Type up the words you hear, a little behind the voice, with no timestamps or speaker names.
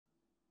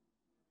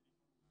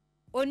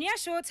Onua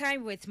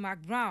Showtime with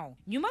McBrown.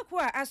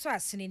 Nyumakwa aso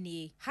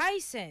asenini. High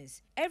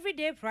sense.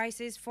 Everyday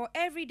prices for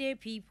everyday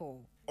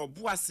people.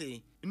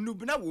 Obuase,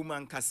 nubina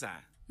woman kasa.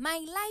 My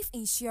life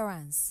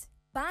insurance.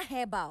 Ban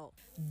Herbal.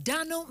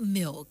 Dano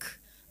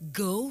milk.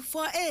 Go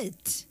for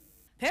it.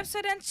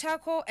 Pepsodent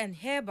charcoal and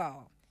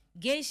herbal.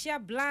 Geisha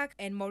black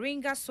and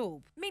moringa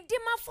soap.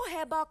 Midima for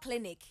herbal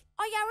clinic.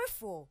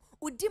 Oyarefo.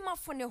 Udima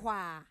for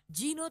newa.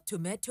 Gino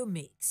tomato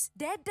mix.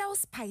 Dedal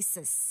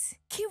spices.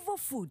 Kivo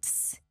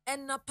foods.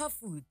 And Napa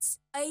foods.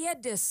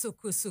 Ayede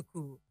soko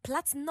soko.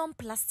 Platinum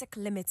Plastic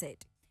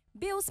Limited.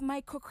 Bills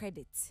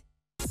microcredit.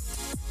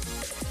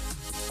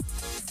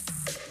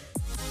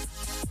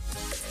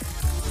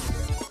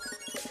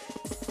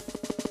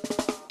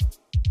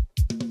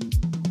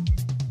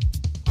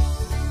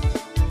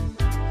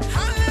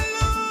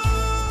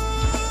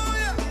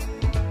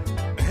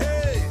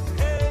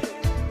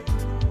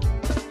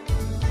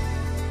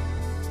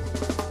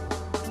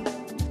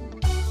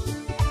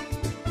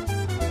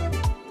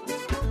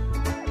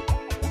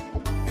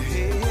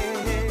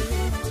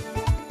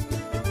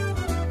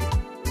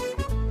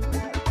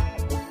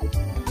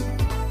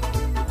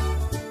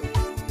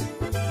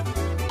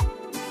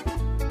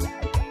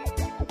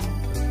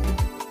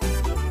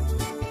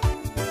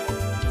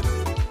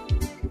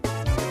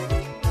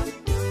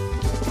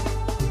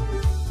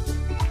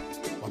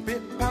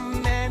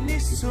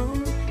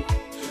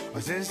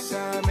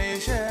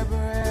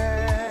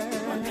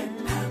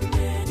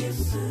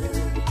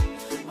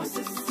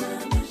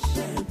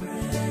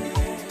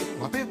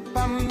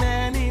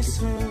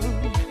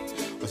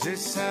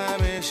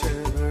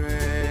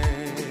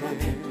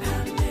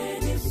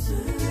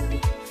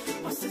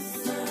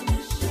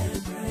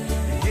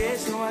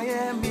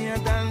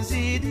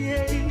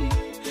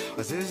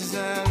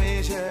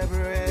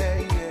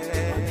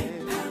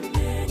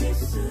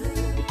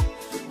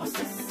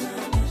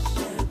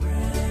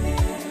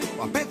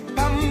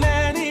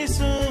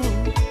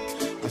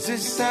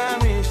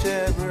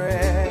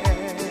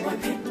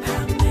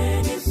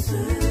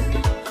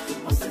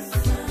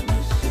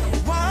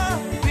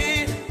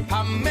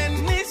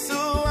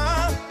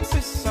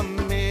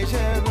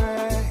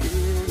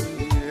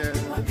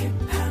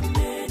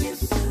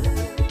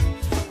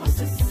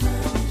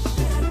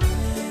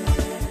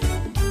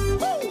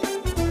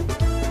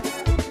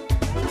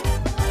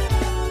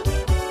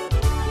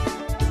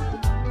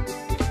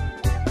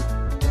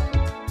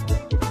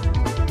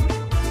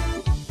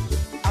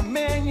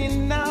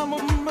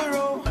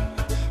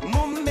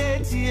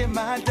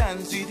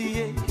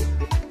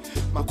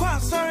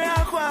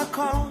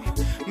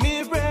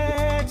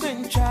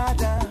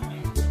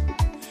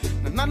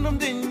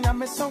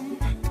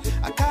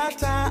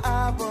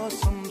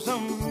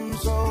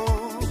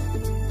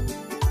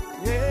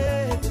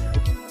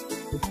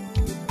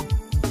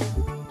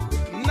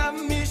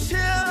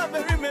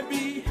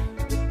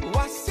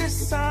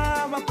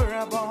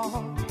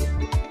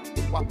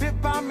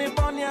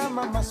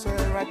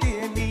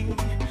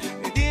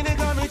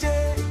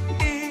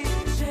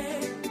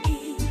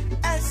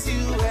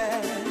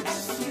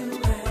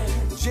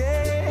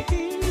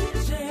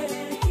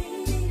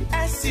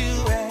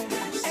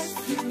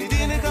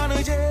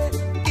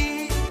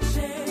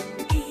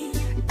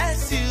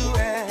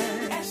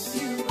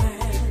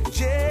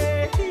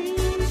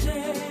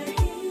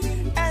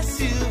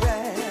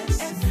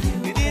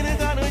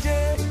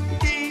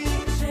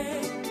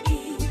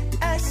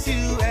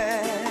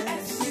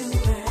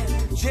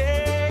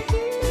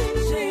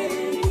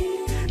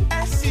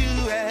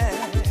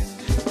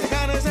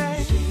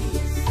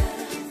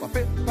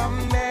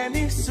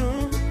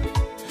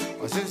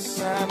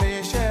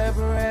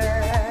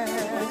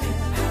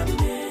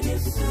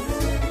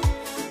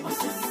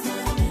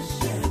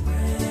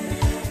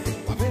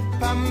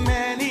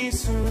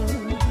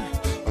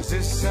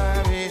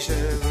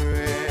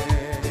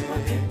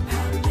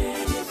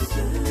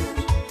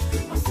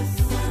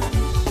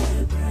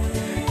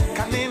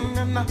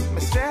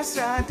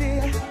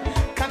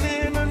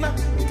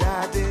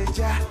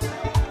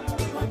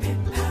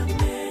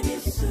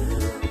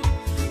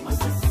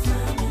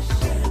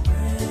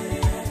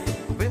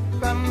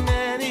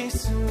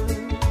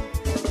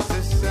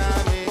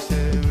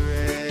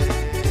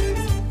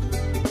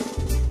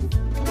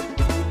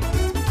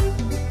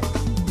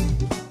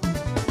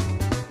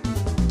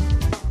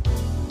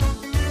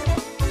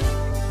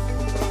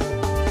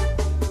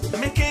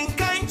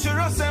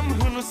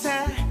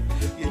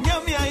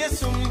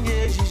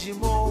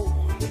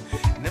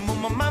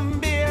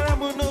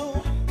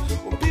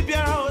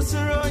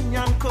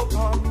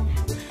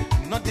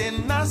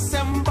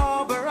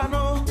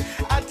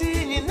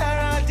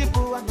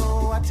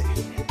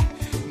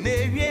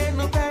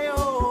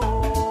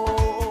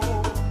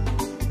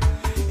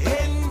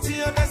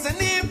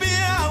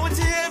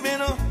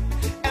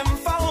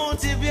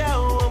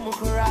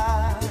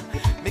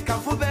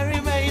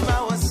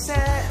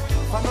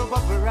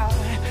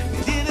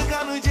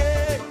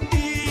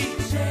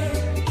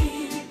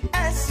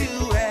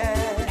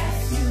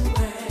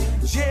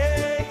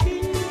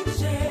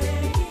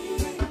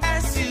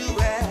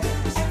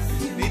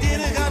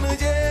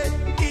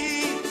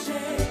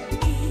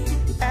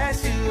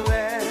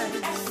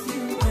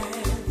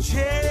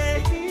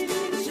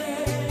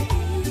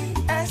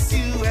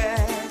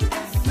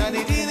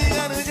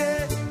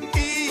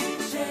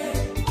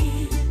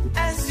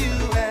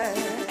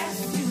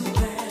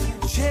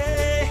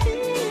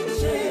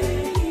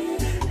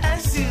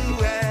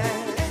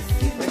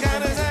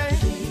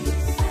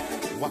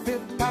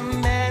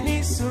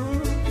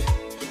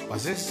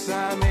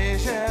 sister me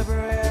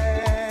shebre.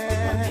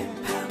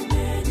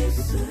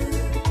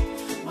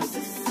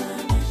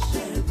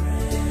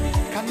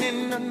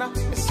 Kanina na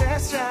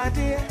sister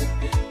dear.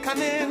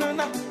 Kanina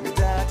na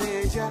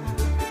dadeja.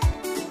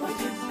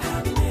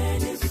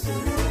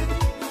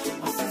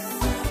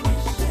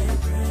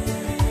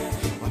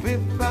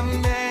 Wabipa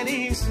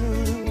meni su.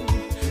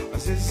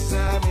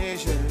 Sister me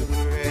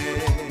shebre.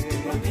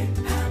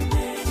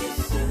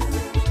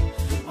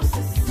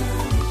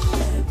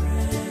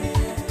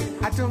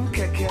 I don't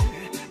care,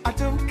 I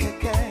don't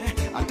care,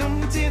 I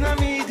don't think I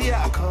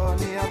media call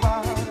me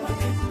about.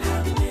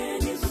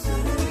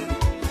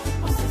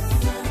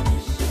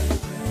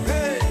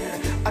 Hey,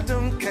 I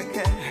don't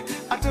care,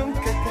 I don't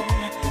care,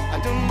 I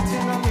don't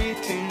think I'm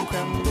meeting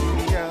them.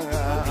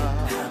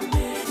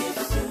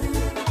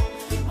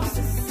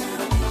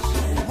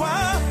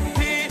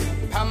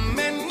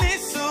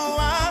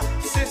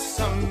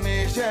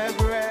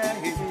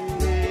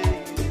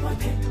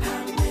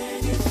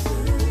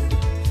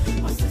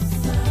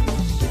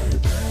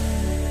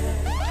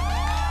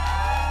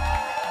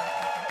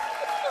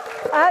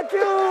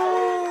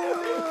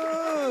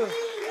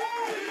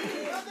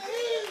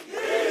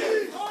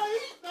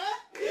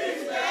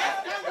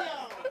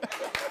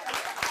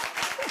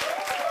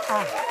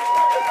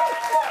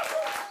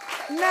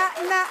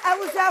 I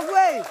was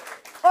halfway.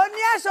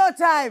 Onua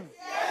Showtime.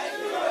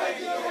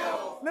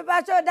 Me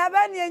pacho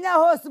dabani enya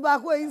host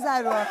back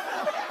inside.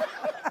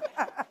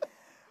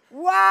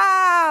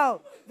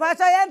 Wow!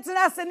 Pacho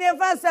yentina senior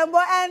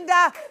Sembo and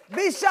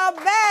Bishop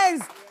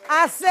Benz.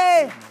 I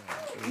say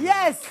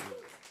yes.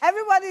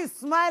 Everybody is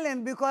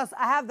smiling because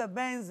I have the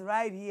Benz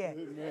right here.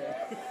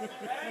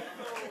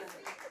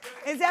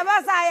 It's your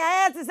boss I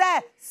had to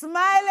say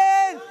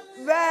smiling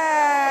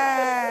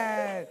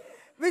Benz.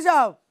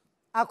 Bishop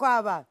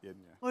Akwaba.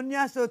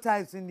 Onua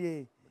Showtime in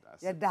the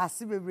ya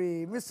dasi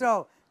bebre.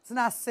 Mr.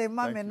 Tina say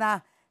mama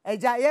na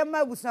eja ye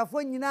ma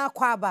busafo nyina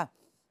akwaba.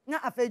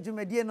 Na afa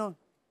dwumadie no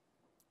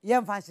ye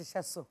mfa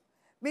hyehyɛ so.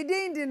 Me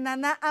din di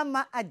Nana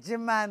Ama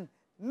Ajiman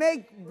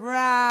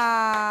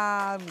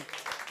McBrown.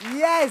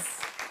 Yes.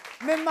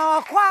 Me ma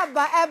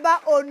akwaba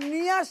eba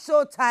Onua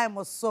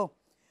Showtime so.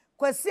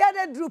 Kwasi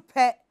ade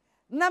drupe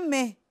na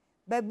me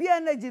ba bia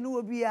na ginu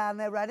obi ya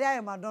na Awurade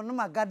ayemadon no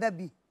magada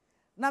bi.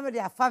 Na me de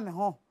afa me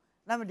ho.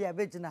 Na me de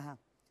abegina ha.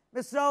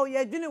 Mesro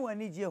ye dwene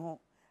wani gye ho.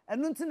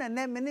 Enu nti na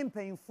me ne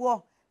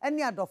mpanyimfo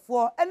ene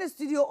adofo ene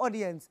studio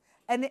audience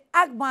ene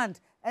act band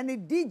ene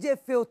DJ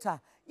filter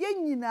ye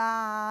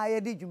nyina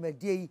ye de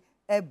dwumadie yi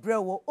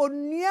ebrewo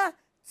Onua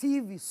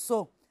TV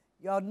so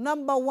your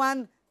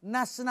 #1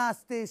 national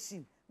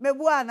station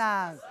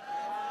mebuana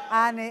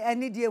ane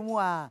ene die mu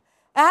a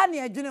ha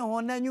ne adwene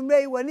ho na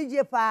nwumre yi wani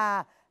gye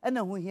pa ene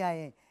ho hia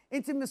ye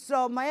nti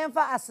mesro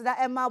mayemfa aseda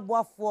ema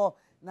boafo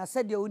na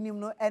sede onim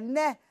no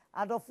ene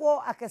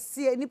adofo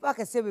akese nipa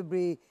akese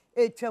bebre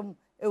etwam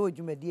ewo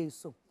dwumadie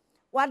so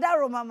wada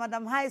Roma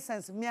Madam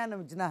Hisense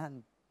mianam gina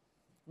han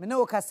me ne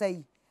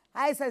okasai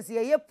Hisense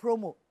ye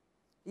promo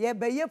ye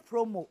be ye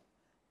promo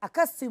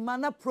akasima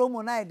na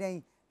promo na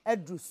eden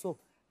adru so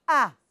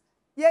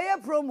ye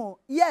promo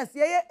yes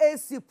ye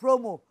AC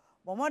promo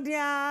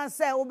bomodian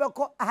say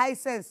obeko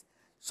Hisense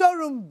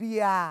showroom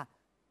bia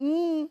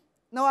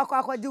na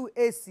wakwakwaju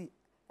AC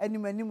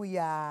animanimu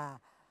ya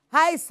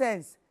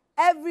Hisense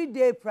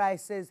everyday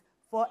prices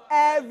for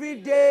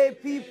everyday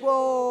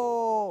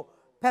people.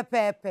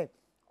 Pepe.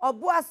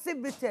 Obuasi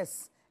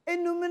bites.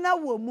 Enumina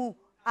womu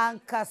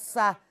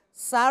ankasa.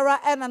 Sarah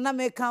and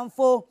aname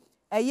kanfo.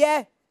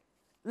 Eye.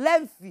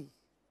 Lemfi.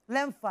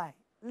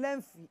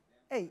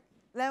 Hey.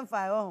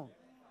 Lemfi. Oh.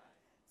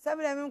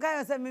 Sabi na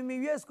mimka say me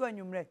wies ko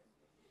anwumre.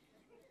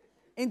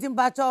 Intim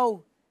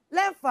bacho.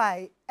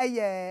 Lemfi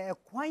eye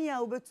kwan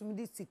ya obetumi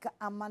di sika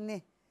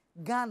amane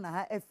Ghana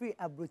ha efri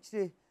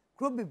abrochire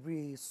kro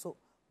bebre so.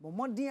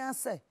 Bomodian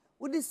say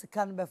Udi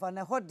sikan befa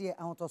na hodie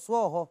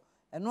ahotoso ho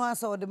eno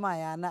ansa wode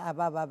maya na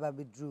ababa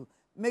bedru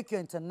make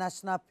your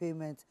international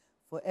payment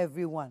for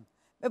everyone.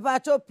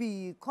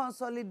 Mepachopi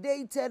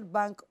Consolidated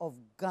Bank of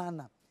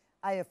Ghana.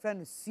 I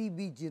friend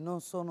CBG no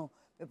so no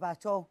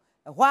mepacho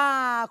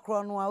ehwa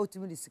kro no a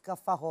otimi de sika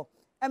fa ho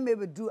e me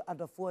bedru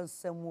adofo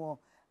nsem wo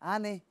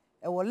ane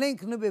e wo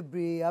link no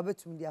bebre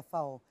abetumi de afa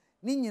ho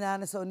ni nyina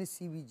ne so ne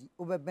CBG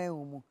obeben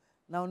wo mu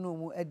na no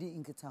mu edi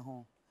nkita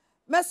ho.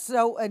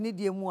 Mesraw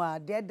anidie mu a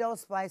the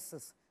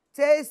spices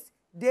taste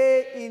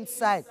day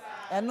inside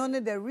and only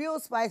the real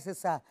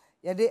spices are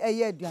ye de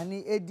eye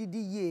aduane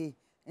edidi ye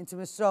enti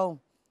mesraw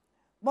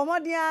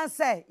bomodian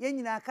say ye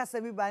nyina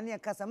kasa bi ba ne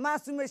kasa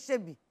maso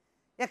mehyebi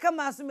ye ka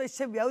maso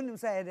mehyebi a unim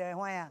say de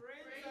hwan a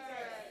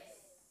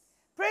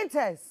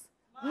printers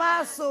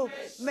maso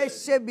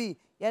mehyebi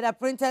ye da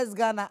printers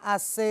Ghana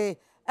ase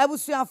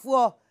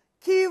abusuafo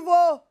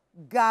Kivo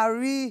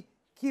Gari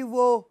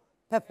Kivo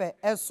Pepe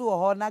eso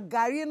ho na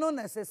gari no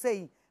na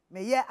sesei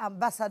me ye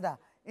ambassador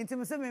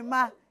intim se me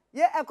ma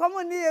ye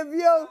ekomoni ye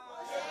bio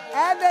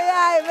ede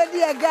ya e be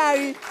die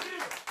gari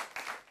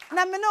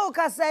na me no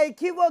kasai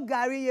Kivo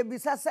Gari ye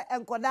bisa se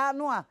enkoda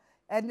no a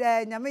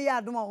nyame ya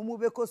adom a omu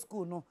be ko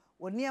school no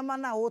niema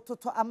na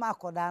wototo ama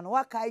akoda no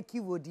wakai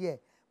kivo die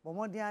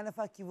bomodian na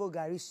fa kivo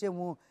gari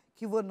shemu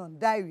kivo non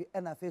diary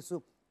na fe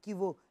so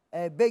kivo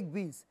baked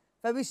beans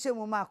fa bi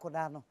shemu ma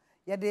akoda no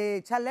ye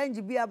de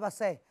challenge bi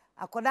abasai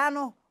akoda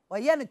no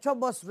oye ne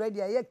chobos ready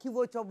ye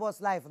kivo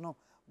chobos life no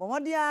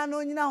bomodian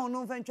no nyina ho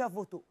no fa ntwa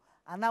photo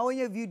ana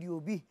onye video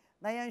bi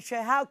na ye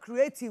share how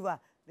creative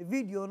the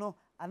video no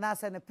ana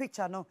say the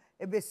picture no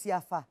ebesi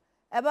afa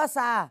eba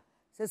sa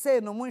say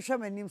no munhwe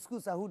manim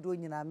schools ahudo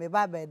nyina me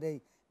ba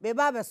bedai me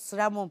ba be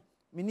sramom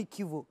mini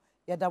kivo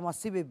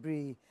yadamase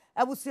bebre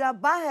abusua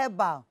ba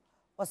heba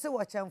o se wo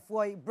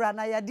chemfo bra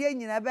na yade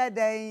nyina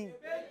bedai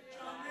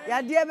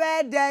yade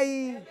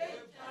bedai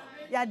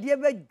yade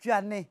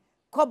bedwane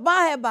ko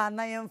ba heba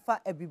na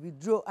yemfa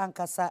abibidro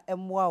ankasa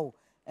emwa o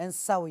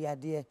ensaw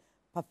yade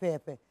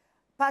papepe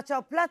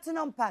pacha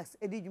platinum packs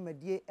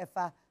edidwumadie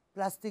efa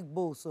plastic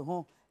bowls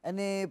ho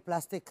any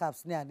plastic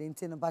cups near the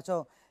intino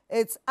pacha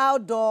it's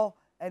outdoor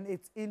and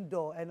it's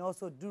indoor and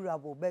also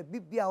durable but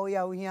bibia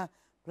oya here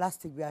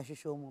plastic bi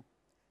ahwehwe mu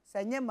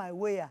sanye my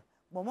way a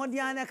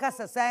bomodian na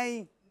kasa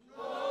sai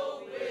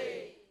no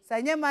way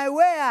sanye my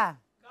way a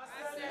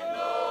kasa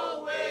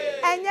no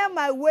way anya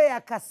my way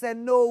a kasa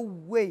no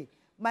way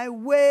my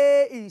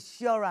way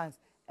insurance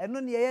eno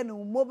ne ye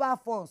no mobile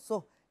phone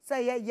so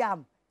say ye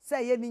yam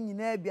say ye ni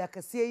nyina bi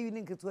akase yi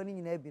ni nketo ni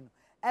nyina bi no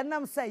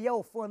enam say ye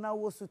wo phone na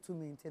wo so to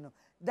me ntino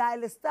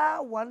dial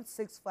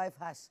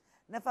 *165#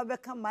 never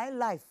become my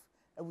life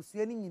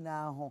abusua ni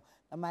nyina ho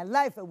na my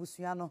life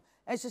abusua no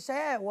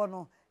ehyehyeye wo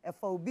no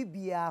efa obi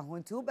bia ho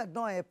nti wo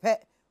bedon epe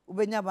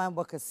ubenya ban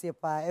bokase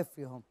pa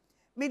efri ho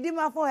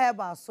midima fo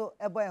heba so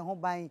ebo ho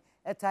ban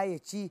eta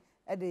yechi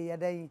ede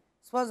yedan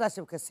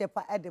sponsorship kase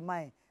pa ede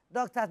man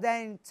Dr.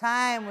 Den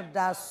time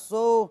that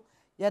so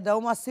yeda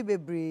wo mase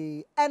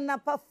bebre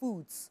enapa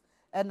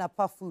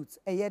foods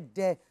eye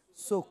de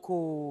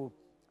soko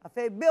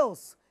afa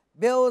bills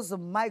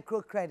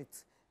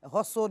microcredit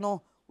hoso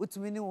no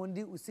utumi ni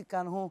wondi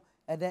usika no ho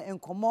ede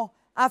enkomo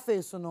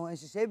afa so no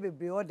enhyehyeye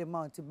bebre o de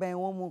mount ben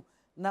wo mu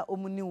na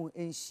omuni wo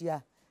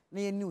enhia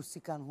na ye ni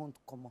usika no ho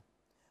komo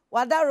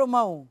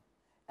wadaroma o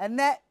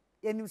ene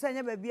yenim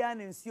sanya babia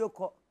na nsuo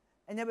kọ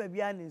enya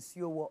babia na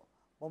nsuo wo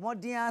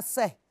bomodin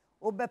ase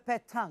obepe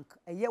tank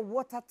eye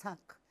water tank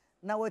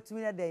na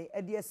watumi na de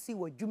ede asi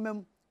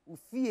wadwumam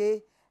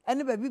ofie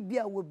ene babi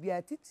bia wo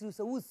bia titiru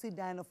so wo si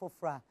dan no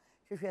fofra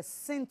hwehwe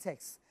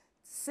syntax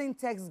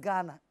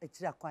Ghana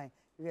echira kwan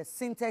hwehwe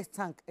syntax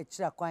tank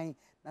echira kwan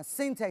na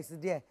syntax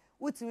de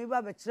wotumi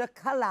ba be kire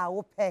color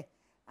wo pe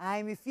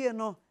ai me fie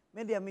no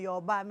me de me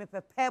yoba me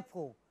pe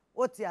purple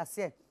oti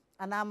ase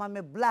ana ama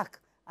me black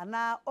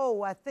ana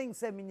oh I think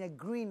say me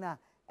green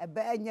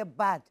ebe enye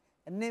bad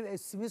ene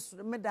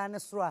esimi me dan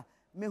soro a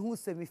me hu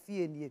se me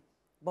fie nie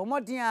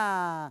bomodin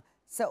a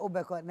se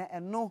obeko na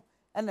eno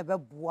ene be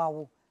boa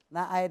wo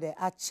na aide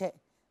ache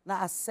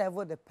na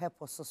serve the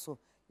purpose so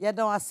ye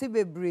don ase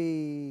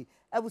bebre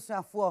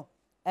abusuafo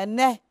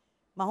ene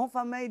ma ho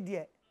fa mai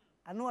de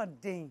ano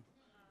odin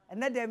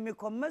ene de me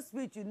come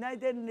speech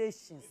United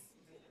Nations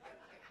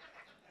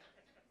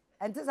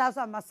and this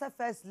also my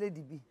first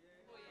lady bi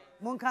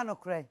mon kan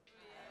okrai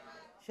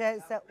she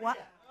say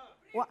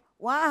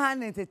one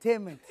hand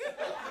entertainment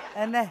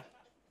ene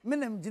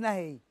menem gina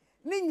hey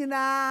ni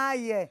nyina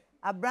ye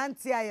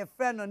abranti aye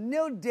friend no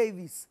Neil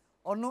Davis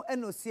ono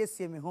eno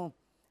siesie me ho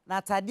na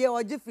atade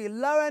oje fi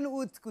Lauren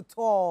Haute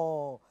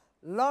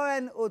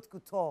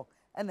Couture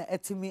ena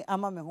etimi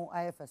ama me ho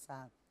aye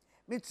fesa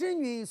me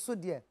trinwi so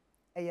de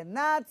eye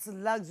Nat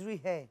luxury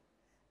hair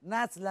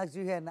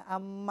na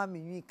ama me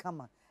nwi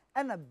kama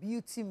ena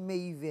beauty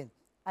maven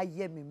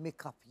aye me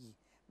makeup yi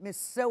me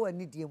sewa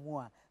ni de mu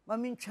a ma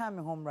me ntwa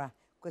me ho mra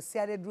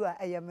kwasiade duru a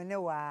eye me ne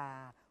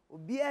wa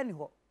obi ani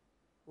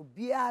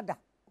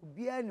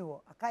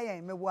ho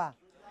akaya mebo a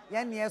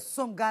ya ne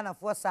som Ghana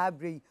for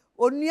sabre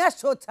Onua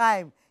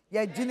Showtime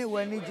ya jini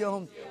wani je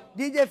home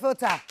DJ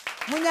Filter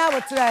munya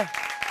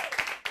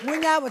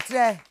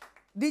botre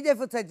DJ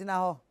Filter jina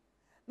ho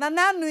na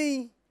nanu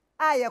yi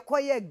a ye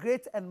koye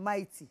great and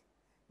mighty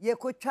ye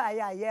kotwa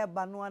ya ye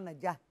ba no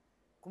anaja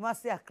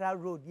Kumasi Accra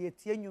road ye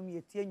tie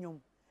nyum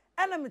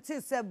ana me ti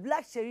say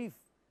Black Sheriff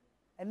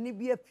eni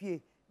bi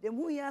apie dem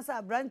hu yan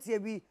sa brantie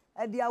bi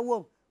ade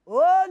awom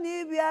o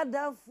ni bi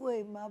adafo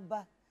e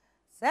maba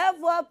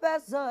sefo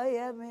peso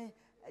ye me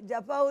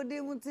japa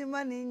odi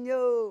mutima ni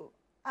nyo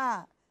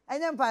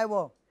enye mpai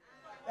bo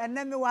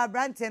enne me wa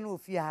brantie no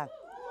ofie ha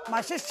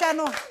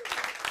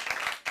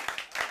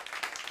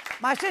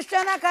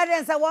mahwehwe na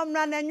karensa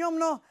womra na nyom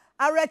no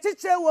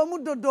arechiche wo mu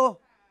dodo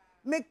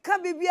me ka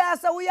bibia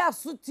sa wo ya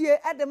sotie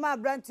ede ma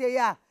brantie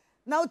ya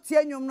na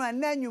otie nyom no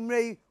na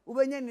nyumre yi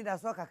ubenya ni da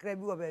so kakra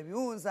bi wo ba bi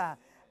hunsa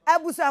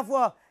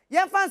abusafo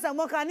ye fansa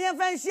mo ka ne ye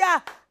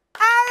fanhia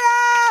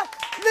ara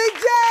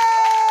DJ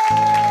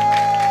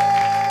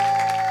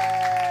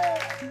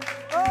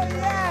oh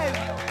yes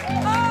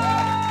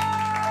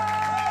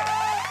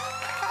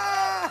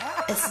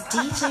It's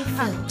DJ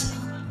Filter.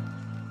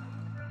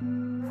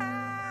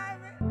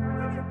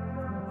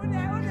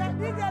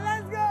 DJ,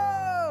 let's go.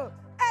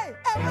 Hey,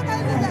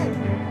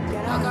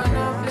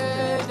 DJ.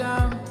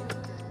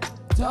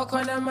 Talk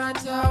on the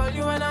matter,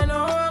 only when I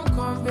know I'm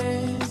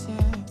convinced.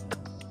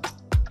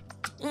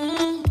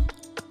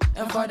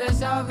 And for the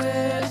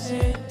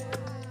salvation,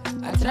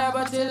 I try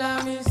but till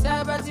I'm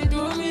inside, but you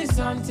do me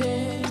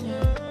something.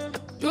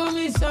 Do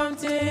me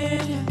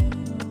something.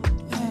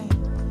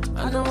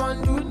 I don't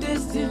want to do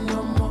this thing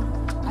no more.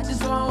 I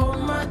just want to hold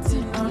my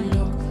thing on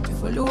low.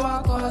 If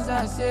Olua cause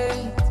I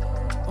say,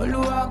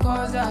 Olua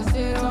cause I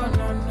say, oh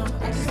no, no.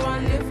 I just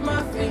want to lift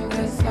my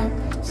fingers up.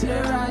 Should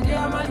I ride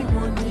there, money,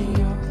 money,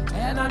 yo.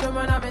 And I don't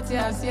want to bet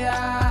I say,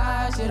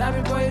 should I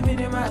be boy,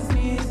 me, my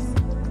sneeze?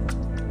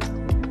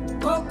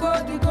 Coco,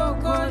 the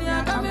coco,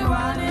 yeah, got me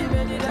one,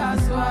 baby,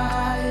 that's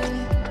why.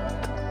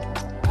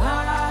 I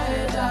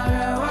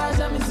watch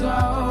me so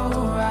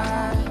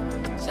right.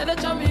 Should I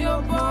tell me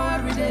your boy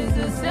every day is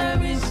the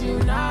same issue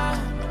now?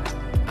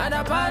 And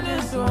I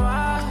pardon so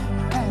high.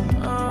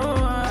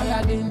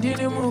 I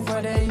didn't move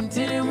for the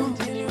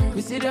intimate.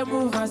 We see the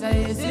move as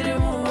I see the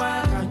move.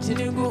 I can't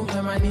chill go,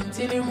 man,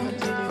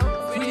 intimate.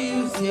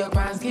 You see your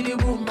pants, get the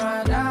boom,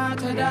 my dad,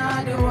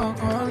 they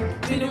walk on.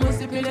 Be the most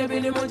be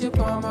the moji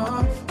palm.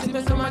 See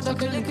me so much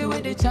chocolate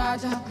with the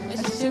charger.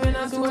 And she shivering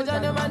us to watch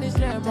the man is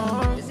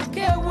lemon. It's a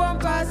kid one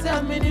pass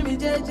and mini me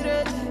judge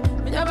rate.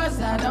 Me never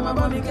said I'm a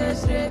bomb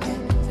cash rate.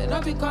 Say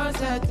don't be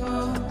concert,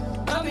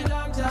 don't be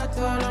long chat,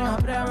 no,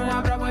 I'm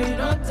bravo, you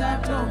don't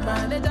tap, no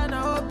man, they don't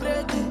know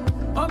operate.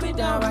 Oh, me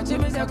down, watch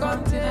me say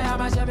come to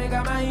I'm a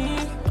shamika my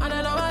and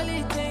I know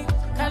I think.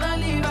 Can I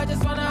leave? I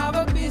just wanna have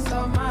a peace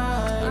of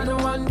mind. I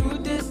don't wanna do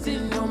this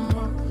thing no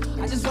more.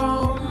 I just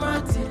wanna hold my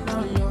thing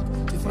on you.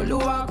 If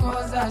Olua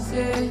cause I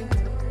say,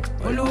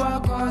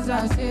 Olua cause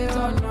I say,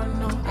 oh no,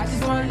 no. I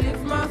just wanna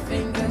lift my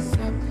fingers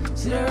up.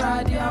 Should I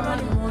ride the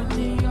money,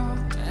 money, yo.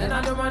 And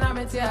I don't wanna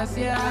make it, I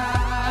say,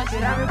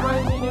 should I be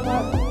going in the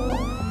book?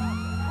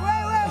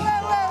 Wait.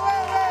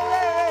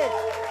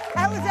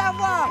 I was at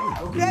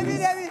work.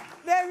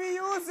 Baby,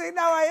 you say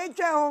now I ain't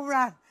trying home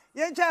run.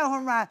 You try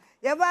home run.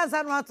 You pass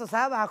on what to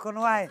have a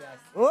conway.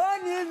 Oh,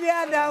 you be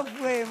a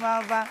damn way,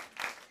 Mama.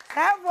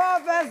 Have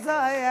one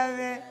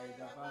person,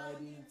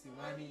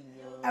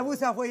 I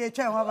was up for your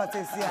child. What about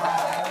this?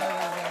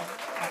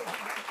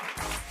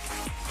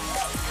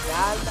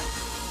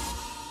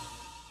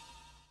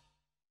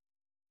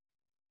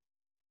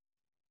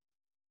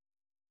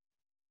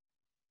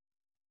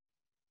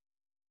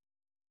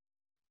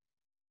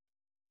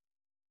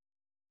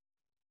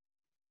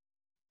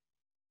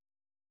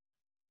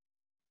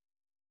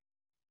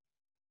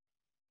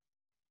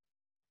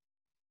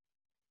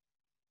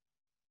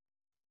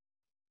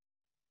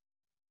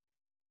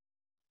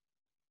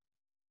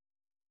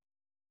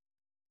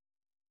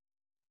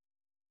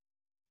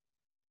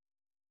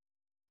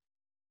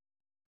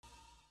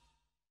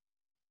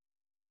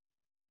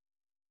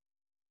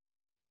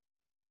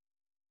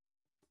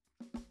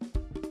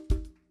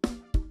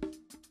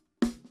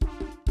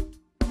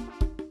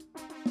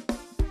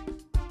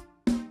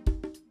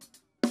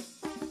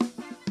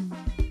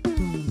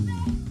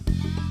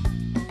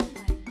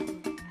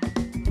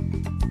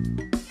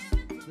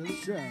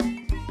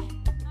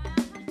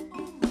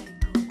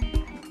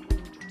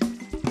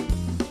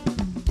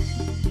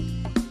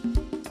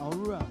 All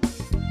right.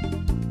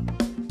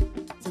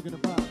 Taking a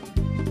bite.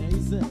 There he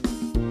said.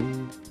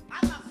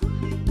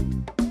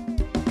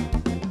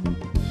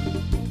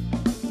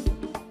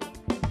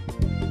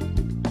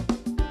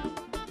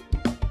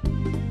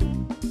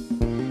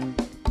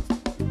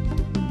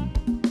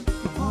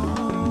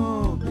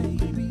 Oh,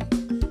 baby.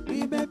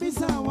 Me baby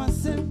sawa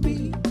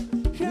sembi.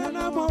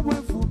 Shana mo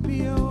for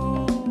me,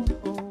 oh.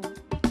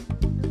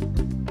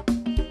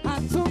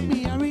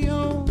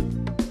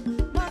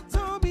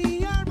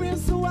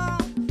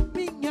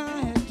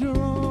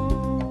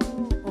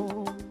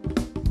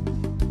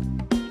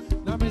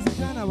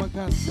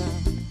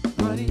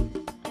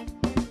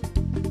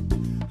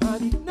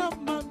 Honey, not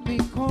me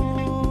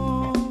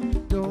call.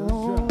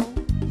 No,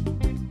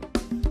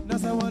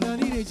 that's I wanna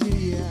need it,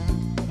 yeah.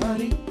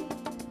 Honey,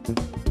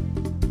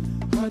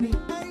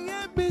 I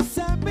am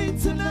beside me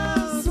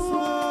tonight.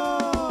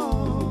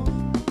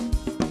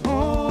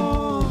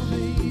 Oh,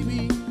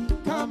 baby,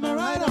 come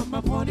right on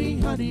my pony,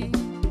 honey.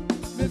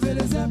 Me feel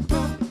it up,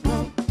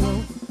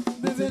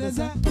 me feel it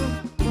up.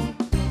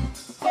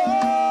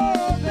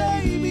 Oh,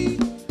 baby,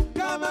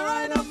 come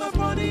right on my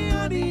pony,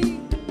 honey.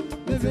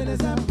 Me feel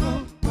it up,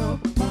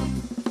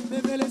 me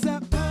feel it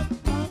up.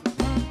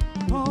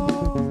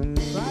 Oh,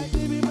 right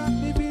in me back,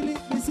 me feel it,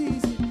 me see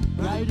it.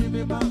 Right in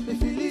me back, me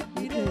feel it,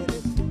 me dead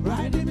it.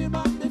 Right in me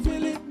back, me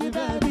feel it, me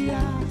baby,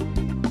 yeah.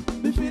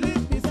 Me feel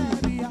it, me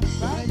baby, yeah.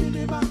 Right in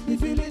me back, me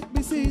feel it,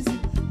 me see it.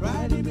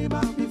 Right in me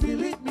back, me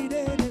feel it, me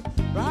dead it.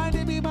 Right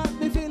in me back,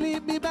 me feel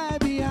it, me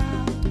baby,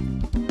 yeah.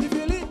 Me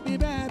feel it, me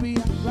baby,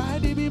 yeah.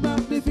 Right in me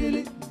back, me feel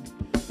it,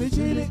 me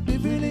chill it, me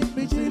feel it,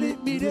 me chill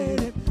it, me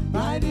dead it.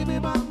 Right in me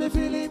back, me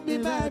feel it, me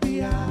baby,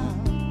 yeah.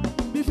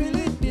 Me feel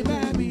it, me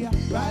baby, yeah.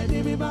 Right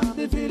in me back,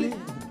 me feel it,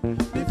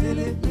 me feel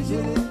it, me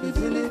chill it, me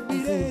feel it,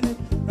 me dead it.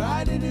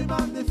 Right in me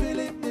back, me feel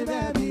it, me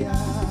baby,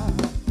 yeah.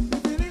 Me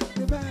feel it,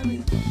 me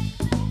baby.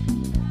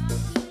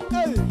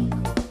 Hey,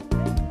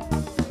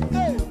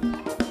 hey.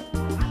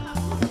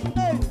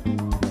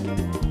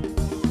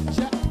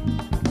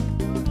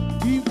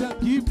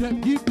 them,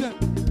 give them.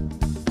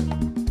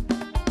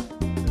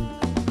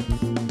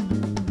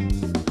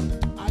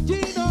 I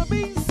did not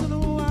mean so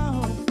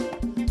wow.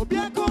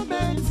 Obia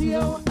comment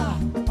yo ah.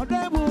 Or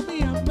there will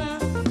be a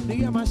man,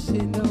 the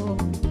machine no.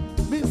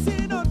 Me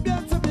see not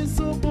better me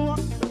so more.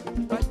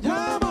 But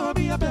jam will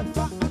be a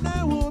better, and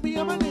I will be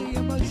a money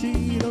a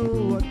machine.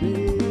 Oh, what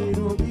day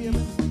will be a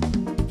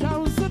man.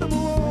 Council the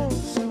more.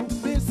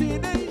 Me see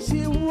that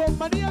she will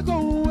money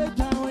go with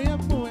how I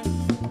am.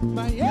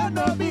 My head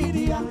no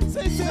media,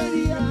 say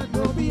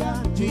no be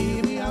a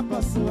Jimmy a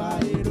pasua,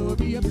 no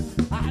be a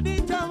I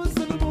didn't come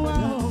to the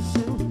wow.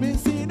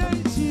 Missing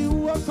and she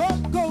will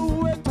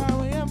go with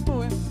how I am.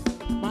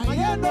 My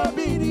head no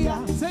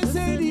media, say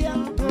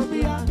no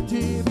be a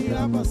Jimmy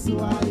a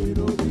pasua,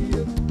 no be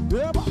a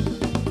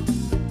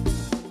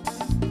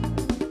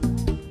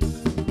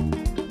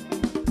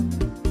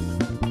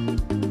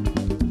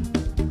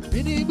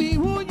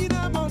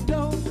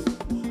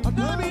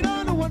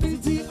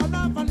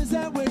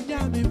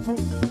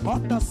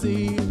on the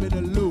sea with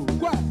a loop.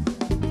 What?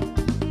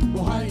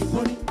 Oh, hi,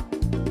 buddy.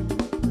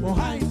 Oh,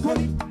 hi,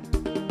 buddy.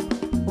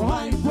 Oh,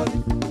 hi, buddy.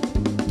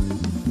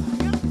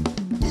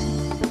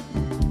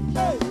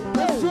 Hey,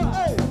 that's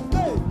right.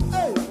 Hey.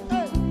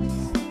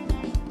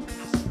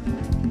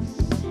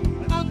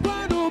 I'm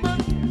going over.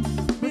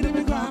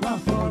 Me grab a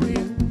for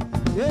real.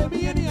 Yeah,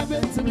 me any of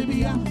it to me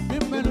be a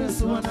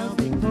member's one of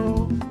me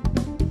go.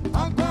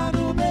 I'm going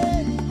over.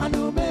 I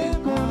know me.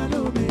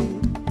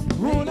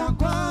 Roll I'm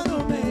going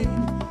over.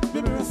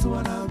 So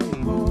when I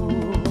go,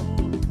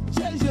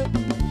 change it.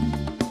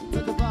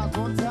 Take it back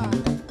one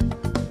time.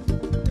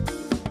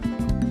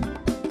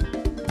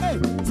 Hey,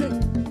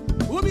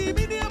 take. We'll be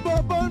media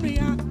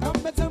Bobonia.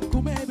 I'm better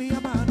come maybe a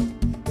man.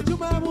 But you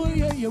my boy,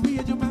 yeah, we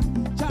are your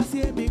man. Just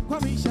hear me,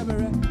 Kwame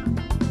Shabere.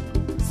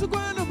 So go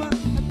on, man.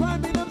 And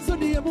find me, I'm so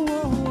near.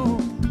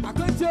 I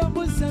can't tell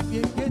myself,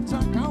 you get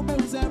your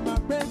comments and my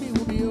baby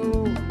will be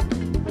you.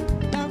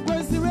 Now,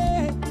 where's the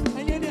ray?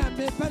 And you need a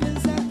bit balance.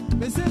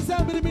 Since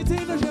I'm in the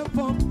meeting, no shame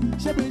from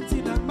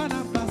Shebetin and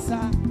Manabasa.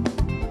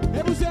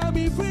 Ever say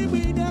me free,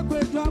 we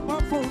never drop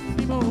my phone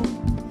anymore.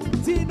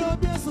 Tino,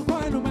 be so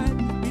quiet, no man,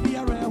 in the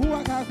area who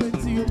I got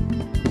to you.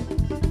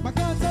 My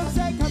cancer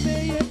say, come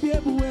here, be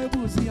able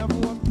to see a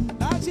more.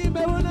 Actually,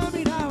 me wanna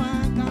be now,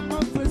 I come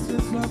on first,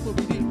 this one for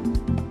me.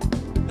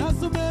 That's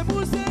the man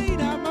who say,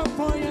 I'm a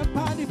for your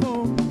party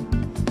phone.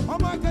 Oh,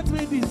 my God,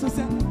 me this, so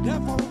say,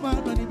 therefore,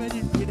 man, money,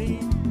 many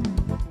kidding.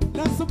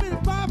 That's the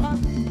big Baba,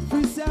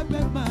 free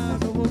seven man,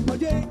 no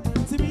project.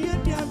 See me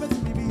in the average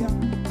media,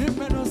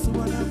 people so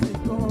what I think.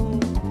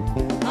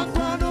 I'm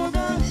proud of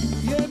that,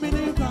 yeah, me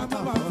name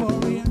Baba for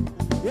me.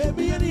 Yeah,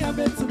 me in the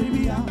average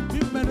media,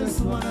 people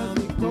so what I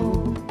think.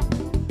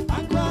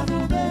 I'm proud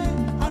of that,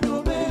 I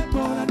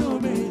know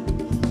me,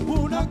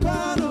 who not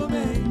proud of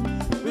me,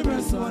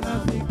 people so what I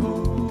think.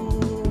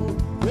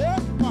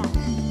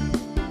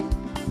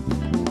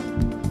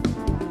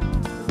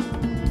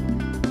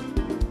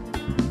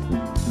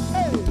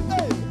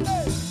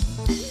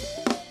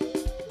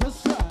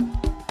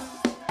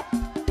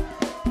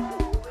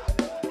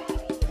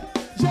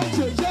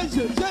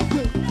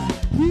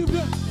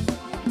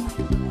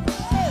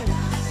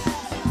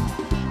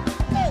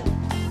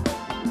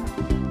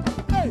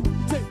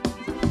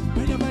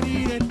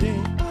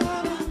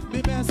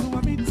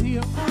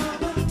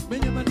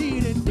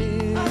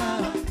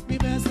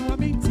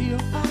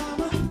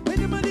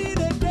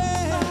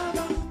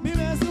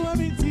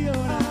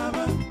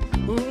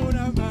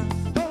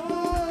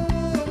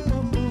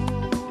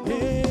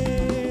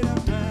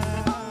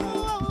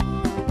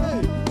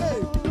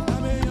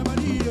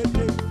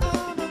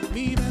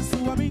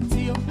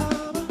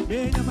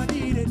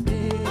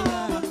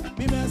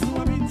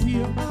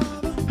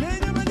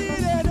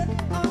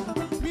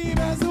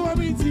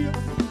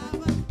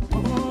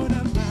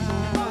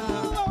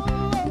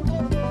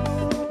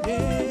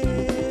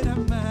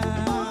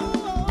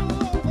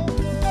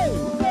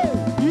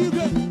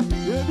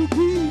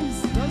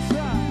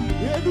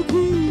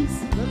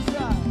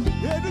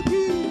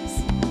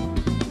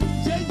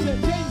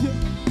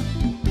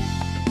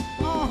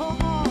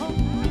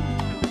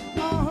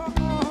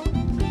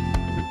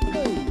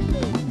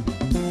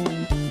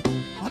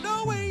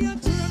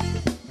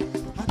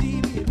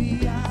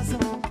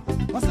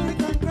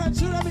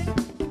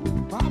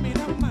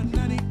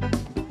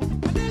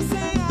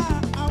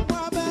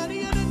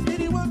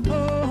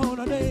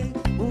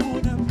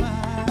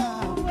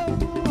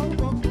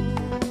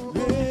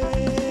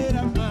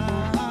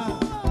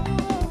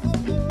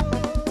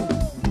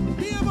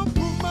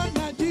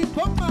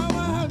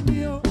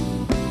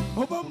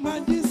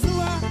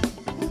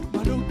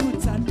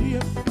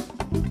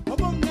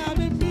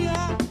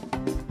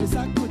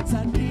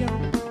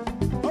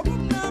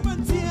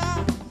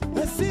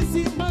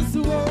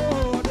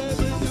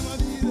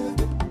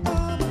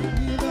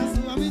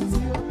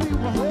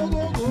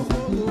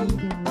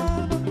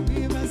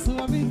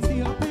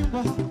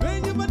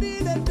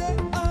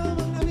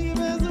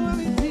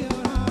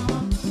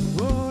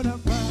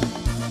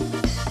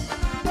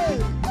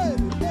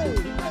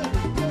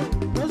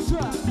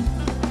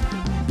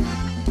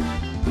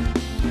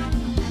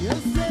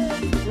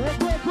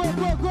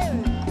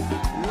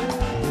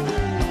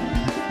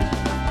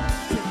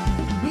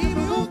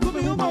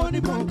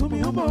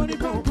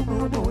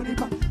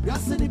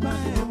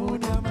 by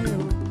moon,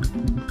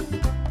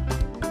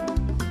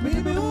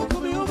 Maybe who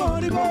come your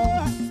body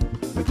boy,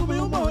 we come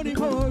your body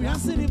boy, I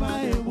see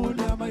my moon,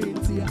 a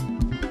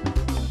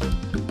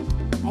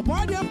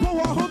body of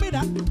power,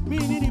 homida,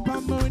 meaning the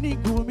Pamoni,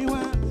 Gumi,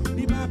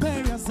 the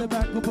Barbarian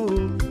Sabaco,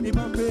 the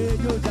Bambe,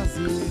 just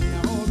see,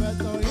 over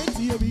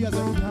Ethiopia,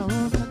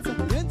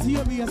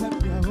 Ethiopia,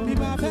 the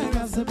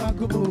Barbarian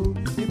Sabaco,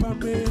 the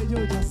Bambe,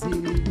 just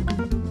see,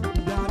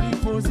 Daddy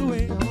falls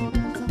away,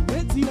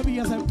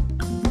 Ethiopia,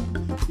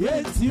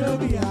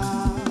 Ethiopia,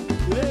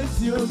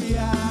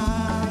 Ethiopia,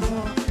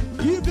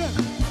 give them.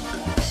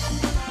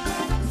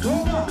 Go,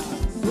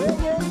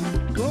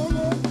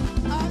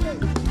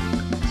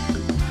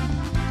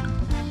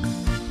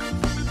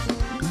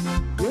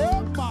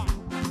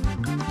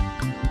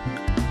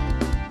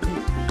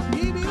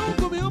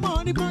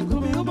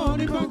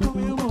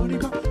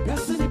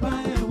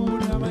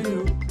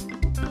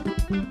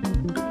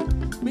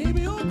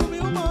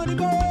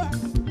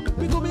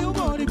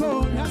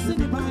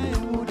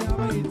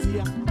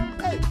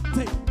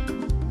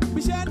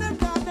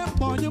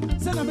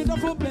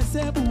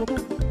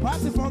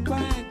 Pass it for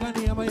crying, can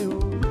you hear you?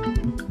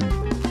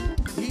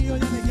 You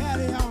didn't get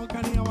it, how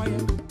can you hear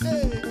you?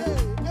 Hey,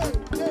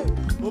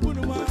 open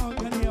the world,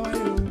 can you hear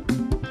you?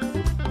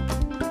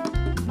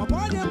 A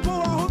body of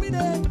power, homie,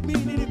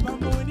 meaning if I'm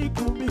going to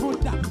come me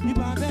hold that. If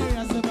I'm very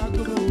as a back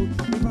of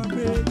if I'm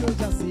ready to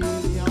just see,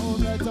 I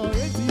won't let all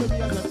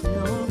Ethiopia,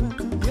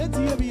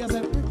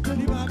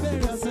 if I'm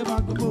very as a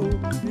back of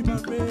if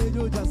I'm ready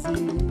to just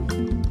see.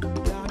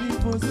 Daddy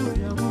for so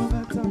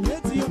young,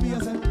 Ethiopia.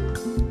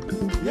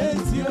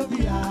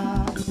 Ethiopia,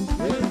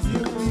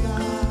 Ethiopia.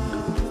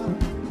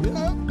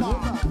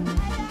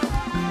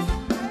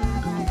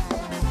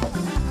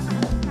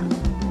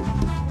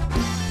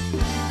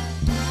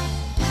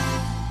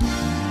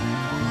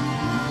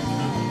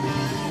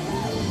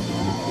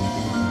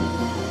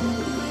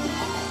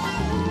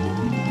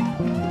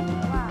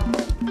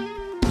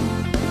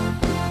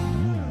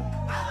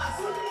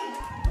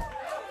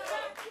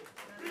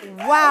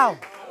 Wow.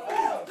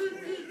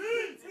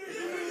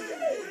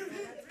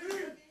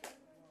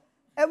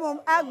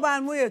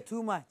 Agban mo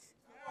too much.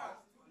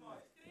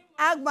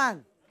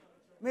 Agban,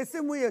 me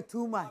say mo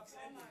too much.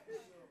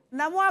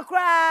 Na mo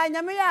akra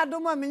nyame ya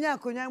adoma me nya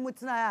akonya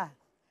mutena ya.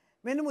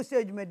 Me ne mo se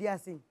adwumadi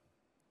ase.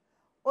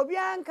 Obi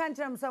an kan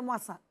tram sa mo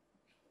asa.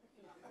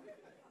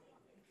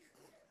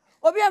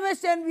 Obi a me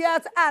shen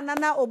biat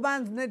nana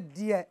oband ne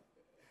die.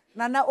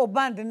 Nana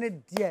oband ne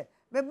die.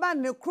 Me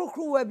band ne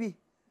krokru wa bi.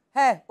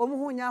 He, omu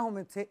hu nya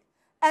ahomete.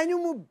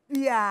 Anyumu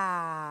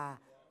bia.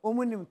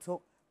 Omu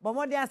nimto.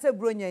 Bomodi ase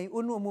bronyan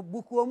onu omu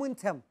buku omu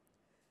ntem.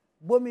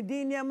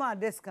 Bomidi niema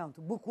discount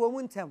buku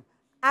omu ntem.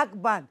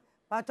 Akban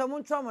pato mu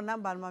ntro mo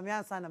number ma me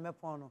ansa na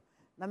mepon no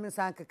na me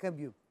san kaka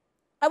bio.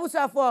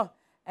 Abusafo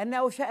ene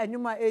wo hwe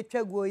anwuma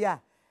etwaguo ya.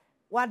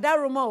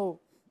 Wadaroma o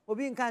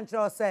obi nka ntre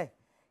o se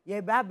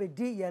ye ba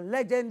bedi ye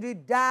legendary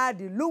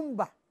daddy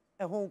Lumba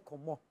ehon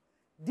komo.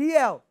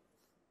 DL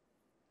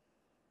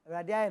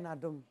Radia na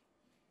dom.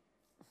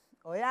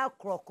 Oya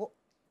kroko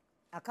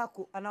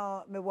akako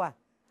ana mebwa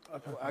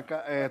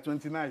Aka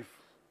 29.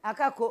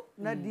 Akako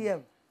na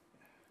DL.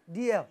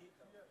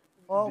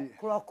 O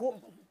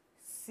kroko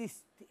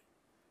 60.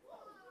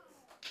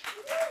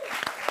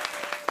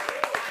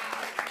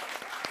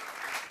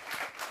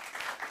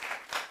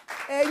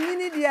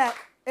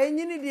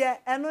 Enyini dia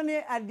eno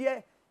ne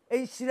ade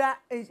enhira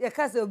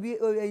ekasa obi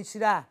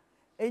enhira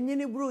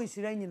enyini buru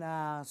enhira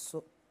nyina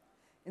so.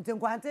 Nti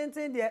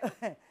kwantenten dia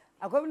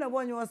akobi na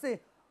bonye wo se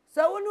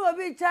so wonu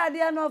obi cha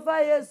dia no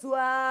fa Yesu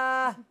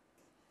a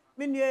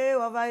minye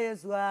wa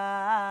Yesu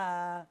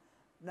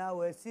na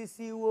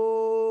wasisi wo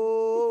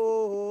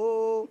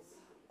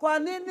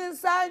kwanini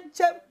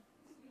sanchem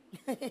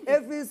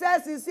efisa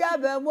sisi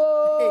abemo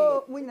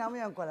munya mu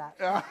yankola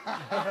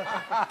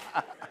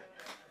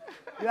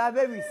you are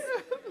babies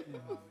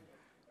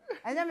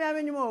anyame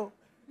amenyimo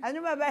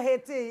anyuma ba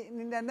hete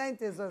in the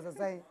 90s or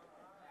say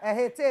a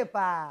hete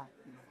pa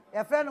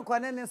ya friend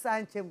kwanini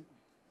sanchem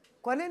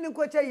kwanini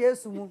nkocha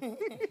Yesu mu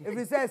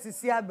efisa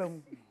sisi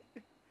abemo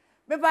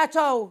me ba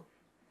chawo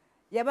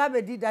ye ba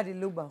be di daddy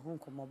Lumba ho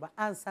komo ba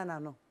ansa na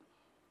no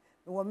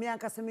wo mi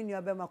ankasa me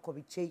nua be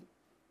makobi chei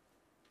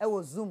e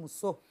wo zoom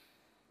so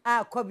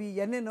a kobi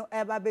ye ne no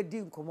e ba be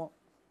di nkomo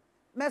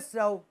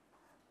mesrawo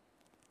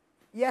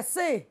ye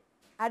se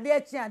ade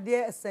achi ade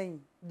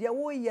esen de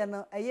wo ye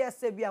no eye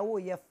se bia wo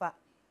ye fa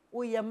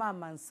wo ye ma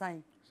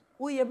mansan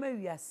wo ye ma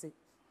wiase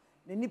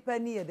na nipa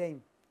ni ye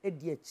den e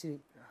di achire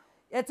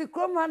ye ti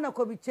kroma na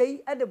kobi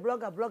chei e de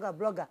blogger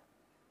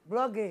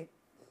blogging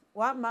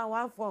one man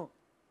one phone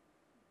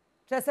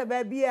trese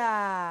baby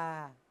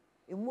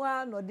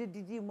imwa no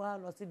didi imwa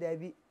no si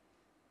dabi.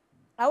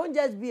 I won't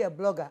just be a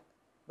blogger,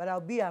 but I'll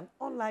be an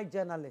online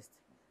journalist.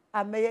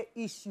 I may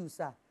issues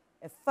a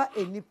fa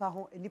enipa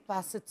ho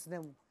enipa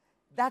setnem.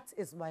 That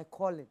is my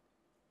calling.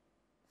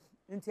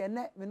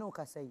 Internet me no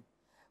ka say.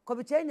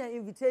 Kobi chenya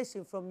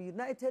invitation from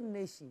United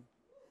Nations.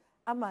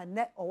 Ama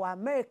ne or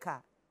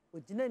America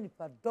ogina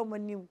nipa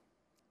domanim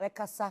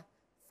rekasa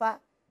fa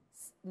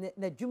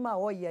na dwuma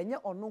o ye nya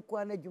ono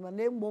kwa na dwuma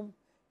na emom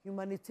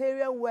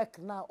humanitarian work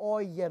na o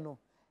ye no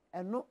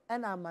eno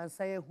na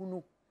amansa ye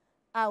hunu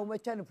a wo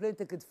metwa no plane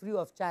ticket free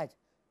of charge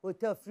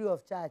hotel free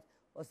of charge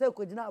o say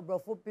ko gina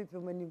abrofo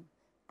people manim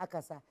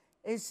akasa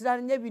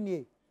enshira nya bi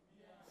nie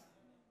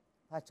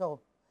pacho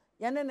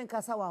yane ne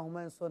nkasa wa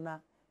homa nso na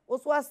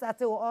oso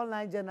start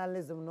online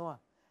journalism no a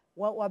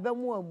wa be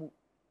mu amu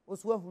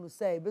oso ahunu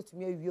say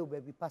betumi awie o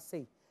ba bi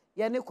pasei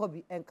yane ko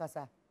bi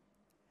enkasa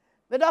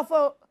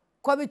bedafo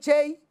ko bi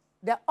chei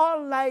the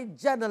online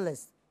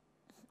journalist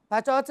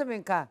pacho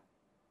otiminka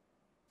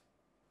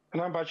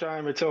na pacho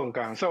am tell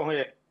nkan so ho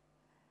ye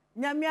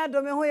nyame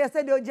ado me ho ye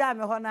se de ogya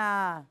me ho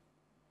na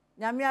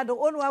nyame ado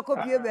onu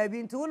akopie ba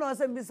bi nti wona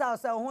se bisa o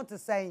se ho te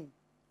sen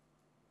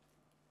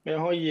me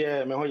ho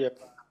ye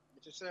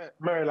it say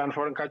Maryland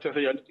foreign culture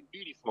say you're looking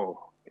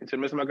beautiful. It's a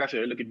Miss Magashi,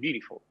 you're looking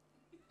beautiful.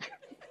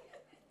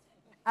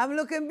 I'm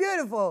looking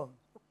beautiful.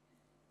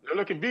 You're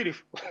looking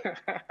beautiful.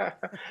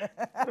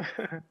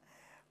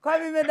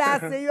 Come me that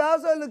say you're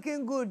also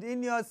looking good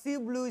in your sea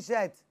blue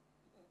shirt.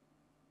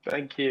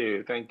 Thank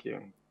you.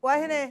 Why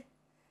hene?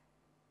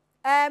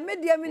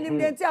 Media minim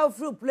de ntia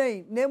fruit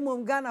plane na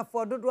emom Ghana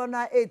for dodo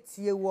na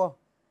etie wo.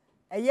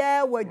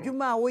 Eye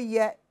wadwuma wo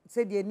ye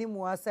se de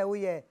animu asa wo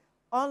ye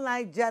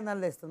online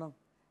journalist no.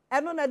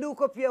 Eno na do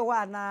copy ho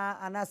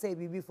ana say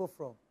bibi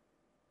foforo.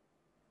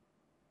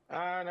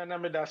 Na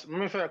me das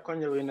me fa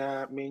konye we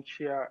na me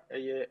nchia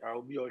eye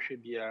obi ohwe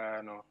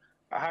bia no.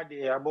 I had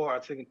about I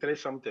think 3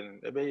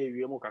 something ebe ye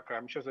wie mu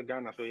kakra me sure say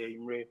Ghana so ye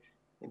imre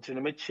nti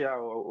no me chia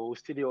o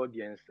studio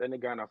audience any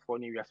Ghana for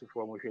ni wiase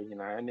for mo hwe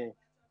nyina any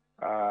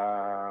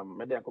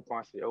me dey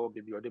akopon ase o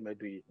baby ode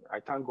medui. I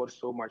thank God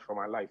so much for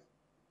my life.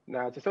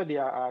 Now to say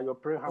you're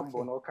pretty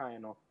humble no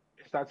kind no.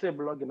 Started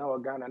blogging now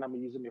Ghana and I'm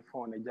using my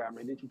phone and jam.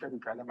 I did try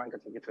to bank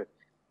it.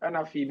 And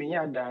I feel me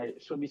die.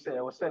 So be say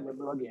I was saying my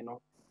blogging,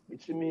 no.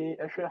 It's me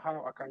actually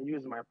how I can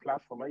use my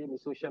platform. I use my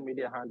social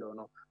media handle,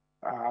 no.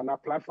 And our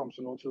platforms,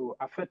 you know, to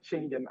affect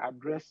change and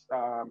address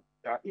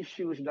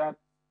issues that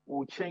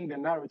will change the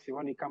narrative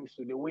when it comes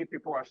to the way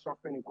people are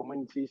suffering in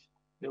communities,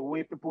 the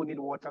way people need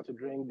water to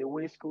drink, the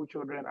way school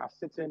children are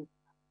sitting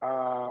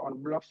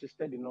on blocks to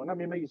study. You know, and I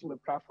may use my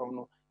platform,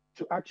 no,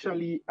 to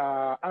actually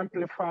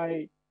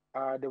amplify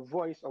the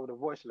voice of the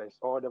voiceless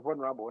or the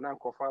vulnerable.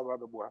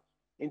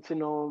 Into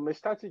no, me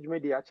started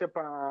media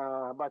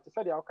chepa, but it's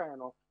the outcome, you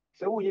know.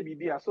 So we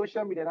be a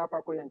social media na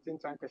pako and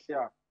think tank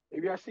here.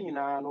 If you are seeing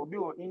no be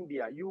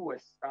India,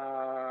 US,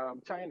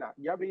 China,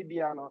 yabe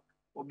no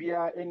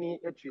obia any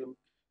atrium.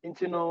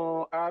 Into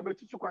no, but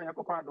to kwa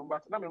yakopado,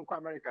 but na me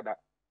America that.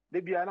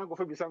 They be na go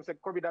for be some say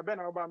COVID da ben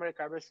about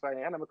America best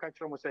fine. And I'm catch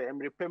them say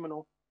emre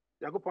pemno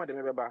yakopon de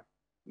mebeba.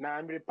 Na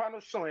I'm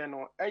repano son, you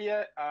know,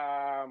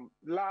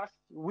 last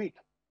week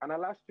and the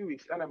last 2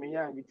 weeks, and I'm in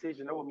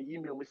invitation. I will me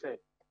email me say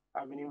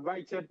I've been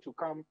invited to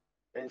come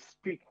and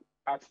speak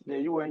at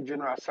the UN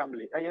General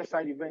Assembly. A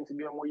side event to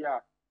be on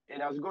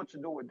it has got to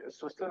do with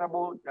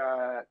sustainable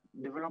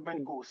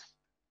development goals.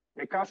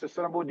 The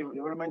sustainable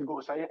development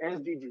goals,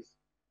 SDGs.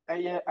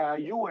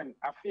 UN,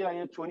 I fear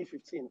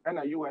 2015, and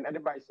a UN,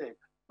 everybody say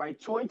by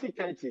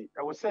 2030,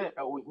 I will say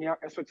I will hear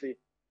SOT.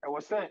 I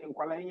will say in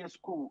Kuala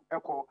school,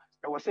 echo.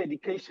 I was say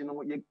education, I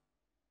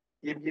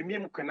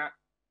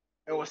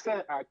was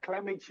say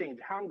climate change,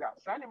 hunger.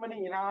 So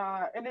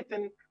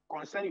anything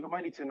concerning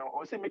humanity, no,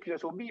 or say make sure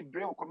so be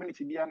brave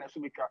community be an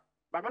subika.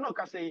 But I know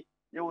can say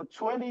you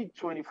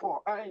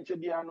 2024, I ain't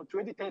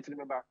 2030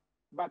 remember.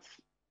 But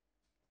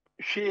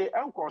she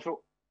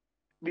also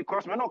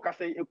because I know can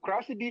say a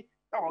crash be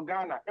our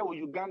Ghana,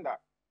 Uganda,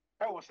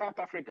 South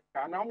Africa,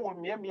 and I'm more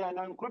me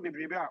and could be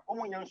brave,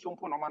 young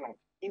sumpo no man.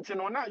 Into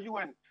no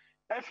UN,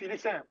 I feel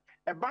say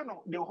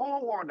the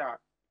whole world,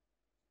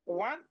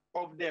 one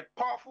of the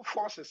powerful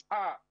forces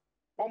are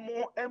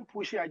more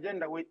pushing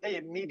agenda with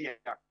a media.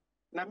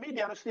 Now,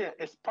 media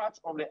is part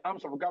of the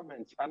arms of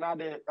government and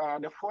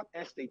the fourth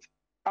estate.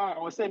 I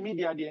will say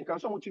media, the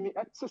encounter to me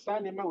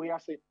exercise in my way. I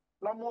say,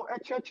 no more a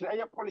church, I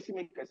have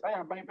policymakers, I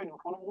have buying penny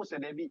for most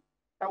of the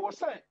I will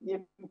say,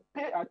 you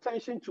pay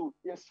attention to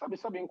yes,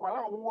 in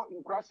Kuala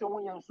in Gracia,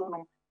 young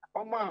son,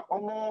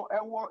 Omo,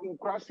 in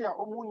Gracia,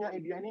 Omunya,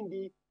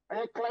 Ibianindi.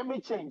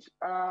 Climate change,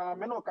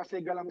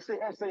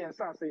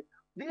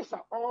 these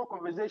are all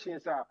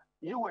conversations.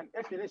 UN,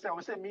 if you listen, I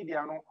will say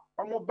media, no,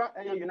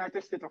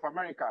 United States of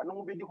America,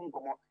 no, be the home.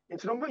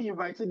 It's not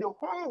invited the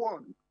whole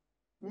world.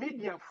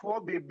 Media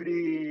for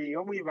baby,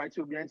 invite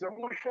you behind.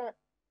 I'm not sure.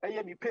 I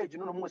have a page,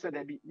 no more said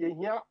that be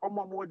here,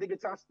 more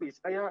digital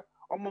space,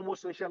 more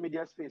social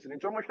media space. And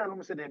I'm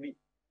sure said that be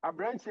a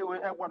brand say,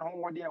 one home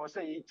one day, I will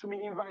say to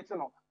me, invite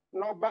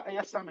no, but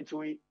I summit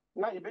to it.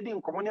 Now, if you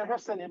didn't come on your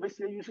send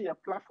usually a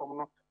platform,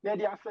 no,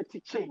 they affect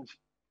change.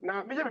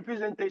 Now, major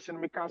representation,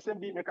 me can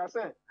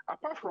say,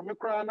 apart from me,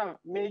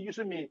 may use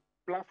me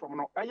platform,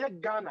 no, I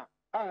Ghana,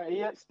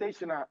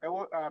 station,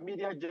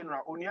 media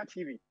general, Onua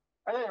TV.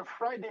 I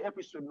Friday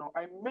episode, no,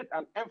 I made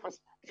an emphasis,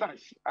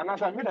 and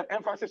as I made an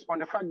emphasis on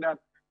the fact that,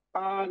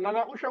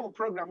 Nana Usha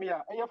program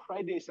here,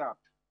 Friday, sir,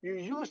 you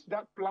use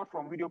that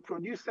platform with your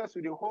producers,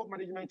 with your whole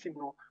management team,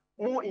 no,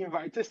 more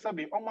invite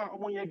sabi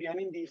omo ye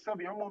aduane ndi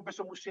sabi omo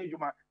pese mo share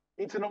adwuma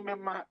nti no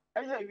mema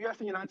eye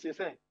wiase nyina ntie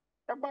say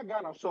eba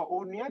Ghana so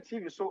Onua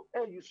TV so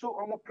you so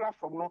omo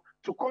platform no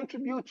to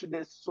contribute to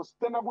the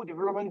sustainable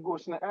development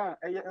goals na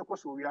eye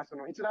ekoso wiase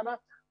no nti na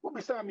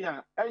ubisa me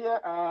a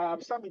eye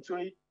summit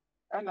we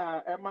and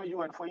Emma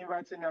UN for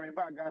inviting me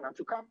back Ghana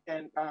to come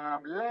and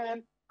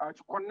learn,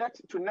 to connect,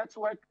 to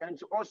network, and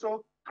to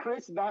also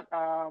create that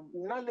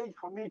knowledge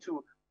for me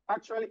to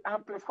actually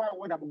amplify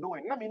what I'm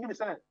doing. I mean,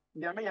 say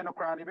they may not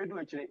cry, they do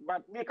actually,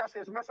 but me can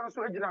say, "Masa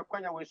so ejina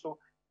kwanya we so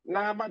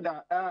na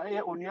mada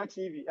Onua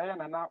TV,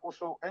 na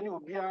also any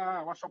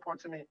obia was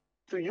supporting me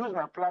to use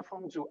my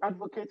platform to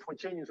advocate for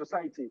change in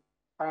society."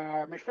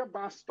 Me share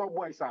Bar Stop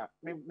Boys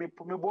me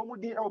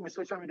bomu di my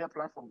social media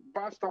platform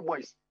Bar Stop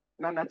Boys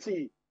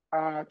Nanati.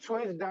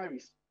 Twins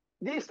Diaries.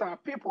 These are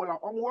people like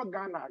Omo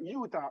Ghana,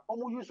 youth are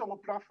Omo use Omo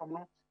platform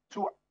no,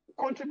 to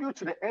contribute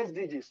to the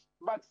SDGs.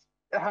 But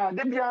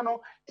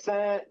Debiano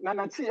say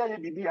Nanati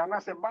ABB and I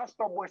say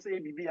Bastard Boy say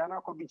ABB and I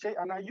could be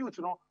and I youth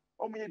no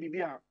Omo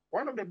ABB.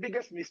 One of the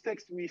biggest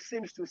mistakes we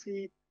seems to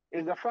see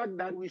is the fact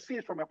that we see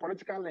it from a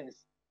political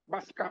lens.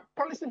 But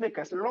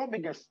policymakers,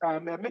 lawmakers,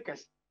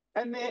 makers,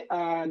 and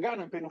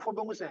Ghana pen for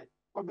them say,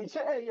 could be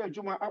say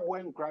Juma Abo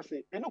and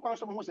Grassy, and no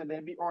consumer who said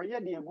there be or yeah,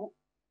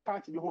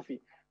 party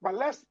but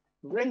let's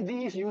bring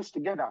these youths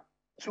together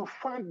to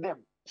fund them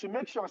to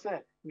make sure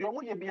say the omo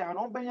be an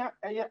obenya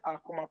eye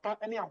akomapa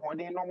any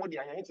ahode no mo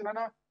dia yin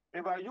tinana me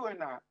ba you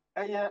na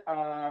eye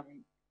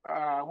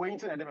we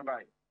internet dem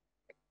by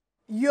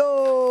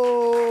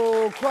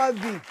yo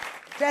Kobi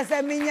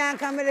tese minya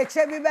kamere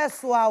chebi be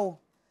soa wo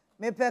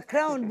me pe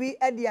crown bi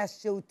e dia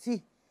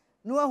hyewti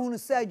no ahunu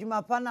se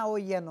adwuma pa na wo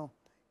ye no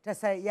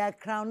tese ya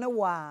crown ne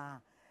wa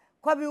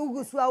Kobi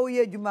ugusu a wo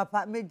ye adwuma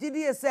pa me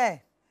gidi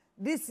se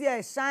this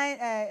year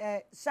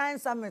shine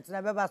summit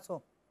na beba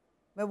so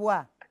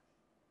meboa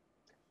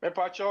me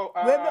pacho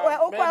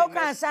we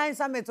can shine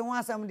summit ho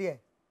asem de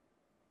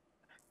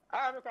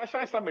me can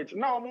shine summit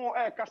now mo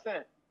ka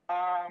say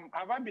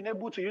have I been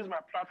able to use my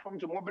platform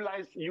to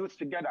mobilize youth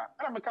together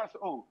and because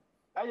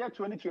year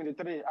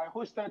 2023 I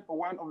hosted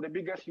one of the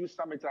biggest youth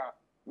summits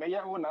me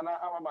ya ho nana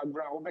ama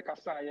McBrown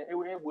obekasa ye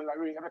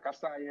ebulare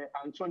ebekasa ye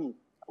Anthony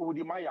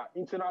Udimaya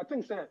into I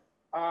think say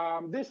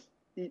this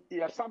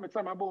summit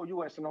time about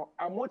US no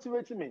are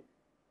motivating me.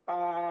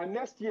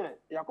 Next year,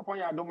 Yakopon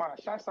Yadoma,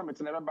 Shan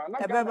Summit never na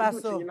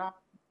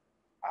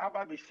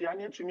aba be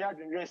shiani to me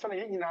adwin say na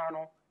nyina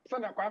no say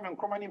na kwa men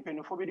komani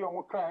mpenufo bi de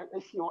omo kra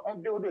ehio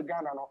ebuild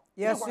Ghana no.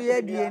 Yes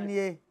ye die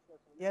nie.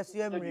 Yes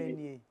ye mre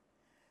nie.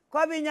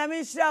 Kobi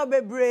nyame hira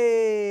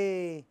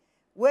obebre.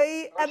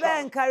 We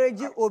ebe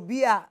encourage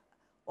obi a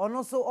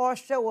ono so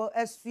ohwe wo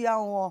asua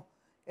ho.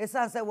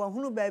 Esan say wo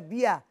hunu ba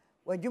bia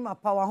wadwuma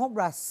pa wa ho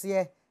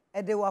brase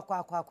ede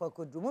wakwa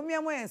kodu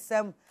mumia mo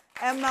ensem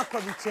emma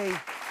Kobi chei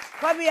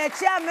Kobi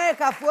echi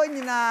America fo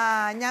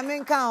nyina nyame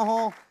nkan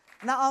ho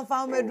na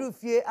onfa medru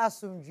fie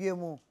asomdwie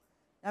mu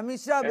nyame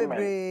hira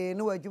bebre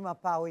no wadwuma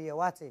pa wo ye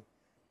wate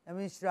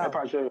nyame hira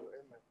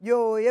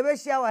yo ye be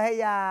hia wa he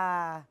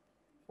ya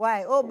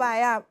why o ba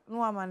ya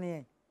no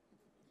amane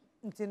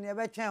ntini ye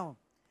be twen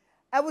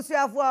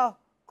abusuafo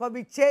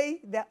Kobi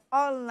chei the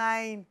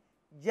online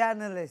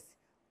journalist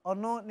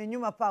ono ne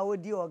nyuma pa wo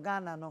di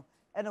Ghana no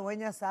and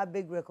when you say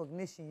big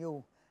recognition,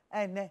 you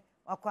and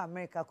Wako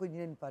America could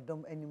you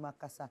pardon any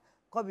makasa.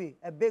 Kobi,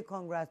 a big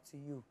congrats to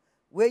you.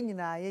 When you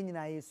na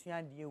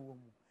yesuan dear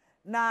woman.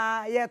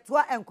 Na ye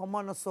twa and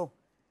common so.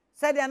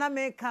 Said an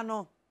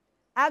Americano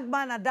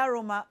Agban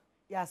Adaroma,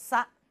 ya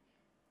sa.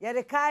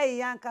 Yadekai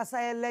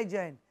Yankasa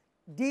legend,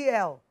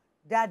 DL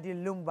Daddy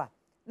Lumba.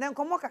 Nan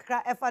komoka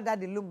kra efa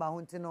Daddy Lumba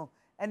huntino,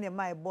 and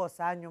my boss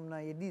anyum na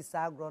ye di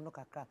sa agro no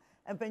kakra.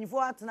 And penifo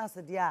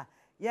atena dia,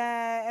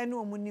 ya enu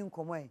omuni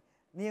nkomo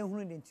ne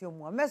ehunu de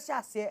ntiomu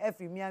amesha se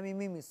every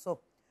mimi so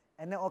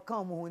ene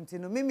okan mo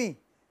ntino mimi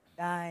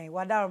ai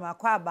wadaroma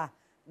kwaba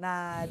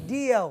na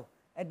DL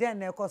eden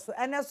na ekoso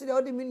ene so de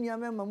odi minua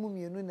mema mu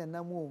mienu na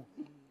nam o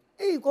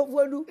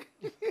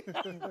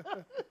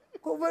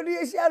kofodu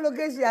ye sha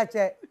location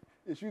ache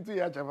Eshutu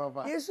ya cha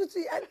papa eshutu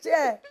ya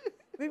che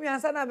mimi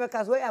ansa na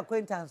bekas we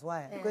acquaintance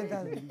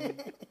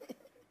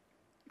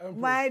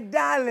my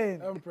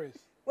darling Empress,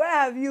 where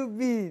have you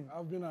been?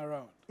 I've been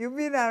around. You've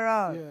been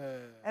around? Yeah.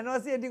 And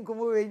also you didn't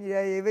come over when you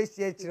were here.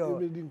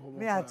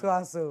 Me at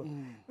once.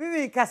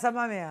 Mimi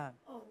kasama me.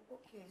 Oh,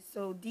 okay.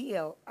 So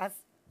DL, as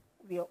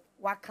we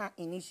waka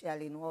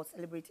initially, was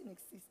celebrating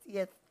its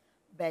 60th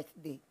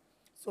birthday.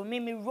 So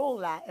Mimi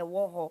roller a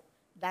WOHO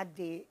that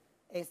day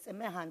a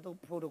semi-handle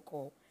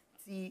protocol.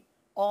 See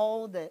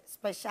all the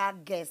special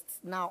guests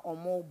now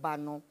on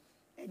mobile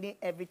and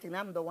everything.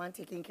 I'm the one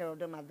taking care of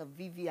them at the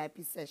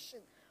VVIP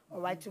session. All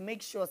right, to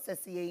make sure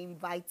Ceci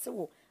invites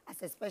you as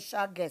a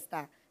special guest,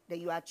 that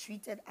you are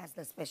treated as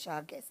the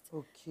special guest.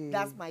 Okay.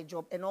 That's my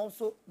job. And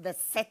also the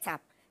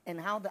setup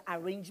and how the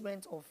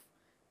arrangement of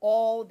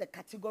all the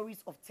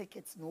categories of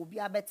tickets, no, be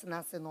a better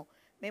no,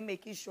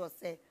 making sure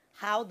say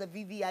how the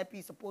VVIP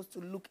is supposed to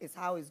look is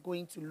how it's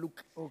going to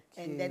look.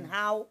 Okay. And then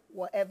how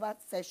whatever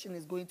session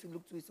is going to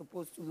look is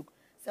supposed to look.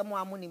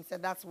 Someone amunim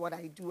said that's what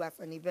I do as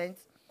an event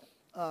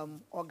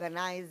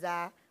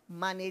organizer,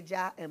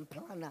 manager, and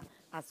planner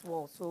as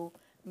well. So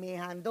may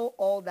handle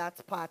all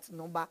that part.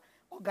 No, but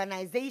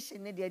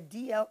organization, the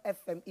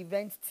DLFM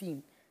event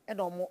team, and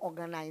more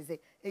organize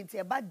it. It's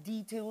about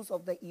details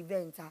of the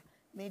event.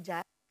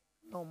 Major,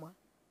 no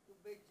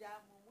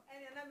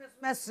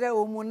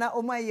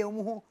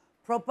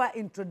proper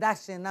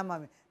introduction. Na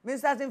mami. Me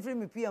starting free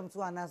me PM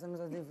to announce me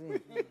starting free.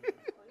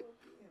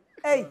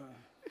 Hey,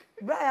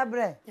 Bra.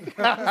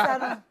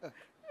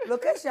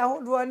 Location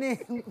who do any?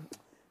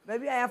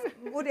 Baby, I have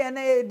good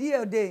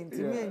deal day to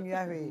me and you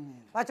have it.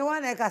 But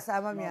one I can say,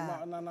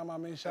 Mamma,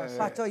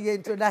 but your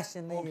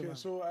introduction. Okay,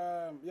 so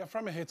you're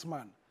from a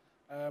Hitman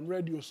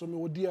radio, so me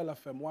with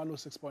DLFM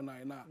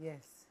 106.9 now.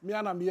 Yes. Me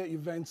and I'm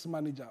events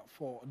manager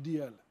for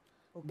DL,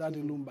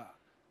 Daddy Lumba.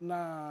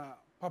 Na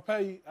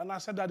Papa, and I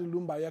said Daddy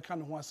Lumba, you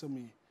can't want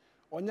me.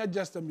 Or you're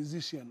just a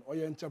musician, or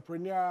you're an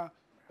entrepreneur,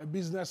 a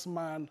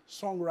businessman,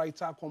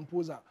 songwriter,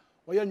 composer,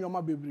 or you're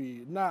my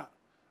baby. Na,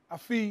 I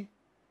feel.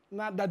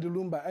 Not Daddy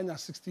Lumba, and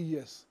 60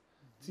 years.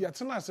 See, it's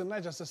not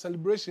just a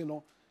celebration,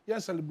 no. You're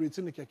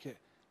celebrating the keke.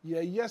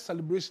 Yeah,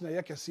 celebration,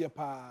 I can see a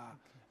pa.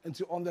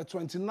 Until on the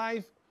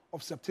 29th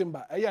of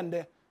September, I am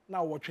there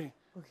now watching.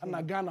 And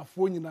I Ghana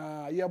phone in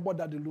a year about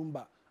Daddy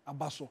Lumba, a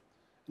basso.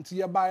 Until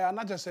you buy, and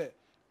I just say,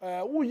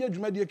 who you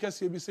media can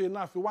see, say,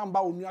 now if you want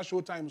about Onua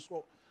Showtime,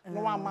 so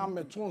no one man,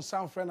 my two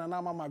sound friend, and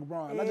Mama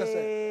McBrown. And I just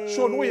say,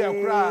 show no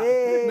you cry.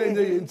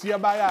 Then you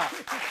buy,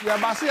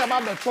 you see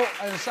about the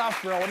top and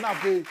saffron, or not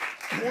pay.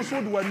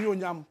 Also do a new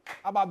yam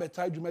about the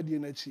tide you made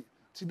in a cheap.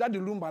 See that the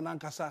Lumba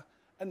Nankasa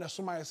and the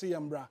summer I say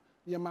Yambra,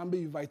 Yamambe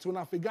invite to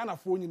a Ghana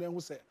phone in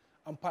who say,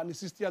 and partner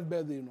 60th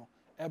birthday, you know,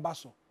 a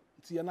basso.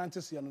 See a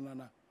 90th year.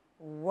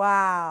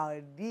 Wow,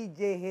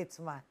 DJ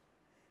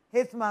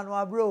Hitman,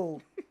 wa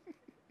bro.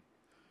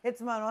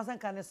 Hitman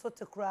wasn't kind of sort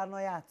of cry no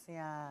yat,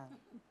 yeah.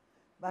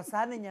 But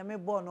Sandy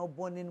Yame born or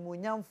born in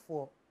Munyam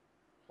for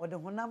or the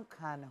Honam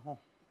can home.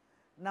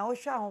 Now,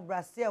 shall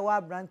Brastia wa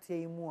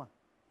branty more.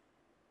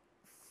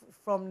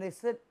 From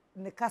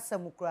the Casa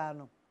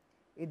Mukrano,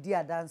 a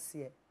dear dance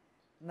here.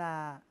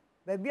 Na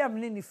baby, I'm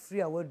nearly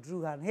free. I will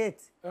drew and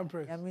hate.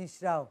 Empress. I mean,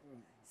 shroud.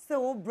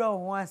 Still,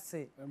 brown one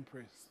say.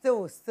 Empress.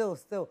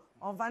 Still.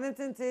 On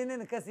Vanity in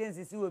the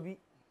Cassians, you will be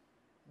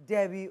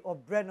Debbie or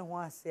Brennan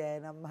one say,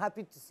 and I'm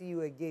happy to see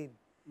you again.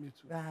 Me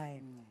too.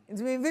 Right.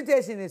 It's my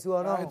invitation is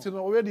one. It's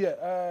already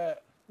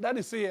that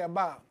is say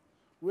about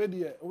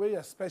where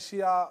a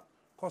special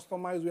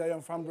customized way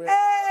I'm from.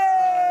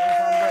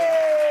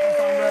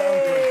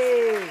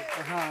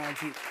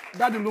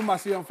 Daddy Lumba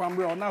say I'm from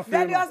Bro. Now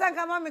Daddy also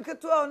come on me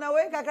to na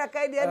we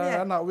kakaka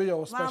dia. Na we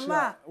your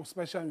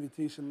special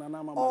invitation na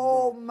mama.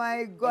 Oh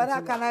my God,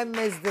 how can I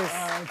miss this?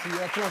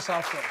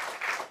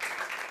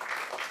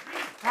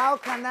 How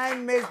can I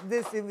miss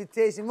this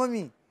invitation,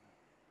 mommy?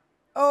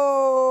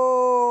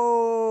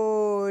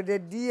 Oh, the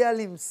dear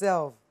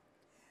himself.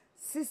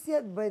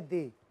 60th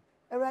birthday.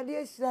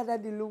 Already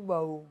Daddy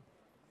Lumba.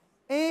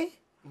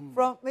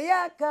 From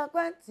Mayaka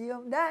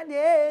Quantium,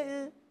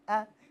 Daddy.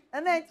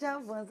 And I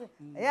jump for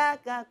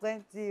Yaka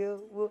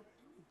Quantium.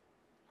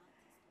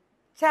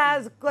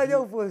 Charles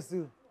Koyo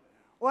Fosu.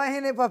 Why,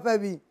 Henny Papa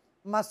be?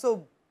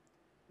 Maso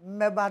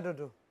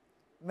Mebadodo.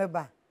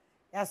 Meba.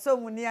 Ya so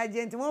many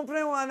agent won't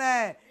play one.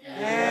 Yeah.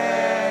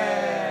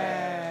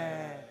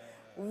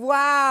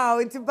 Wow,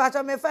 it's part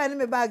of me finding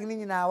me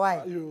bargaining in our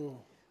wife.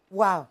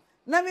 Wow.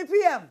 Now me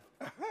PM.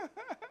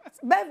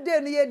 Birthday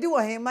ni do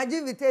him. My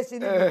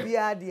invitation will be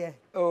there.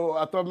 Oh,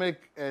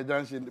 Atomic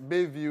Junction,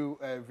 Bayview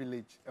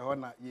Village.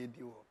 Ona ye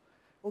do.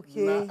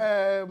 Okay.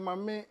 Na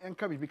mame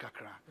enka bibi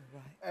kakra.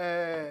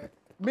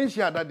 Me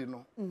share daddy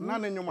no. Na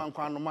nenyo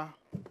mankwano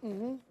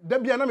da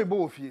bia na me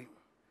bo ofie.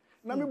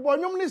 Na me bo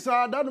nyom ni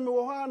sa da no me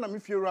wo ha na me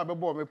fie ru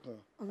abebo me pon.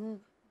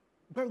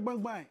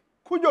 Bang.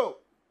 Kujo.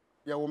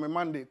 Ya wo me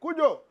Monday.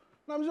 Kujo.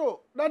 Na me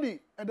so daddy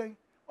eden.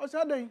 O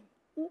say eden.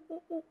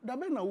 Da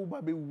be na wo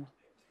ba be wu.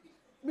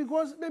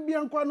 Because they be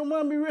ankwano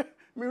ma me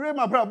re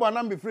ma brabo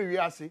na me free wi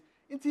ase.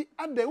 Nti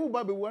ade wo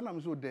ba be wu na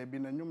me so da bi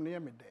na nyom ne ye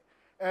me de.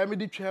 Me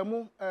di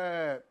twam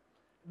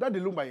Daddy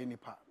Lumba ye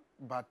nipa,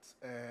 but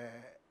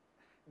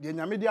the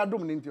nyame di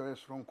adom ne nti o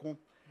yesronko.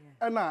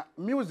 And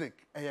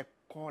music a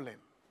calling,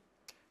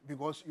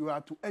 because you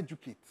are to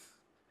educate,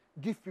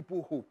 give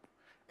people hope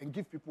and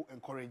give people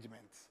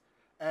encouragement.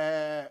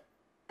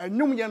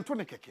 Nyum ye nto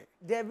ne keke.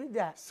 David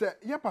da. Say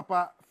ye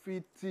papa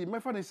fiti me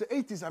fa ne say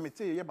 80s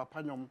amete ye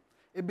papa nyom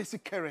e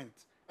basic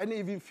current and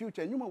even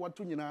future nyuma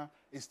watu nyina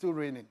is still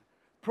raining.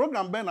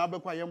 Program ben na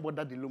abekwa ye mbo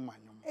Daddy Lumba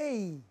nyom.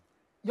 Hey.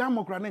 Ya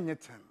mokra na nye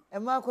 10.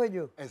 Emma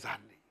kojo.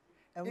 Exactly.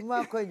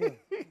 Emma kojo.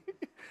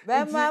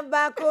 Bema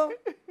bako.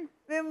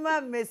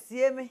 Bema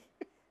mesie me.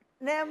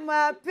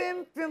 Nema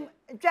pim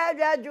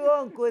twadwa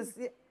jo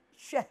nkosi.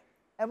 Hwe.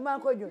 Emma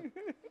kojo.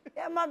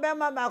 Emma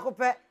bema bako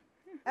pe.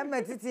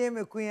 Emma titi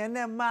me kuyen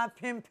na ma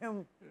pim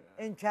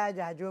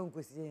ntwadwa jo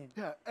nkosi.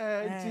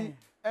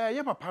 Yeah,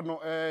 ye papa no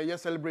ye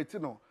celebrate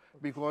no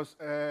because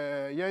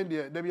ye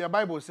in the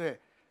Bible say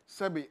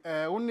Sebi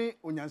oni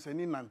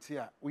onyansani nante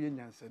a wo ye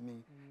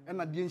nyansani e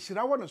na de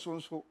nhira wo ne so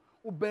nso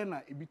wo ben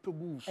na ebi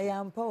tobu so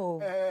Eyampa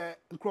o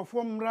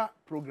nkrofo mra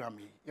program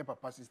ye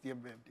papa 60th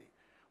birthday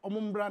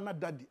omo mbra na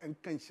daddy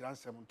enka nhira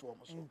nsem nto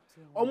omo so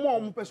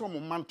omo pese omo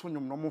manto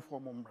nyom no omo fo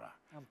omo mbra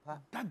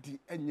daddy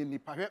enye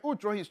nipa he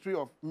ultra history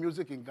of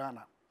music in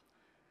Ghana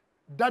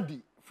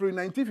daddy from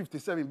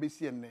 1957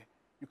 BCN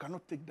you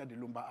cannot take Daddy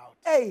Lumba out.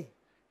 Hey,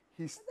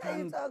 he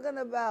stands talking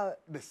about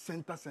the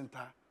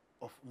center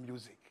of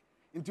music.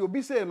 Into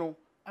obi say no,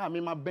 me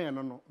ma ben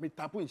no, me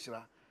tapu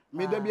inshira.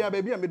 Me da bia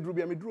baby me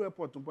dru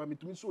airport mpo me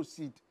tumi so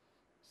seed.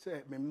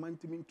 Say me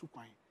mantimi ntu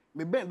kwan.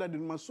 Me ben Daddy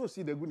Lumba so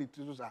seed agu ni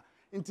tu so sa.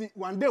 Nti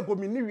one day po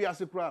me ni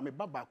wiase kura me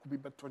baba ku bi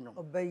beto nyom.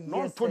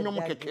 No to nyom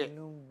keke.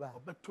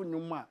 Obeto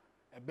nyom a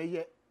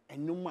ebeye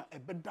enyom a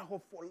ebeda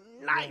ho for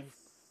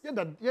life.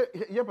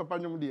 Ye papa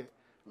nyom de.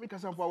 Me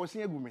kasa mpo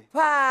awosin agu me.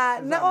 Pa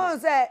na on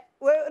say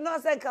we no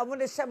say ka mo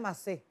de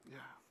hyemase.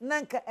 Na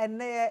nka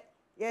ene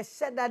ye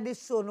Daddy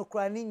show no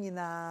kura ni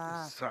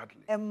nyina.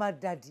 Sadly. Emma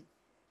Daddy.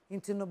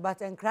 Into no but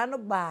enkra no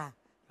ba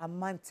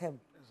amantem.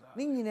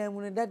 Ni nyina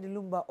mu no Daddy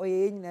Lumba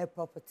oye nyina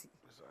property.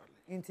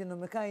 Into no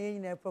meka ye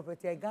nyina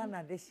property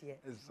Ghana this year.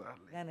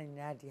 Exactly. Ghana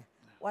nyadia.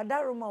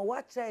 Wadaruma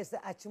what try say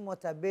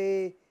Achimota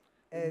Bay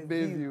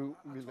Bayview.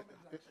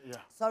 Yeah.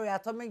 Sorry,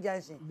 Atomic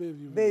Junction.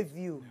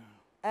 Bayview.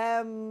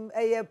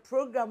 A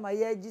program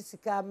a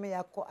Jessica me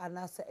ako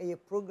anasa a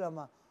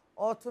program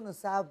or to no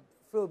sab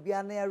for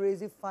Biana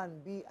raising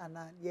fund be and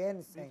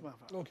yen saying.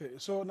 Okay,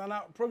 so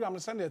Nana program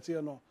send it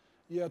here no.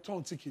 You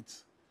turn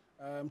tickets.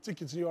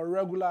 Tickets your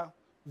regular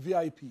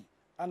VIP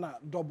and a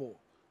double.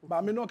 But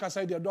I mean no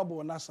kasa the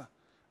double nasa.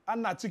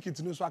 And na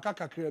ticket no so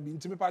akaka kra bi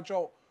ntimi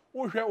pacho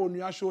wo hwe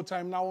Onua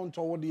Showtime na won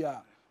to wo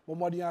dia. Bo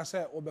modern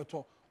say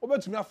obeto.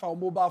 Obetumi afa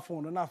mobile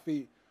phone na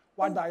fe.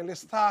 What dial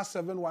star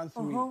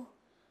 713.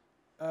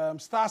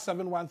 Star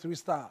 713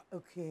 star.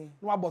 Okay.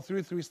 No about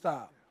 33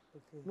 star.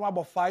 Okay. No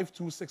about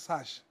 526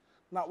 hash.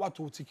 Now what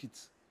to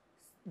tickets?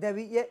 There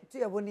be yet to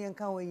your and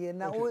can we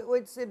now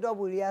wait say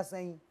double ya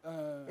saying.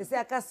 It's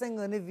like a sing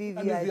on the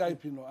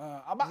VIP. No.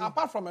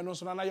 Apart from no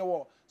so na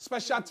your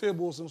special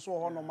tables and so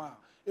on no ma.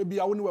 E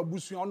bia woni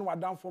wabusu on wa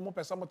down for mo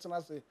person mo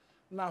tena say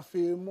na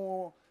fe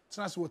mo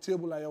tena say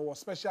table like your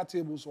special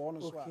tables so on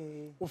so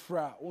a.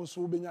 Ofra on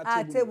so benya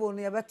table. Table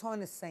no you better on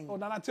the same. Oh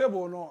na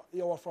table no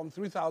you from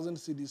 3,000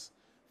 cedis.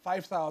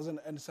 5,000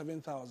 and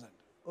 7,000.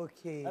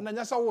 Okay. And then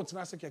just what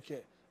na se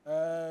keke.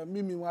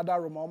 Mimi wada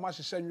roma o ma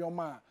hihye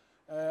nwoma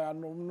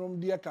anomnom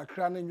de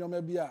kakra na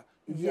nwoma bia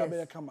bia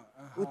be kama.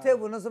 O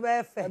table no so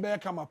be fe. Be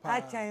kama pa.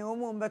 Achan o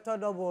mo better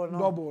double no.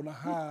 Double na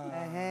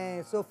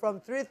ha. So from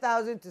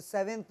 3,000 to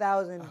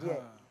 7,000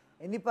 there.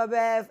 Nipa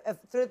be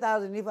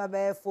 3,000 nipa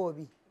be 4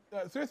 bi.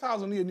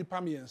 3,000 ye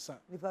nipa miensa.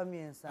 Nipa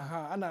miensa.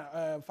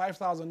 Ana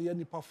 5,000 ye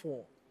nipa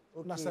 4.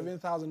 Na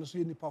 7,000 so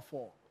ye nipa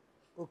 4.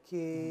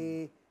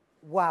 Okay.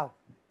 Wow.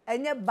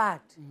 And you're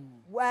bad.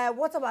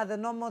 What about the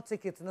normal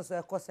ticket? No,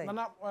 so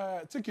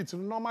ticket,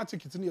 normal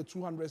ticket near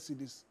 200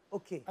 cedis.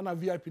 Okay. And a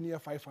VIP near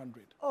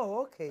 500.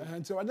 Oh, okay.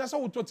 And so that's how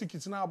we took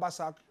tickets now.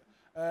 Basak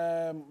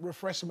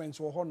refreshments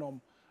or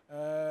honum.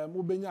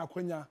 Mubenya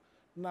kwenya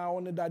now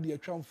on the daddy a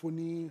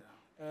tramphony.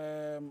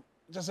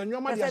 Just a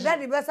normal. That's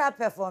daddy best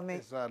performing.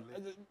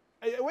 Exactly.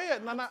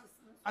 Wait, Nana.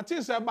 I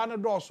think say banner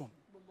Dawson.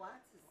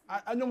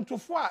 I know to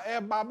far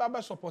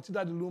baba support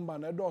Daddy Lumba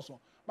na Dawson.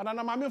 But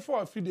na mama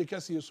for a few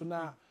days so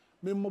na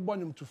me mo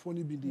bonyum to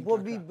phone bi di.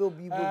 Bobby.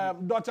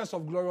 Daughters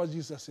of Glorious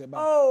Jesus ba.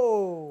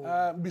 Oh.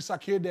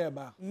 Bisake there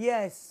ba.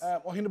 Yes.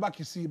 Ohineba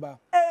Kisi ba.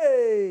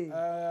 Hey.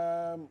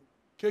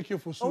 KK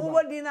for so.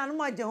 Owo di na no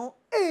ma je ho.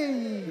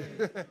 Hey.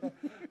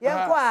 Ye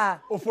kwa.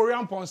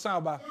 Oforian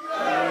Ponsan ba.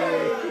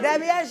 There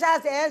be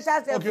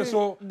a okay,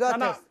 so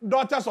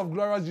Daughters of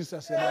Glorious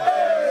Jesus ba.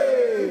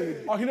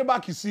 Hey.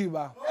 Ohineba Kisi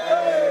ba.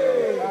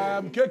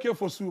 KK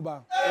for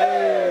Suba.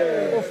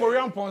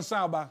 Oforian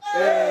Ponsan ba.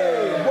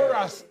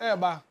 Boras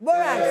ba.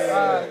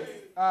 Boras.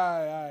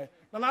 Aye.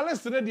 Na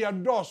listen dey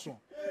Dawson.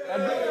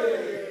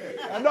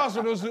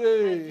 Dawson no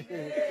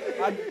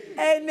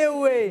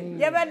anyway,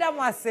 you better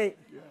must say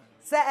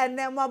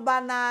enema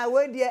bana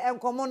we dey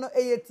enkomo no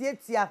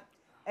eyetietia.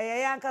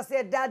 Yanka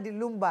say Daddy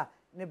Lumba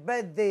ne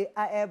birthday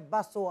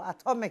baso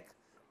Atomic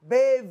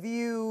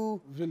Bayview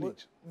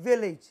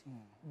Village.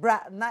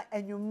 Bra na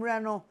enwumre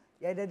no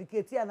ya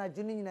dedicate ya na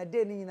juni nyina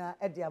de ni nyina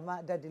e de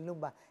ama Daddy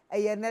Lumba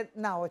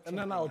na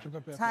ocho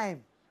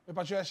time me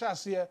pa che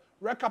shase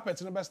red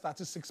carpet no be start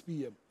 6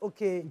 p.m.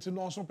 Okay nti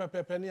no so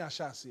pepepe ni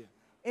shase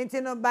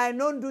nti no by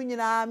no ndu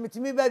nyina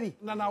mitimi baby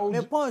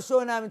me pon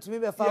show na mitimi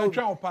be fa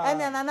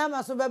ene na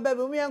ma so be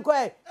baby mu yenko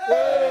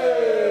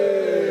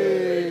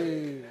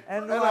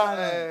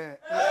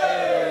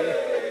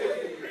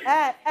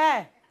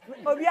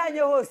obi anye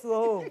host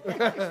ho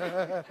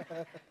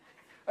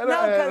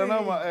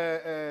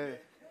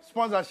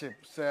sponsorship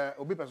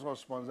obi person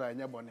sponsor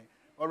enya bone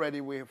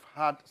already we've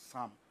had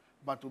some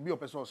but obi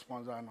person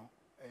sponsor no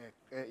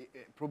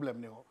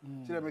problem ne ho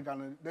tire me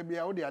kan da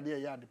bia wo de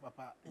ade ya de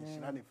papa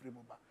nsira ne free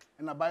boba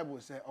in the Bible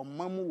say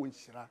omamu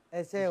wonhyira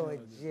say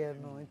oje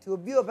no nti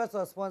obi o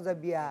person sponsor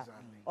bia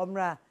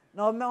omra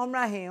na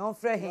omra hen on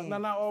frɛ hen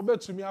na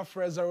obetumi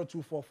afrɛ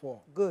 0244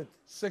 good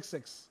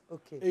 66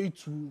 okay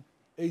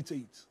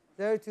 8288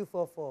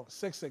 0244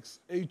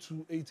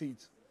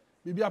 668288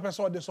 bibi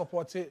apɛsɛ ɔde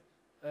support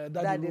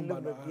daddy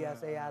lumba bia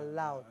say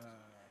allowed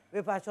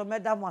we pacho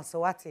madam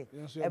wasawate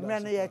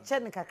emre no ye che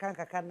ne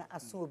kakran na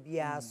aso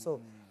bia so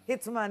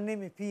hitman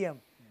name PM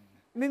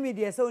mimi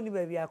de se oni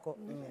ba bia ko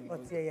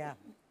otie ya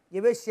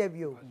ye be hia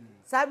bio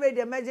sabre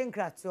de emerging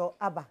kratio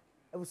aba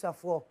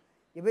ebusafo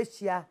ye be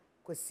hia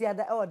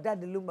kwasiada e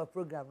daddy lumba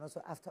program no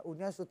so after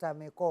Onua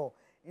Showtime call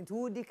into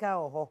wudi ka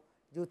oho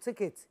jo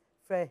ticket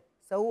frɛ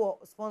so wo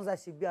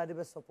sponsorship bia de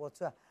be support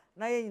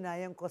na ye nyina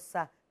ye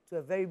nkosa to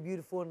a very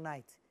beautiful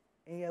night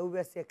in we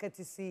be say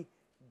courtesy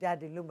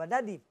daddy lumba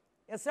daddy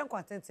yɛsɛ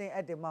kwantenten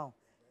ɛde ma wo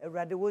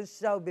awurade wo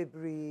nhyira wo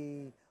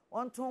bebree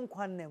ɔnto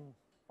nkwanam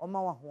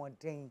ɔma wo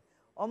ahoɔden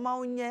ɔma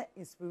wo nyɛ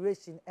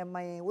inspiration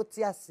ɛma yɛn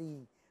wote ase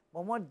yi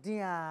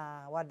bɔmmɔden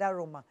a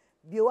wadaroma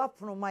bie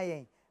wapono ma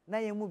yɛn na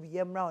yɛn mu bi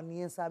yɛmmra wo ne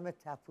yɛn nsa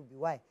mɛtapo bi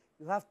why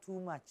you have too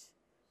much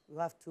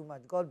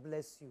God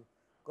bless you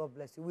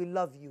we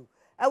love you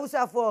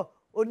abusafo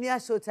Onua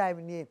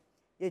Showtime nie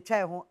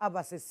yɛtwa ho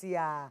aba sesi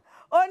a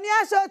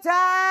Onua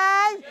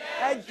Showtime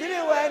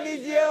agiri wani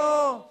die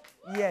o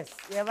yes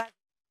yɛba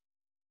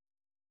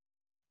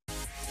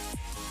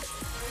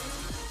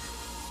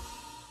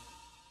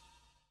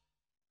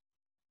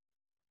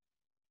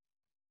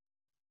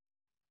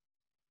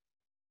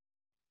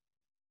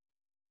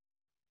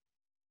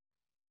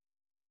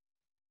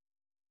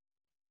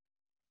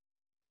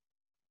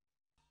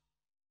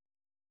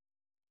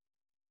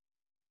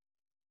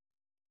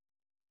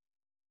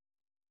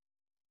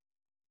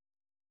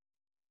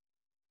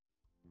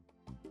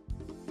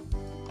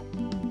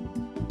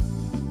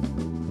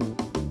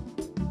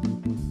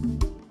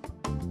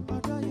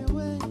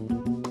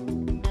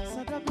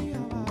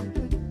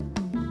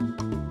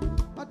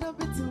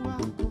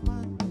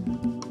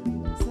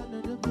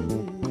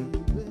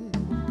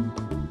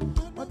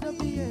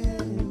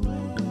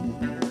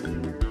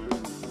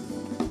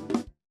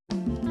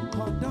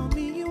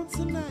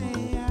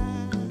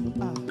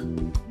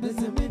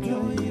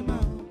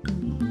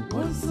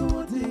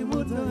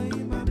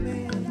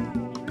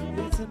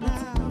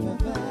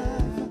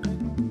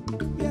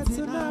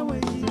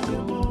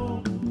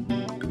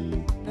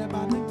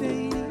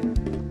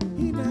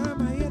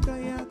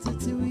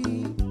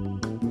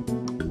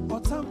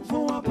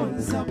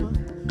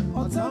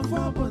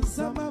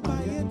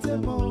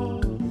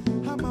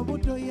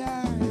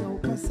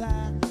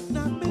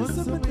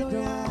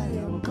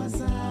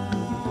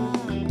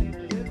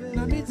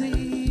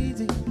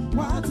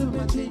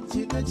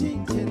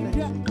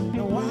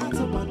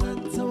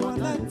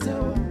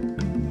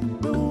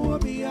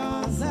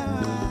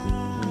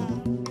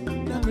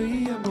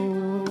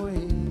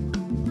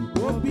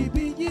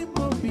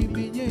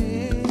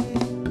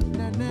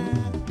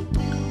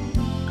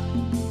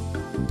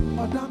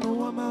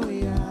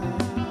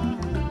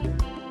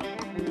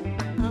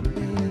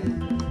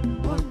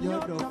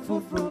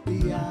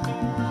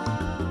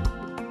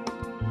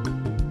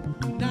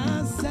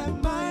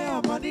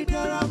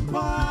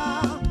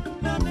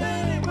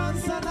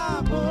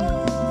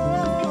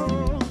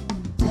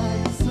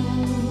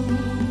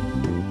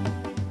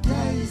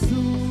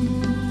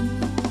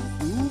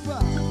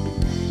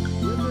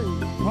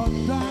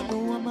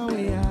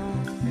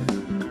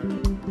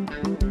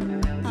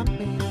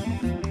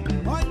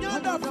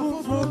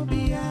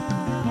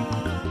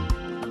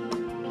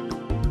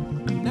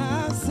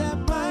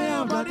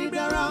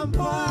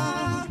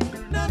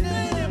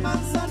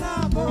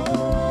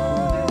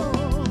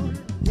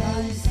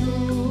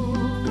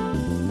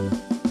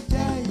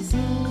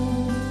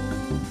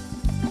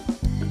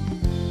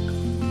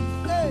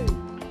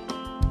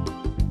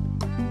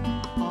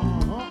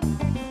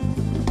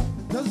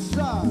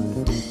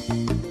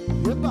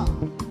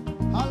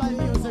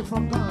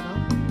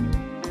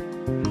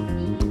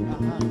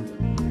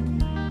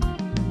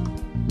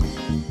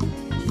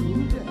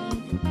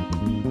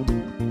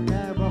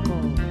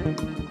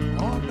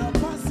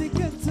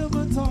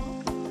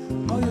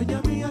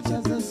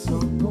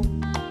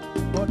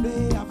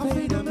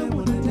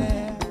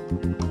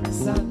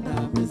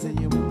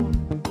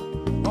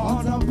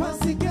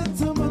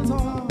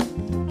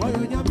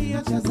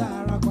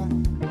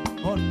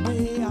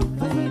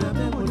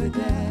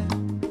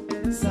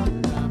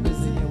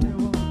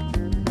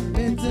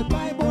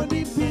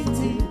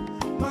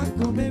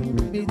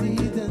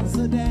Baby,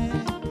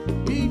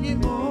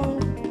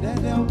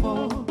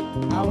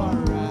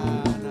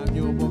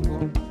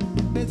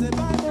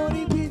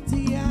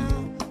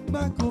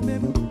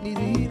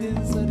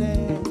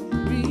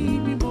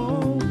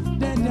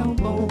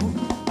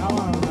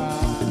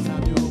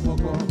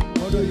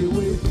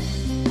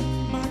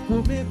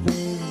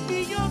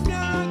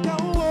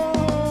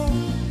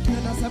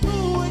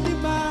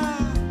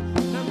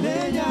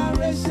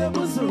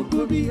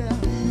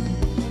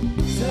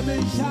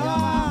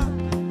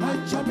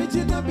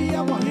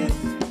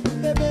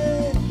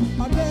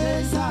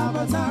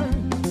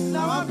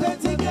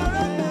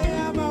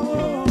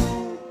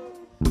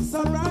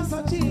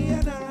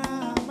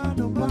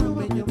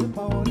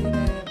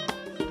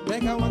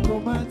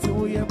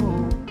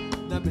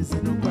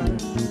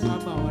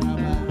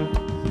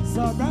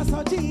 So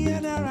braso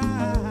chienera.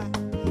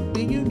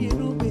 You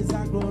no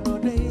bezagro no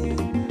day.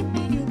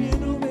 You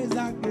no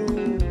bezagro.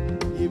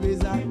 You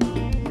bezagro.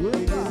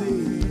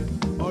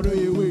 Odo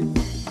you wait.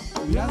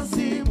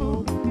 Yasimu.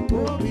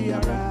 Oh be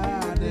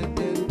around and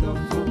go.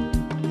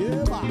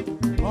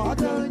 Yeah.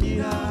 Odo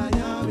nyina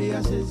nyami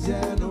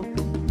ashisheno.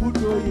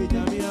 Udo ye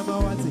nyami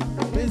amawati.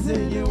 Beze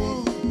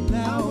yewo.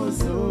 Now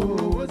so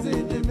was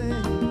it the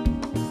man?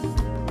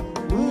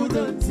 Who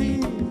don't see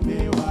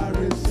me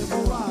worry?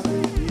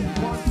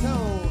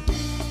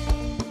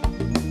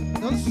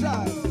 Don't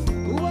try.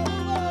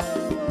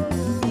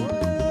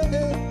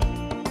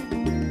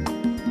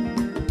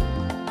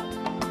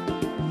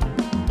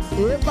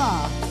 Eba.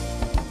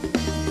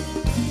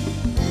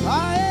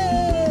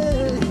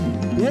 Aye.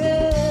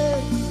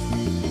 Yeah.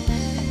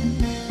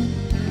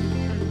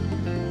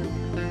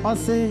 I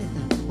say,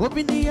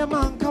 Obini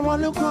man, come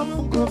on, look up,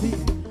 Kobe.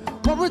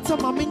 What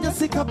time I'm in your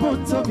sick up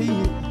on Toby?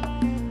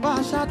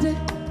 Washate,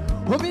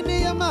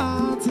 Obini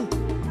man.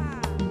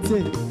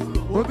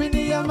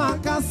 Obini man,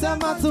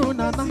 Casama to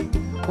Nana.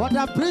 What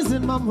a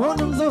prison, mam,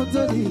 Honum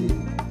Zotoli.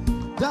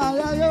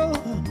 Dayo,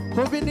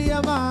 Obini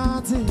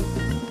man.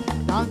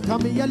 Don't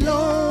come here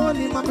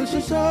alone, Mamma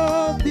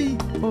Shoshobi,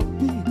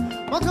 Obi.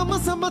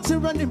 Makamasa much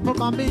running for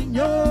my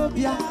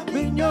minyobia,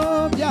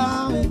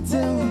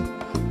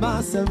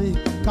 Massami.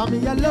 Come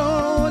here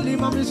alone,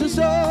 Mamma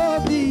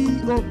Shoshobi,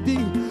 Obi.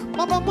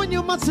 Mama, when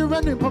you much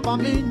running for my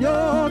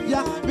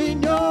minyobia,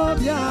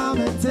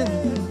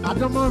 I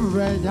don't know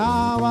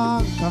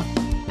Renawanka.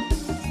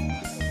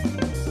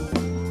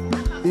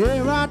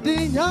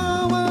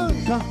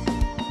 Iradinawanka.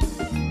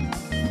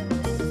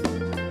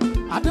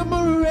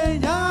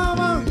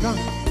 Adamurenyamanga.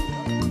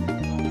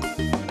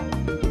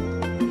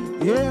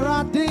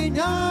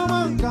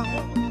 Iradinawanka.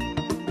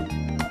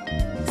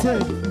 Say,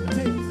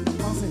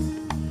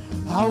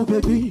 how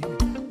baby,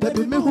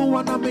 me who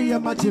wanna me a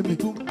Jimmy.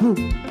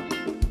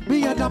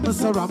 Me a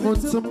damasara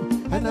munsum,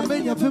 and I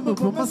may have him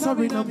from my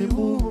sorry na me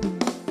move.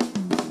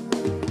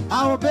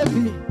 Our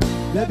baby,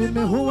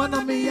 me who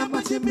wanna me a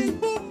Jimmy.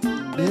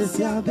 This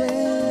ya be,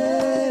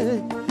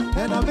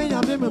 and I may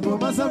have him from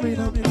my sorry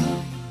na me.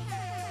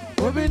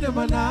 Obi the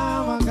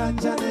mana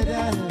ganja de,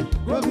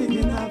 Obi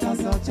the nata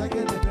so check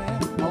it.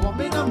 I want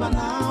me no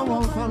mana,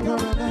 one from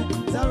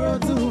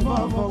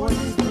 024 for what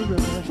you do.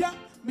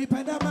 Me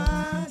pedama,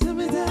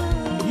 me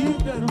there, you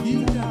done.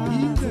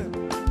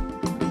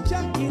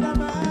 Check it out,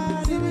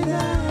 me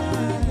there,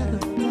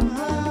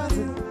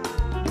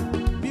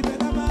 me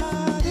pedama,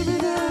 me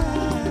there,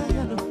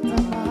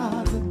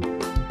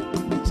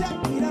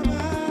 check it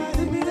out,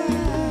 me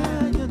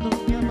there.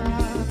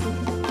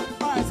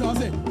 Alright, so I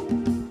say,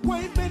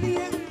 wine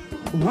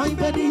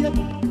Benny,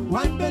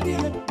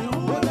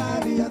 what I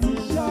be at the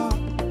shop,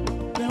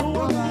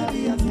 what I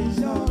be at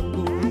the shop.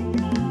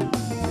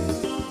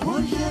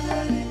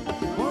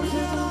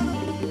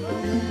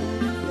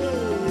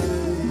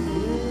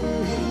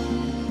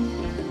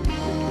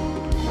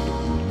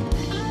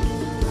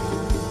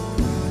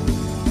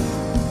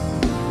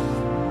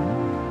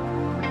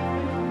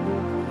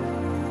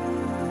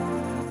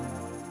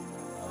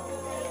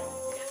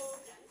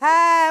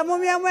 Hey,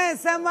 Mumia Mwen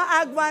Sama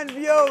Agban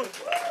view.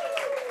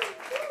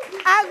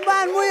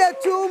 Agban muye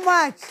too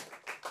much.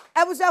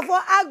 Ebusa for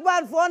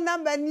Agban for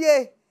number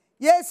nye.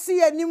 Ye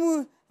see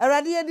animu.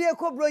 Eradi de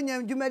ko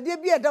bronyam dwumade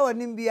bi eda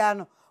wanim bia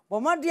no.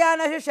 Bomodia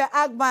na hwehwe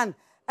Agban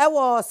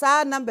ewo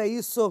sa number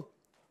yi so.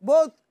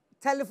 Both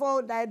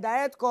telephone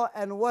direct call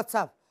and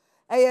WhatsApp.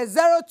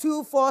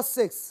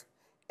 0246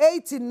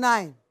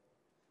 89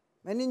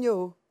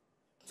 Meninyo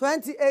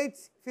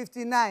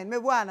 2859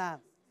 mebuana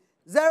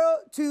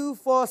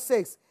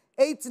 0246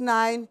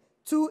 89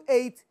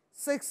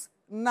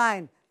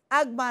 2869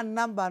 Agban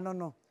number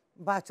no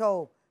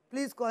Bacho.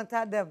 Please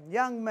contact them.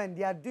 Young men,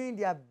 they are doing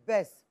their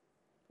best.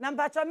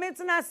 Number cho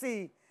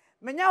maintenance.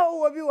 Menya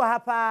ho obi wo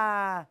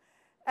hapa.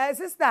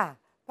 Sister,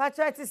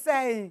 Patrick is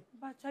saying.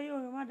 Bacho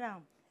yo,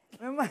 madam.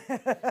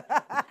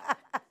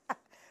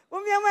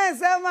 Mumia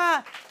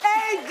Sama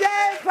AJ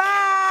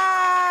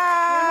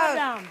Pa.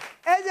 Madam.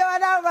 AJ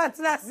madam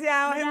maintenance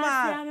ya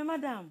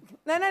madam.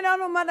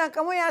 No, madam,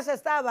 come on, ya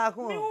star back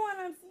home. Me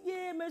want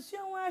ye,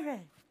 monsieur wa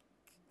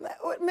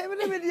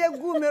me dey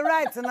good me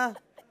right na.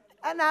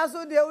 And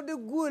also they would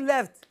good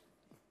left.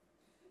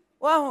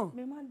 Wow.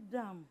 Me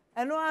madam.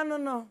 Eno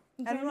no.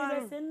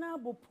 Eno say na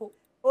bopo.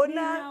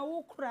 Ona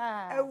wo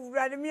kra.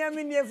 Ewurade me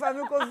amini fa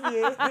me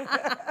kofie.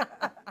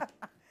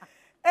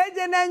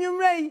 Eje na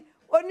nwumrei,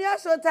 Onua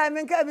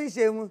Showtime nka bi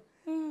shemu.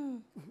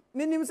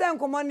 Minim se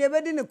nkomo ne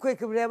ebedi ne quick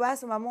bre ba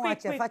asema mo wa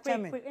che fa che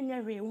me.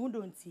 Enya hwe hu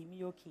don ti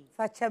mi okay.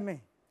 Fa che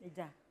me.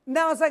 Eja.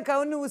 Na osan ka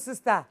onu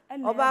sister.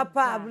 Oba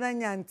pa abuna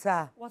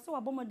nyanta. Wo se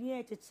wabomode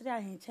e chechire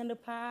ahenche ne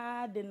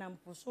pa de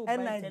nampo so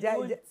ba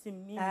te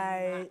mi.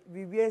 Ai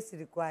bibie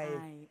siri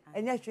kwae.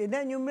 Enya hwe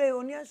na nwumrei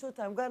Onua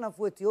Showtime Ghana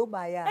 40 o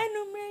ba ya.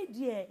 Enumrei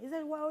die. Is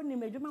that why oni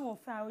medwuma wo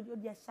fa o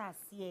dia sha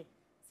ase.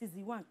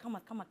 Season 1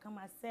 kama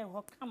say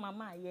ho kama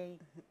ma ye.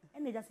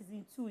 Ene ja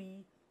season 2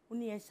 yi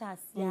oni e sha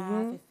ase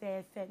a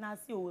fe na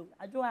se o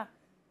adwoa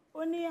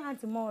Oni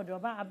anti model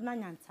ba abna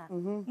nyanta.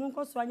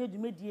 Munko so anya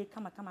dwumedie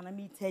kama na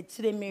mi ta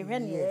kire me hwe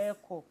ne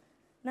eko.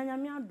 Na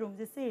nyame adom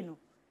se sei no.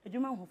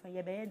 Adwuma ho fa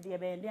ye be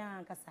de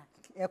ankasa.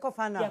 Ye ko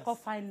finals.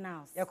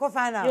 Ye ko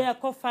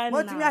finals.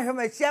 Motumi ahwe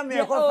ma chia me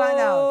ye ko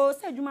finals. Oh,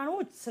 say adwuma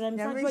no kire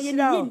me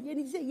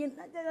sa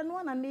ye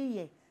no na me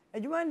ye.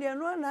 Adwuma de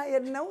no na ye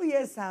na wo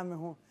ye sam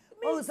ho.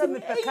 O se me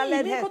pe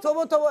colored hair.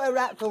 Tobo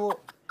era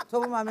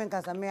tobo ma me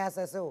nkasa me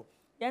asese o.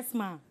 Yes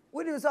ma.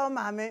 Wo dim so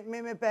ma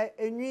me pe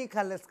enwi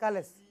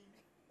colors.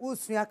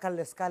 Usua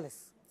colors.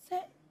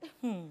 Say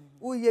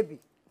wo ye bi.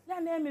 Na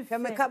na me fe.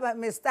 Me ka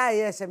me style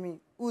ye hye me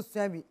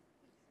usua bi.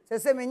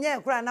 Se me nye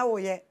kura na wo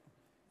ye.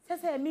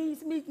 Se me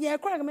nye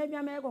kura ka me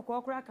bia me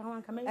kokko kura ka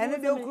wan ka me. Ene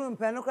de okuru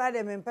mpe no kura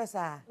de me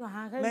mpesa.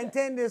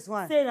 Maintain this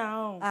one. Say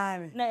now.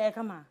 Na e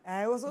kama.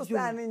 Wo so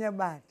style ni nye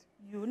bad.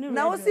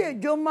 Na wo se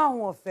ejoma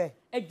ho ofe.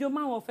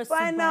 Ejoma ho ofe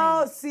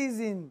final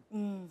season.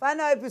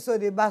 Final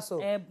episode e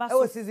baso. E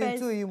wo season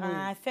 2 yi mu.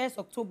 1st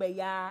October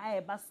ya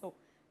e baso.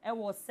 E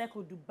wo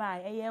Circle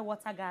Dubai, e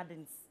Water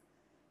Gardens.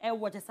 E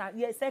wo just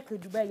Circle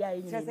Dubai ya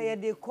yin. Say ye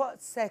dey call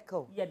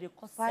Circle. Yeah, they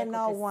call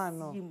final one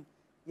no.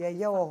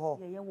 Ye wo ho.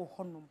 Ye wo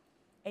ho no.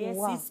 E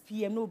 6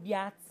 p.m. no bi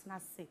atna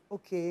se.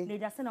 Okay. Ne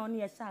just na oni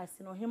ye sha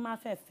ase no hima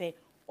fefe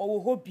o wo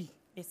hobi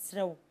be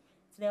srew.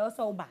 Tine o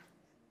so ba.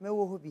 Me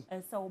wo hobi.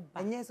 E so ba.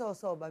 Enye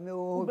so ba me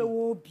wo hobi. Be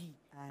wo hobi.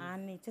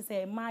 Ani te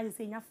say ma ye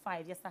say nya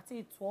 5, ye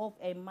started 12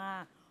 e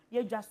ma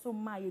ye dwa so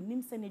ma ye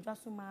nim se ne dwa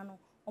so ma no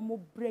omo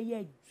bre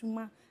ye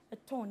adwuma e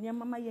ton ne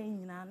mama ye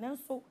nyina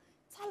nanso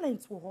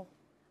talent wo ho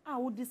a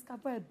wo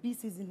discover B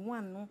season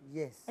 1 no.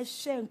 Yes. E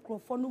share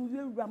nkrofo no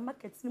wura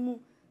market ni mu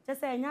te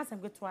say nya asem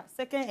getwa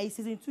second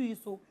season 2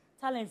 so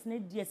talent ne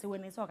die se we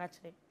ne so ka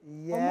kire.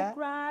 Omo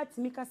kra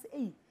timi ka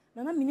say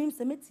na minim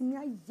se metimi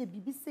aye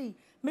bibi say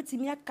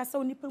metimi akasa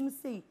onipa mu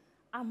say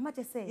amma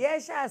te say ye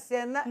sha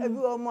se na ebi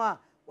omo a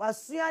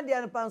wasua de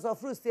an panso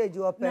fruit stage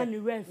wo pe na ne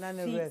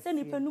ref se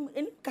nipa num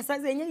eni kasa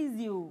ze nya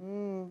easy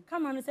o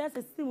kama no say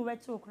system we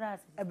chew class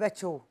e be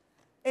chew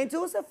enti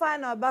wo se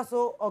final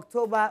baso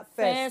October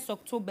 1st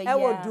October ya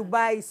e wo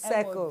Dubai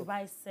Circle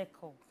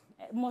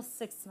mo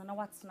 6 na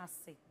what na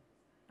say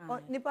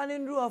nipa ni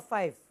ndru of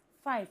 5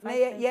 na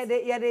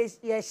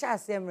ye sha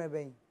se mre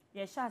ben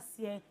ye sha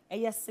se e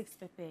 6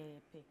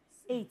 pepe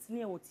 8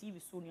 na wo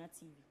TV so no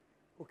TV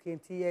okay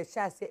enti ye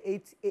sha se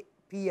 8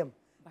 p.m.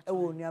 e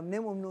wo nuam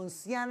na mom no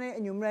nsia ne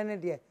enwumre ne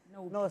de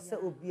na se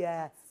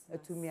obia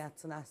atumi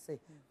atena se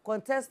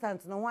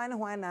contestant no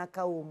hwan na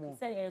aka wo mu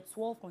say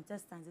 12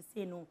 contestants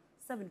say no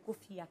 7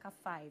 coffee aka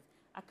 5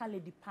 aka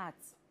lady part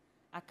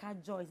aka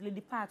Joyce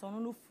lady part ono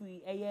no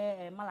free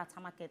Malata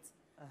market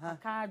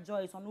aka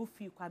Joyce ono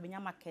free kwa benya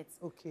market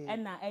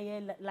na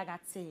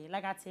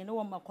lagate no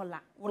wo makola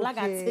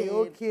lagate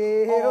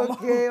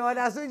okay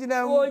oda so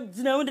jina mu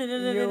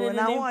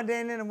na ho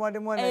den ne mo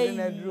de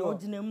na duro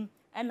ojinam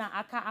na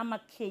aka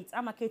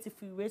amakate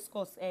free race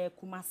course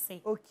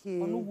Kumase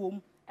ono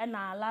wom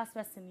na last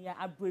person ya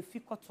abrefi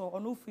koto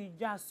ono free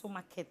jaso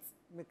market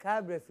me ka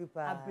abrefi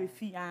pa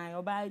abrefi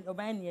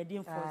oba ne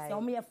dey for say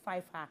o me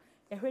 5 ha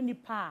ehwe ni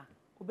pa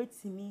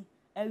obetimi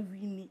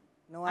awini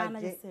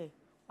ana say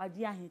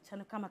wadi ahincha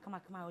no kama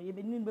o ye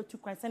be ni betu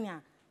kwan se ne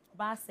a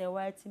oba say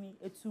wa timi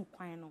etu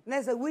kwan no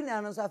na say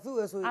winner no so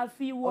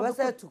afi wo oba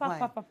say tu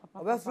kwan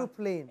oba free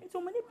plane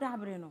eto mani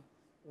brabre no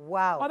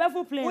wow oba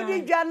free plane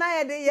wodi dwa na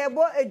ye de ye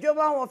bo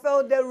ejoma ho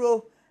fe de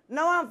ro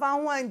na wan fa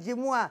ho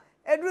anjimu a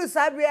edru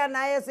sabia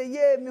na ye say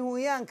ye mi hu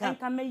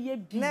yanka me ye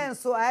bi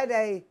nenso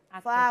aidai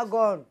far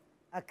gone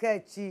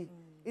akachi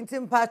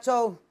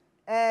intimpacho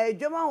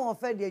ejoma ho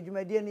fe de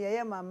adwumadie no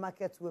ye ma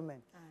market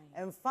women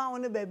and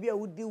found ba bia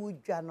wudi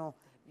wudwa no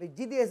be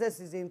gidi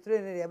season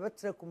 3 ne ye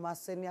betre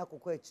Kumase ne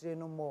akoko akire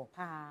no mo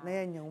na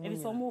ye nyawu e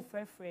so mo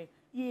frefre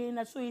ye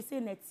na so you say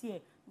na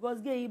tie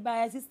because gay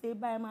buy sister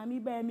buy mami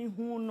buy me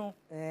hu no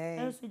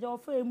and so jo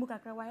fa emu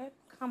kakra wa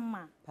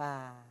kama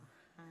pa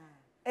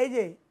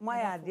eje mo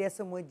ya de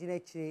se mo gina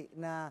akire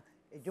na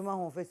ejuma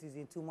ho fe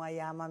season 2 mo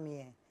ya ama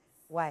me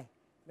why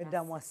me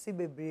da mo se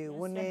bebre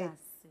woni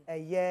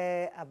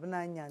eye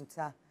abna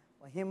nyanta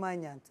ohima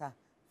nyanta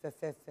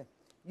fefefe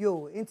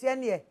yo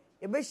intiane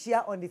ye be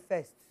share on the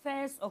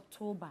 1st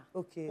October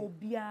okay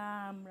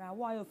obia mra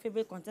why your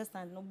favorite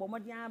contestant no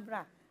bomodi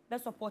abra be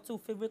support your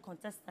favorite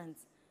contestant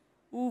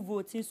who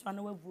voting so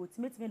no vote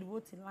make the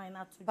voting line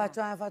out to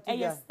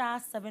star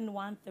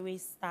 713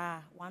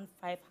 star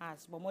 15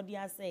 hash bomodi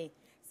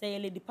say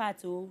lady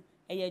part o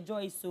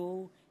Joyce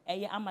o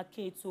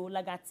Amakate o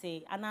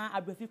lagate ana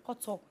abrefi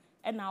koto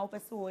e na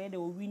opese wo ye de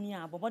wini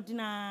a bomodi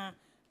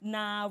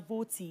na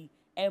vote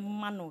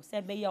mano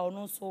say be ya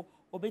ono so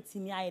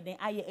obetimi aye den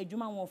aye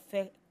adwuma won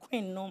fe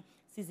queen no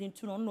season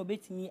 2 no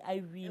obetimi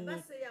awi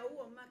ni say ya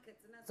wo market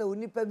na so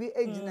onipa bi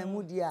ejina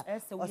mu dia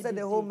o say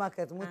the whole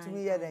market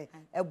mutimi ye den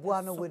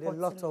eboa no with a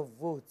lot of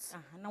votes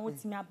na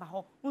wotimi aba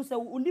ho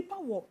so onipa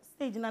wo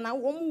stage na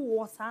wo mu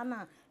wo sa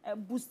na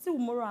boost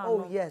moral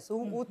oh yes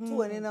wo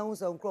tu ani na hu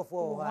so nkrofo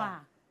wo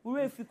ha wo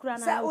refi kura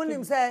na sa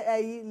onim say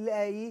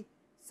ayi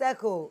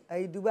Circle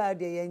Dubai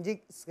de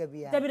yenji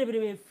skabia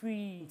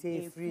free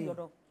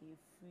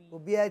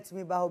Obi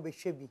atimi ba ho be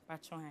hwebi.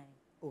 Patron.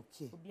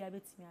 Okay. Obi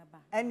abetimi aba.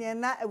 Ene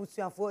na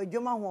ebusuafo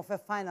edwoma ho fe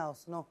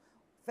finals no.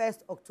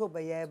 1st October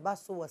ye ba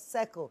so was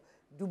circle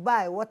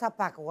Dubai water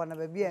park wona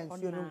ba bia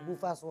nsuo no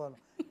gufa so no.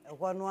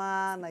 Ehwo no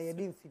a na ye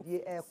di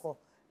mfidie eko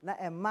na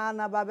emma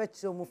na ba be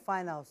kire mu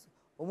finals.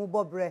 Omu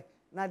bobre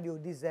na de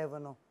deserve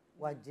no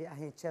waje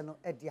ahenche no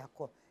e de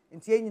akọ.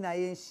 Nti enyina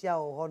ye nhia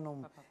wo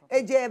honom.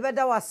 Eje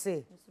ebeda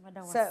wase.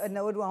 Se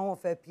na wodi wa ho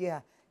fa pie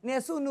ha. Na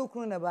eso nu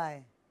kunu na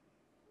bae.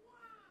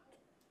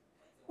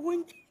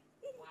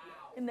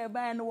 Na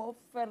bae no wo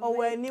fer. O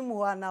we nim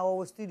ho na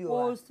wo studio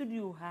ha. Wo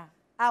studio ha.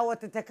 A wo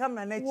tete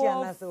camera na chi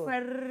ana so.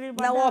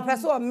 Na wo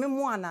pese o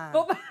memu ana.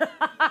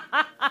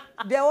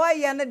 De wo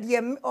ye na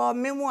de o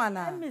memu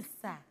ana.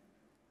 Misa.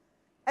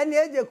 Ene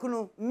eje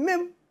kunu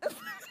mem.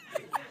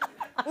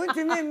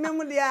 Unti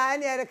mem de a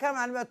ene e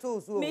camera na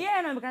beto so. Me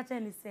ye na me ka tell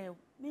ni say.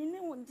 Me ni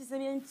nti se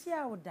me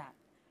ntia oda.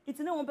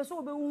 Iti na won pese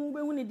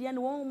obehu ne de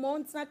na won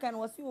montsna kan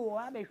wo si wo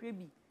abehwe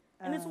bi.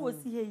 Ene so wo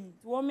si heyi.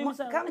 Wo mem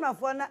so. Camera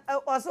for na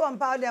o so on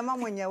pa de ma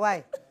monye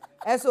why.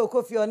 Eso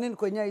kofi oni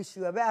konya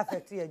issue e be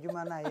affect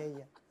adwuma na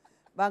ye.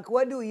 Bank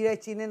wadi uyire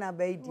chi ne na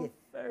ba idie.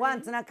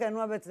 Wantena kan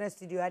no betena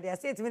studio ade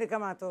ase etimi de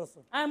kama to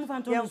so. Ai mu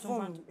fanto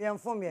so. Yem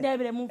fom ye.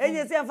 Debere mu.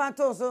 Enye se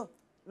fanto so.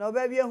 Na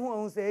oba bi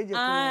ehu se eje ku.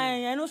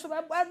 Ai, eno so be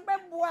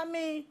bua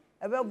me.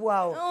 E be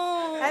bua o.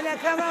 Ene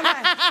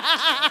cameraman.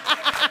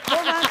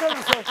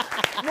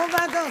 Mo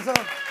fanto so.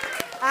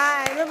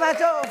 Ai, me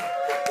bato.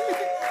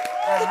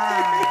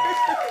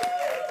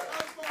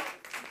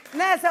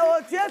 Nessa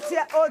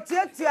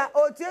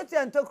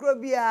otuatua ntokro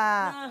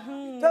bia.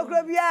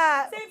 Tokro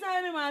bia. Same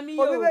time mami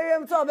yo. Obi be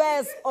yem to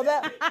bes,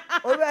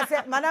 obi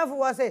say manafu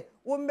was say,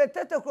 "Wo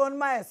mbete tokro no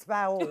my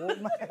spy o."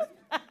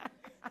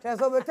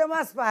 Just obi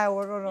tema spy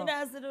o no.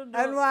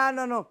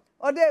 Anu no.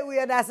 Ode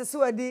we da se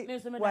so adi.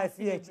 Wa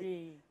fi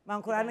achi.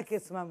 Mankora na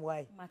kesima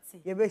mwai.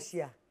 Ye be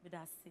hia.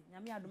 Bidase.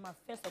 Nyame adoma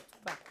 1st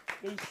October.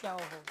 Ye hia o.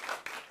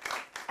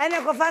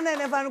 Ene ko fa na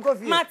ene fa no ko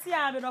fi. Mati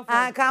a be do fo.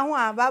 Ah ka ho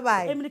a bye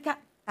bye. Emirika.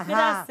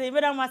 Bidase,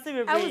 bida masi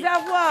bebe.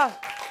 Awuzafo.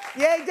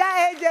 Ye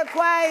ja eje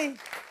kwai.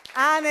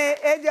 Ane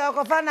eje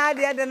okofa na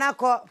ade de na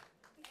ko.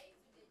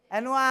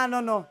 Eno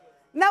no.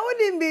 Na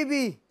wudi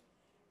bibi.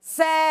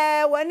 Se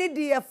wani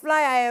di a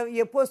flyer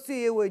ye postu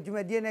ye we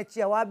dwumadie na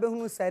chi a wa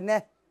behunu se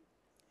ne.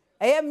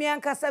 Eye mi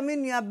ankasa me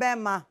nua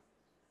bema.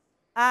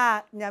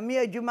 Nyame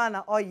adwuma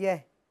na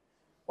oye.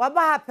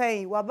 Waba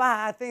happen,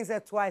 I think say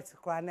twice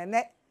kra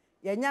ne.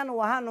 Ye nya no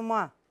wa hanom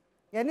a.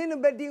 Ye ni no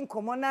bedi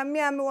nkomo na me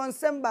won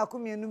sem ba ko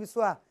mienu bi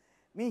so a.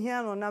 Me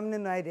hia no nam ne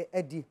no ide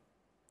adi.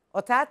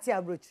 Otati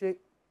abrochire.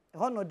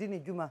 Ho no di ne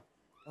dwuma.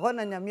 Ho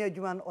na nyame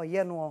adwuma no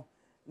oye no.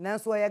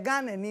 Nanso ye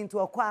Ghana ni nto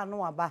okwa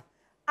no aba.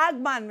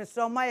 Agman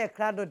Mr. Omaye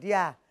krado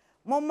dia.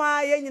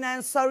 Moma ye nyina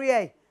nsori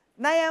e.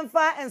 Na ye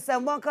mfa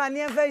ensembon ka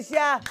ne mfa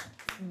hia.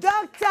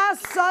 Dr.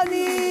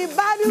 Sonny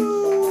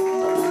Badu.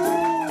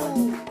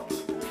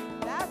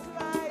 That's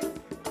right.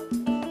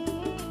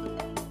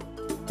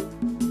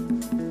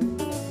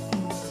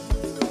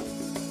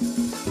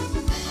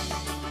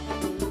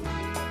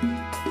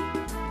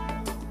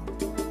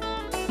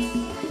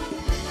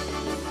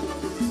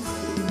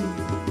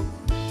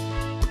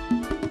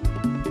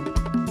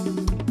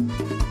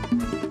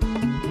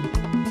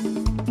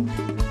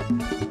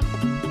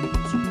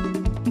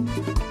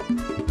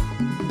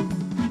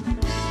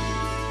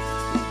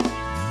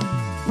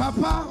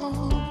 Papa,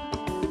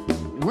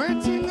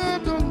 waiting I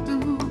don't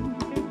do.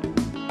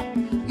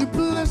 You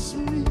bless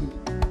me,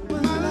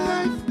 my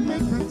life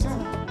make better.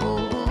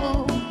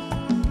 Oh,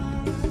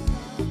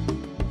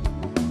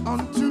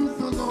 unto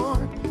the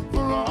Lord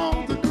for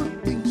all the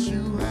good things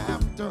you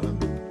have done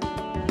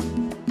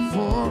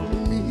for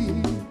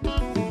me.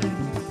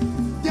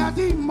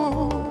 Daddy,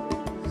 more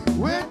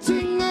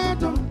waiting I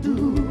don't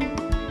do.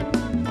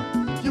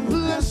 You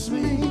bless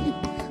me,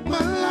 my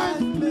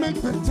life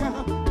make better.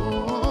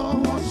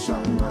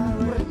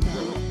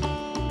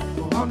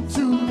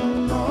 Unto the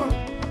Lord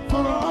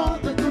for all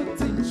the good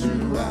things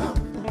you have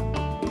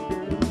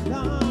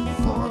done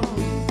for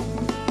me.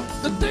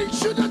 The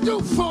things you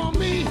do for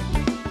me,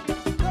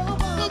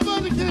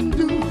 nobody can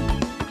do.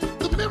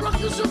 The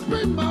miracles you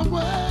bring my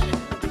way,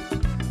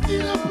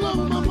 it blow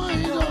my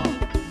mind on.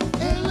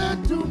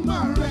 And to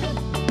my red,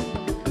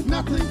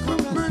 nothing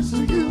compares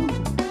to you.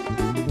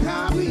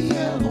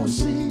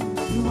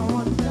 You are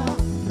wonder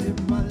in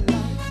my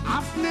life.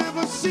 I've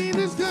never seen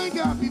this kind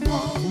of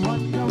before.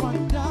 Wonder,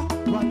 wonder,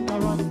 wonder,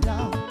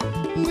 wonder.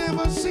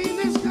 Never seen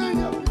this kind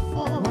of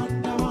before.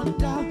 Wonder,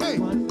 wonder, hey.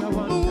 Wonder,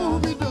 wonder.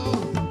 Movie door,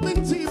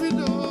 TV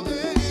door,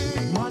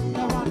 hey.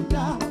 Wonder,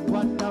 wonder,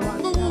 wonder,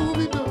 wonder.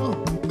 Movie door,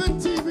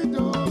 TV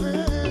door,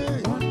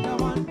 hey. Wonder,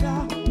 wonder,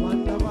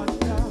 wonder,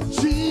 wonder.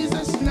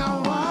 Jesus,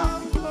 now I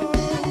know.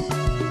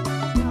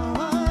 Now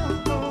I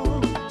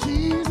know.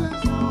 Jesus,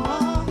 now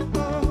I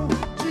know.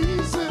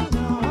 Jesus,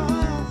 now I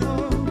know.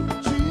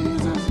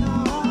 Jesus, now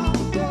I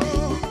know.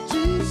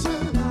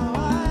 Jesus, now I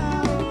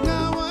know.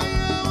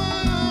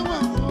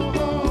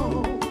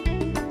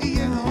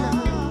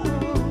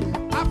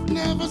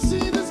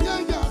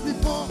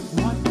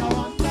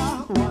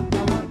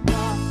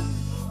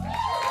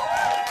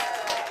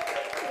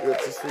 Good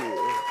to see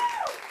you.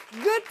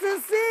 Good to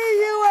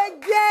see you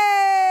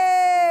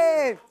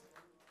again.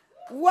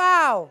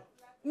 Wow.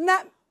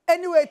 Now,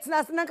 anyway,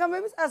 tonight,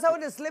 maybe as I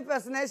would the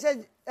slippers and I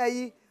said,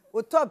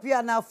 with top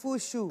here now full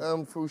shoe.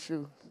 Full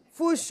shoe.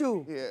 Full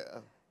shoe. Yeah.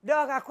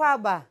 Dog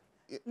Akwaba.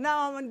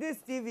 Now I'm on this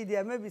TV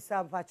there, maybe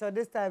some patch or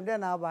this time,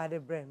 then I'll buy the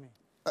Bremen.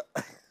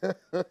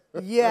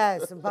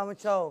 Yes,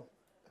 Pamucho.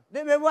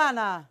 Then me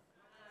wanna.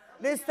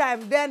 This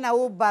time, then I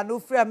will ban no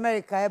free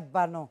America,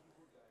 bano.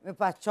 Me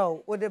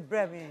pacho with the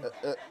Bremen.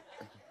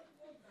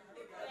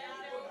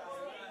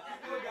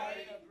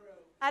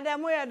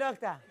 Adam, where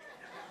doctor?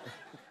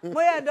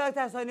 Where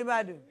doctor, Sonny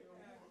Badu?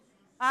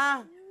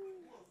 Ah.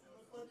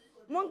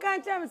 Mon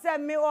can't say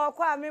me or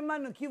qua me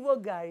man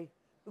kivo guy.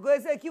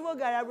 Because a kivo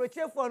guy, I wrote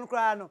for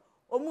crano,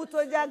 or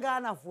muto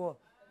jagana for.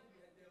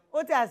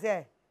 What I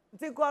say?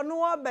 Think on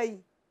no obey.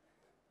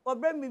 Or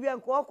bring me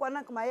and walk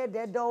one my head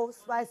dead dough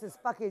spices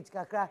package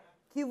kakra.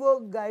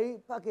 Kivo guy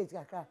package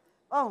kakra.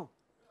 Oh,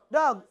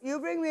 dog, you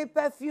bring me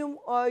perfume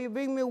or you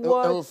bring me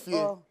words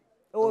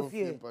or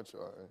fear.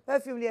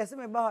 Perfume, yes,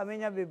 me about a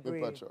menya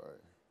baby.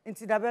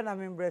 Into the bed,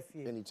 I'm in breath.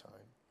 Anytime.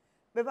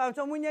 But I'm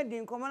so much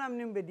in common, I'm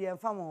in bed and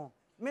famo.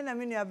 Mina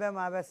mini about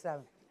my best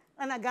son.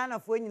 And a gun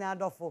of winning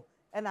out of four,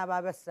 and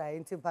a best side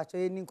into patch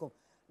income.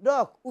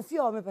 Dog, if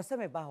you are me, pass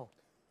me bow.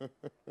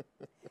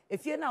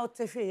 If you're now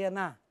Teshe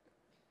now,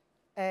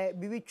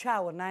 be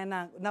chow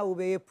 9 now will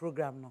be a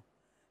program no.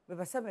 Me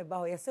pass me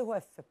bow, yes,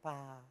 what pa.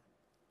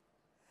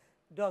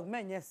 Dog,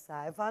 man, yes,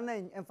 sir. If I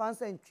name and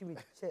fancy Chimmy,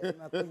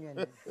 my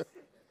opinion.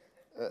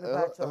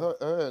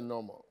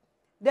 Normal.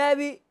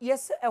 Debbie,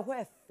 yes, a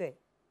wafe.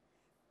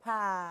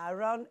 Pa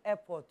around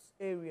airport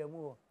area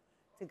more.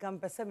 To come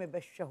person me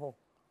best show.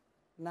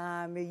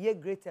 Na me ye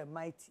great and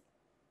mighty.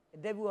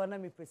 Debbie wanna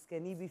me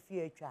prescani be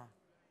fear.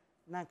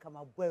 Na come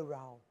a boy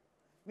row.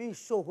 Me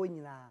show when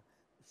you are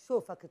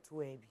show fuck it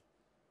to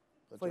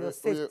for your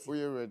safety.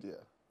 We are ready,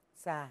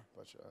 sir.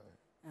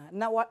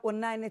 Now what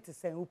 9 to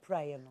say who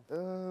pray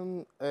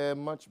no?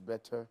 Much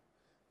better.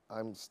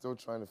 I'm still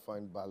trying to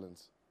find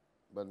balance.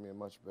 But me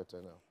much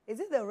better now. Is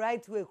it the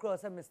right way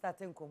across? I'm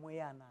starting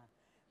Komoyana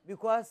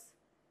because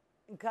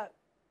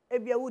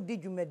Ebia would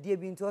did you med dear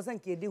being to us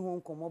and kid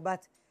home como,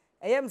 but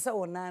I am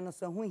so 9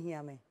 so who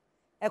hear me.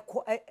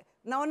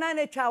 Now 9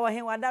 a chow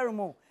him what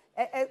Daramo.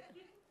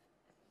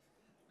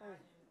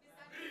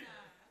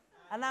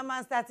 And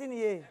I'm starting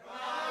here.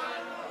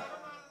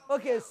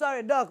 Okay,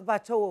 sorry, dog,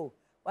 but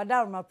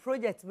what my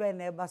project when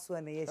never so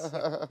an yes.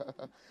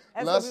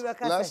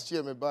 Last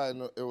year,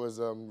 it was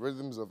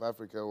Rhythms of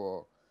Africa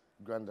or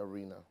Grand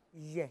Arena.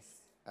 Yes.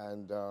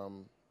 And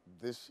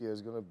this year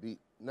is going to be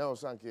now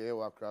Sanke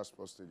Ewa Crash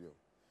Sports Stadium.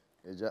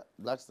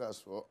 Black Stars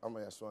for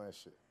Amaya Swan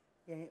shit.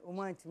 Yeah,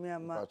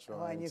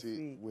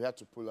 we had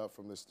to pull out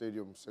from the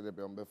stadium so they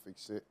be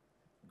fix it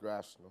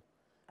grass no.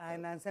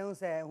 And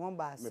say one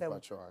by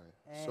 7.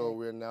 So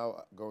we're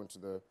now going to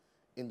the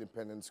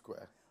Independence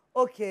Square.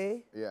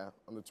 Okay. Yeah,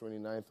 on the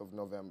 29th of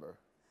November.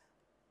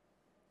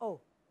 Oh,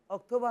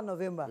 October,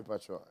 November.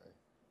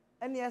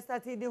 And you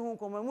started the home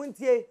come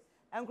Muntie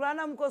and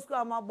Granam Cosco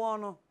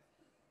Amabono.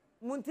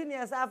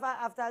 Muntinias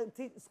after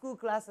school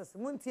classes.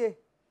 Muntie.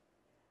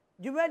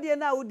 You ready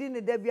now? We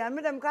didn't debut. I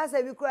made them class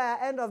every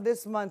end of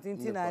this month in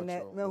Tina.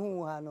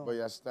 But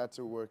you start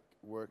to work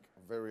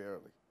very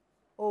early.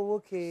 Oh,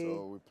 okay.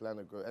 So we plan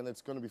to go, and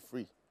it's going to be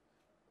free.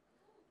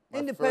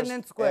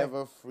 Independence Square.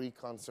 Ever free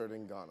concert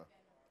in Ghana.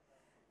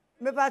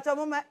 Me pacha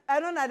mama, I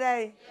don't know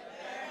that.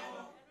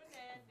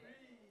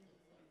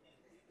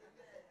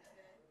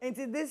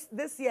 Into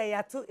this year, you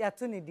are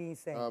tuning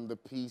say. The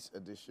peace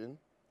edition,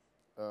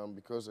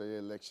 because of the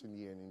election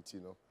year in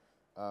Intino,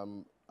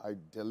 I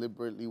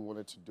deliberately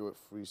wanted to do it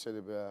free. Said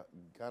about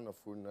Ghana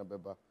for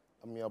Nabeba,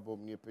 Amiabo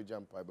near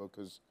Pejampai,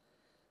 because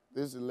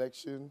this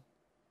election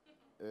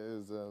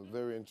is a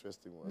very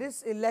interesting one.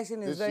 This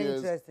election is very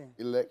interesting.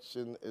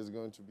 Election is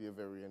going to be a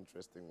very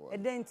interesting one.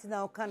 And then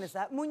now can say,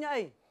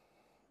 Munyai,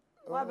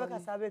 what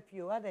about Sabe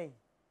Pio? What day?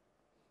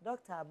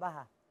 Dr.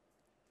 Abaha.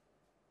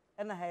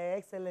 And Her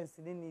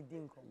Excellency didn't need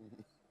income.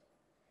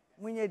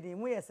 Munyadi,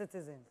 we are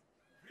citizens.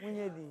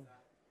 Munyadi.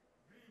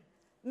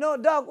 No,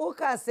 dog, who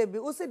can say,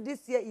 who said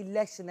this year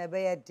election a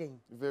very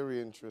thing? Very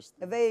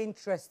interesting. Very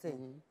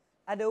interesting.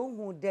 I don't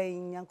know day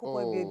I don't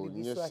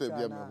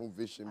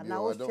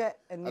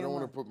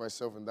want to put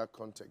myself in that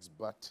context,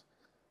 but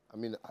I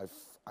mean,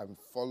 I'm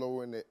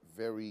following it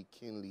very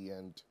keenly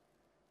and.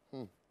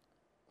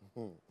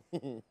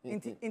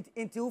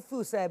 Into who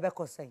feel say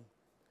beko saying?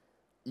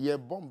 Yeah,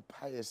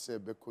 bompire say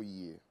beko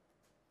year.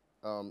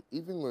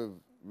 Even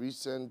with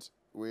recent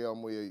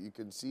where you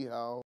can see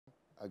how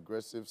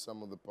aggressive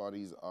some of the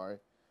parties are,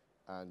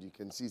 and you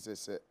can see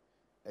say.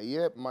 A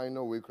year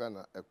minor we can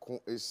a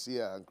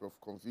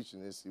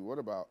confusion is what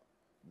about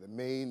the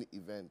main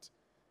event?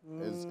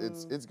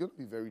 It's going to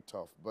be very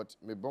tough. But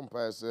me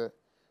bumpire say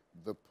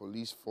the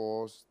police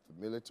force, the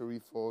military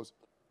force,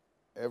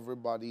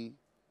 everybody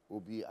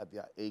will be at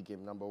their A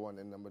game, number one,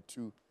 and number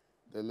two,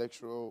 the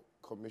electoral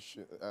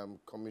commission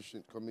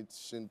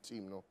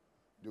team, no,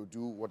 they'll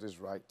do what is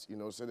right. You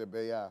know, so they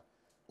be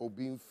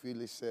Obin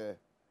feel say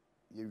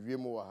ye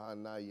wiemo wa ha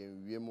na ye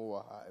wiemo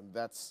wa ha, and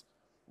that's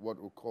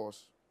what will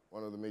cause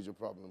one of the major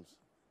problems.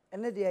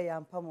 And the day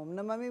I'm pamum.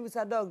 Na mami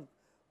Mr. Dog,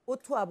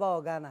 otu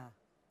about Ghana.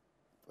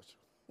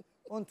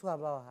 Onto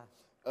about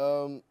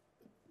her.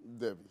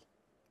 Debbie.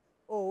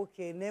 Oh,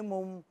 okay.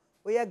 Name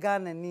we are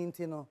Ghana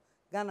nintino.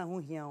 Ghana who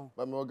here.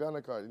 But my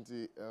Ghana card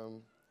into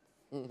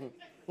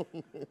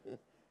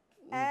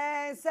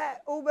And say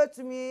over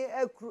to me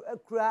a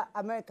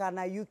America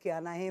na UK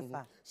and a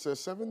hefa. So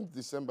 7th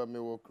December me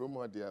wo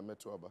kromo dia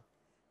metuaba.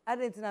 I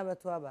didn't know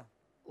about Tuaba.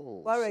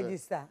 Oh. What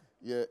register?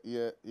 Yeah,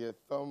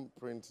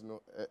 thumbprint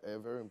no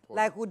very important.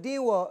 Like we did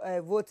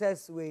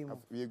voters way.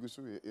 Ye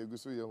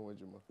gusu ye ho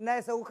adwuma.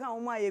 Na say we kan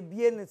uma ye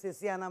bie ne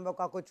sesi anamba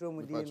kwa kotro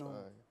mu di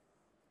no.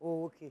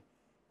 Oh, okay.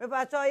 Me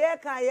pa cho ye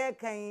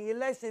kan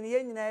election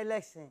ye nyina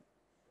election.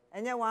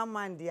 Enye one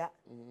man dia.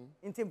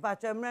 Nti pa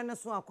cho mre ne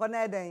so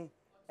akona eden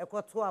e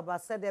kwoto aba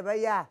se de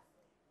be ya.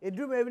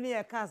 Eduru me bi ne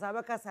ye kan sa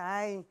be kasa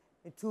ai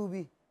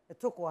etubi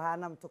etoko ha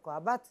nam toko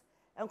but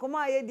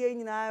Nkoma ye dey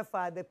nyina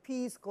for the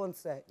peace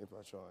concert.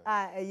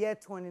 A year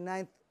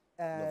 29th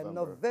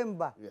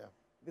November. Yeah.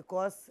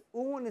 Because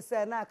uhun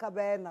say na aka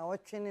be na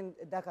watching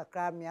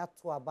dakakra me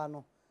ato aba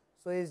no.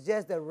 So it's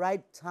just the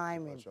right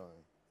timing.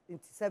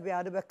 It said be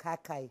ade be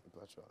kakai.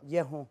 Ye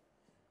ho.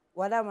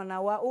 Wada mana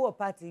wa o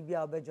party bi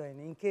a be join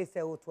in case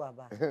say o to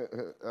aba.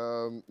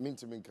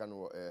 Mintimin kan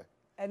wo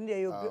And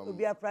you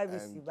be a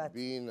privacy but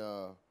being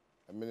a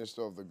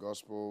minister of the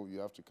gospel, you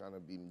have to kind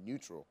of be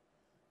neutral.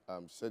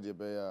 Said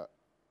Yebeya,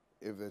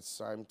 if it's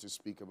time to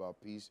speak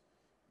about peace,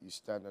 you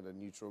stand at a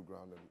neutral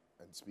ground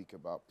and speak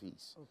about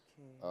peace.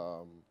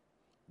 Okay.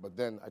 But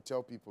then I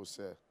tell people,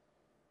 say,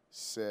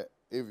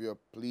 if you're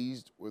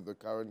pleased with the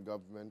current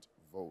government,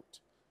 vote.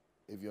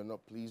 If you're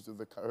not pleased with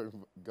the current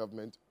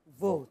government,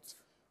 vote.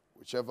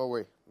 Whichever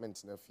way, meant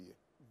fear.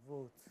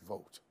 Vote.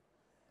 Vote.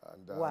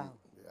 And wow.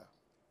 Yeah.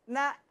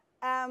 Now,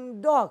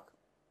 dog,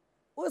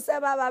 who say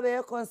about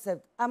your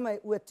concept? I'm a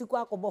we took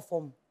a couple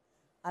form.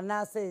 And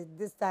I say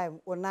this time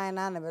on 9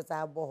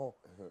 anniversary boho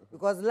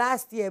because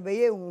last year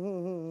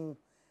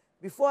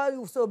before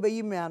you so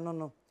be me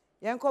no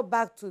yanko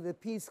back to the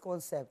peace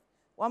concept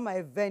one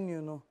my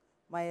venue no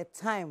my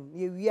time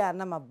we are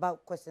na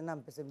about question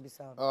am person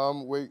bisa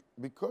wait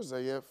because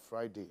I have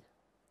Friday.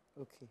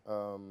 Okay.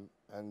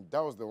 And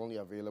that was the only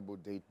available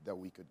date that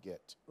we could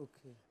get.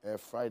 Okay.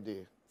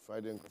 Friday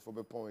for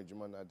the point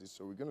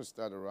so we're going to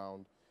start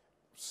around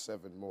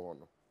 7 more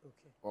no.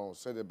 Okay. Oh,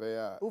 said the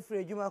bear.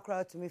 Ufre Juma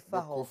crowd to me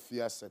for her.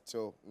 Coffee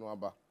settle no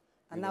aba.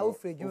 And now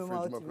Ufre Juma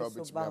crowd to me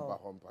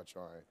home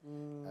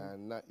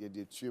and not yet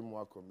the 3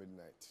 more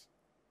midnight.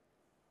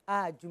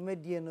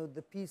 Jumedia know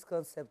the peace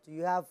concept.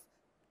 You have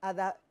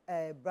other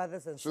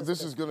brothers and sisters. So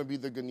this is going to be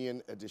the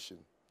Ghanaian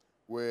edition,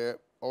 where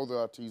all the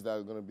artists that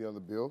are going to be on the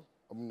bill,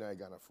 I'm not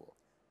Ghana for.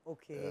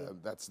 Okay.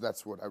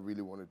 That's what I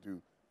really want to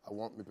do. I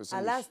want me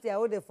personally. Last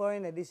year, I the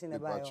foreign edition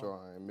about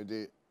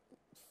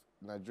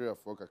Nigeria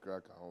folk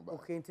crack home.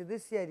 Okay, into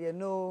this year you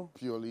know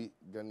purely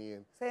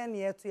Ghanaian. Say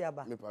near to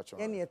yaba.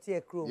 Ye near to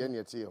a crew. Ye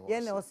near to ye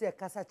na also a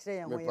kasa chere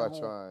yan ho.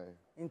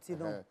 Into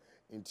no.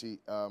 Into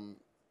I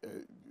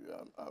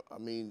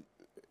mean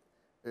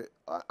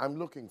I'm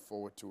looking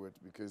forward to it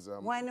because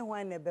why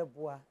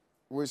nebeboa.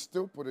 We're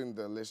still putting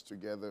the list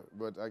together,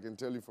 but I can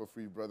tell you for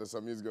free, brother,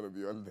 Samir's going to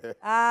be on there.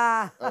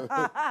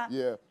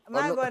 Yeah.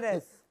 My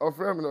goodness. Our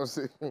friend will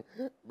say,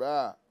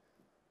 bah.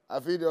 I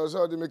feel they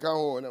also didn't make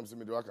home and I'm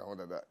saying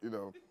that, you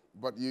know.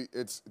 But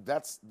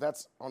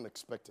that's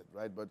unexpected,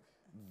 right? But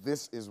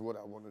this is what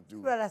I want to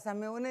do. Brother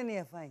Sammy,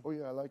 fine. Oh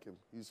yeah, I like him.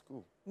 He's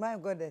cool. My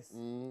goodness.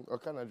 Or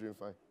can I dream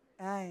fine?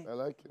 Aye. I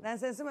like him.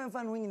 Nancy, some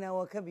fun when you know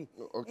what be.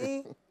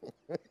 Okay.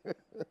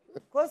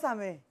 Cause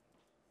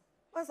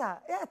what's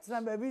that? Yeah, it's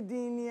not baby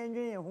Dini and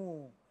you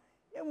home.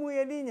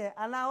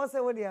 And I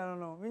also what I don't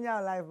know. We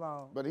are live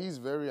now. But he's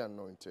very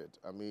anointed.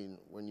 I mean,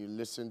 when you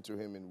listen to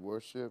him in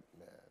worship,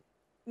 man.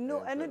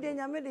 No, I know they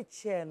nyame the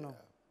chair no.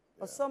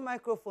 Or some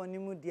microphone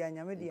nimu dia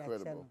nyame the chair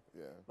no.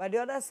 Yeah. But the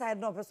other side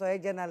no person a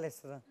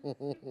journalist.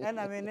 And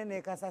I mean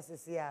ne kasa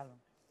sisi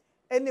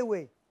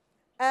anyway,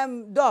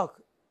 Doc,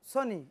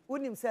 Sonny,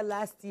 unim say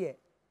last year.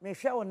 Me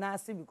share on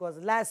nasty because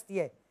last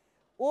year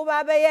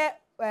over be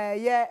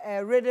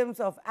Rhythms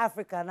of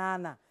Africa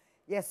nana.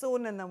 Yes, so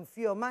na nam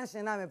feel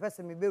mansion na me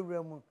person me be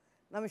mu.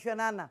 Na me hwe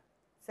nana.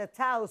 Se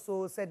tao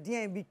so se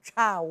dien bi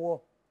twa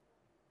wo.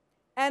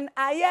 And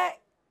I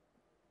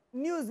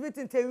news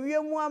meeting te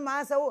wiemu ama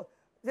asa wo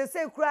they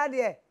say crowd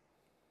there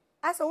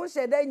asa wo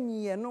share da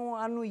nyiye no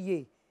anu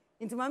ye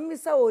nti ma mi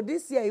sa wo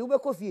this year you be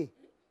kofie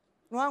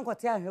no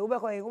ankote ahwe wo be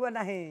ko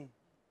na he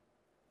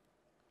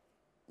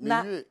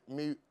me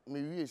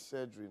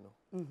surgery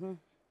no.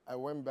 I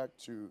went back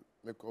to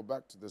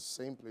the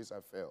same place I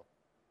fell.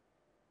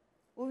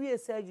 We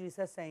surgery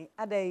say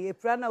ade e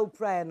pra na wo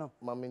pra no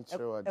mama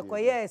nchero ade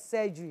ekoye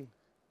surgery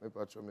me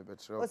patro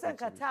o say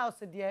kata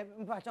house there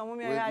mpatro mo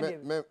me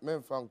ade me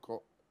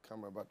fanko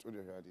camera but what do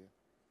you hear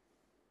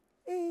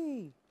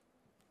eh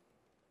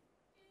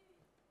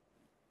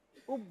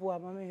obo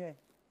ama me he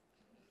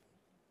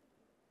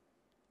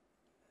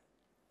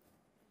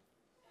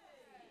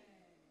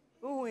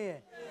who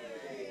here?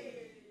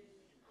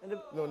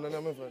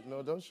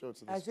 No, don't show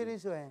to the I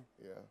shouldn't show him.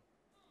 Yeah.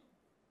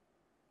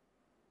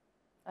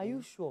 Are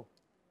you sure?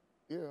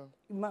 Yeah.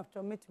 You must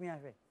meet me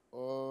here.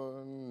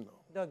 Oh, no.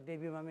 Dog,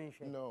 Debbie, my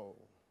mention. No.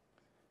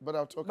 But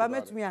I'll talk but about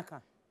it. But meet me, I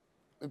can.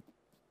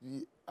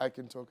 I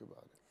can talk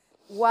about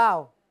it.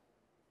 Wow.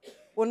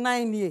 For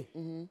 9 years.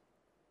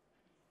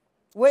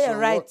 Where so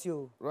right,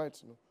 you?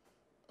 Right. No.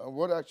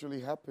 What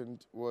actually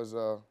happened was,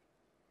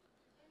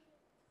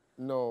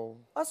 no.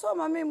 Also,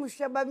 my name is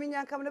Shaba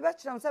Minya come the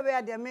best. I'm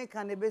sorry, the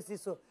American the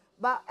basis so,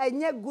 but I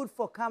not good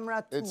for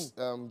camera too. It's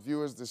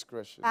viewers'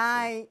 discretion.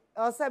 I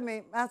also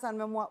me answer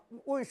me more.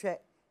 Unshare.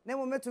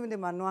 Nemo me to me the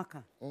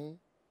manuaka.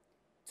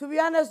 To be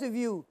honest with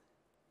you,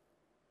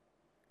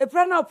 a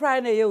prana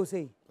pride na you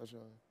say. That's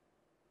right.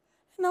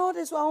 No,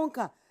 this one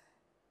can.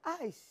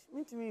 Aish,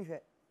 me to me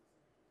share.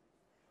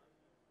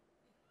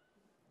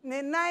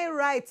 Ne 9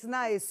 right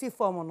now is see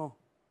form no.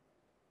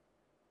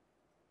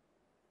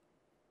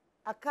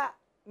 Aka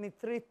ni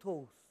 3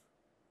 toes.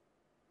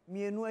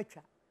 Mienu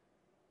etwa.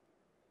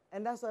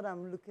 And that's what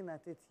I'm looking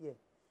at it here.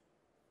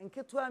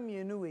 Nketwa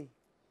mienu we.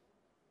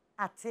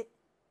 Ate.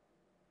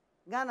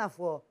 Ghana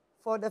for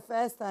the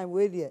first time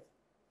we there.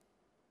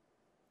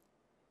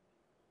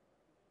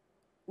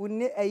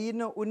 Une ayi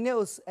no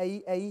nails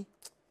ayi.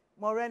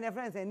 More than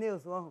friends and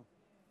nails one.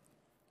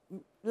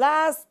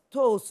 Last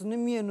toes ni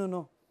mienu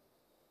no.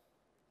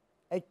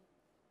 A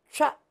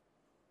cha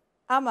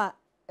ama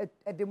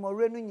a de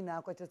more no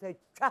nyina akwacha say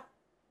cha.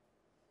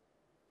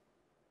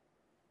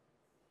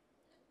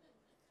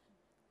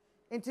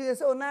 Into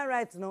this own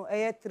right now, I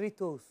had 3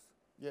 toes.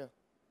 Yeah.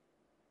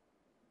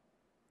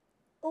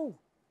 Oh.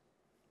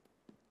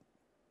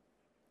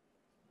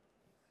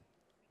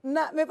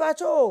 Na me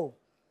pacho.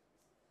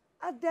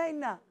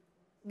 Adaina.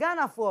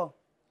 Ghana for.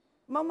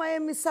 Mama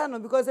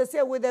Emisano because I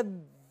say with the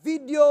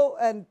video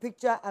and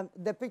picture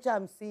the picture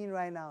I'm seeing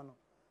right now no.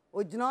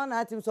 Ojina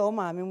na atim so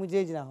ma me mu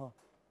jejina ho.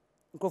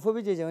 Nkofo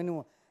bi jeje wani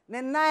mo.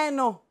 Ne 9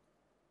 no.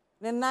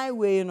 Ne 9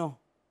 we no.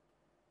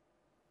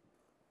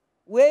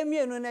 We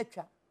mienu na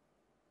twa.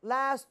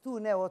 Last 2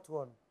 na what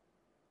one.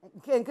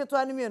 Nke to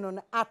ani mienu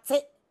na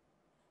ate.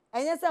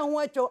 Enye se ho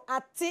atwo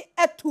ate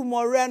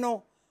etumore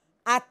no.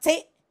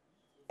 Ate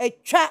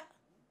etwa.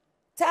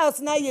 Tells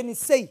na ye ni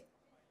say.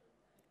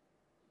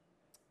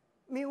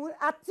 Me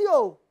ate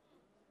o.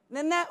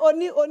 Na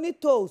only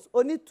toes,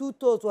 only 2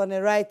 toes on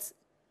the right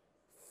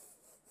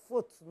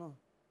foot no.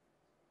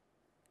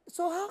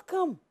 So how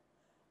come?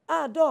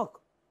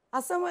 Doc,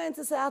 as someone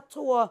enter say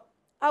ato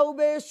I will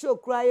be show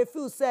cry you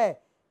feel say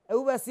I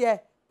will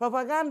say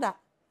propaganda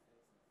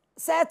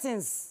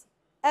settings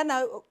and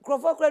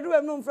crofo credit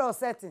we no from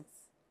settings.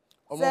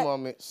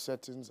 Mommy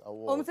settings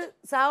award. Say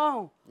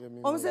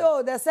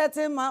say the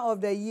setting man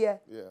of the year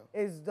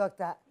is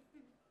Dr.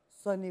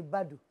 Sonny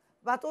Badu.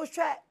 But o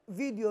share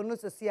video no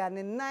see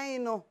and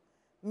 9 no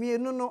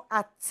mienu no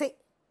ate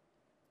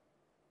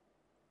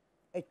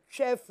a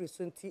chef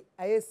resunti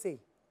I say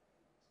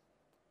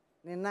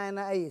ne 9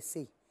 na I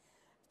say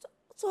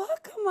so how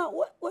come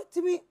what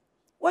to me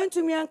went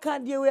to me and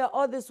can't deal with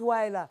all this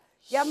while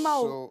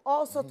so,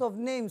 all sort of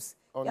names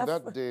on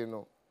that day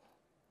no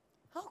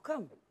how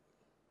come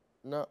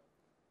no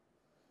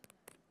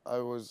I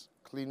was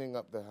cleaning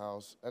up the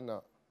house and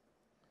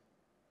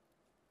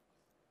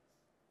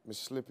Miss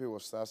Slippy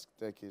was that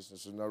staircase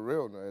so na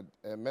real no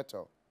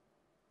metal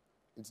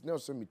it's now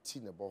so me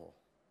tin a ball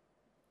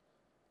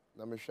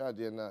na me sha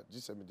there na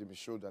just me dey me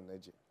shoulder na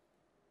je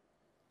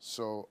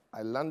so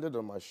I landed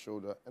on my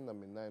shoulder and I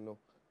mean no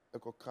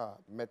echo car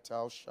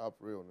metal sharp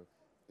rail no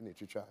in a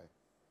try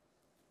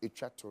a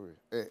chatori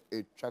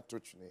a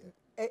chatoch ne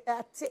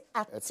ate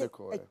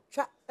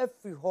cha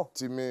every ho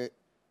ti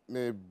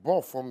me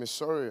bought for me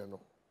sorry no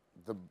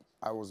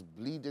I was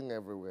bleeding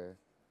everywhere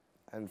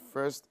and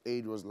first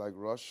aid was like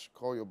rush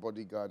call your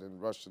bodyguard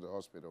and rush to the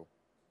hospital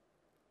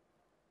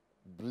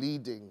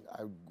bleeding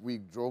we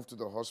drove to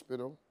the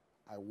hospital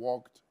I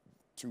walked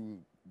to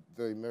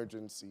the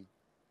emergency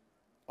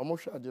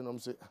almost I didn't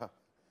say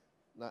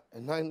na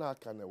 9 na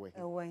can away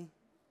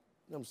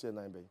no say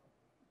 9 bay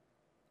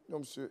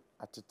no say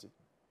atete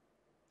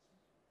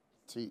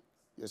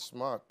a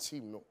smart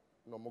team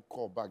no more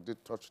call back the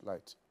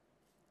torchlight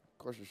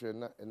cause you share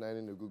na 9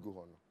 in the Google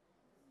hono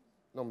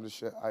no more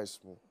share ice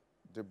mo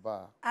the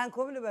bar and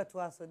come to to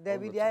us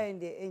David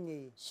ende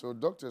enye so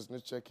doctors no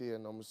check here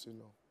and no say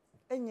no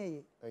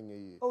enye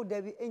oh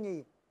David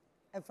enye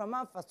and from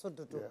am so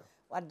do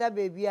wada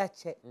baby a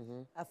check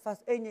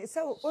afast enye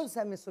so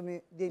on me so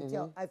me dey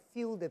tell I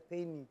feel the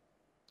pain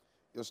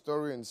your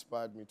story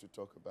inspired me to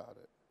talk about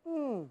it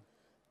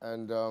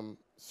and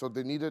so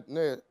they needed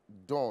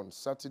dawn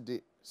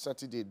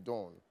Saturday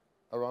dawn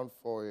around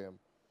 4 a.m.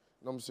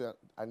 No,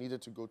 I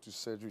needed to go to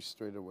surgery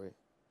straight away.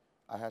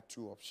 I had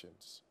 2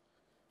 options.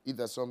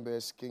 Either some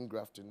skin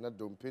grafting, not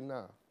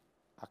dompina,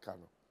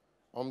 akano.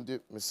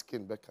 The my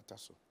skin be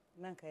kataso.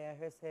 Nanka ya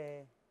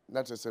hese.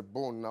 Not just a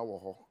bone now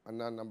ho, and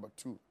now number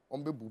 2,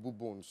 be bubu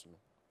bones no.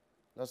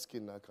 Na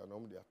skin na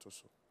akano the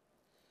atoso.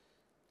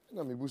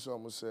 Na me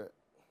buso say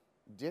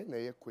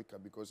DNA quicker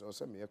because I'll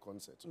send me a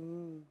concert.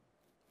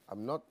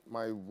 I'm not,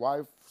 my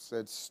wife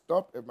said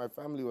stop, and my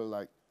family were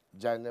like,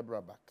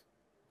 Janebra back.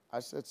 I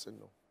said,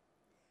 no.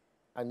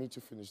 I need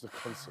to finish the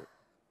concert.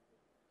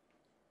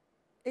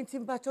 In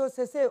Timpacho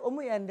say,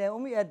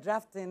 omu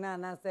drafting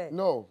na say.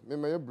 No, me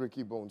may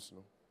breaky bones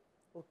no.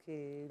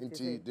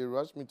 Okay. They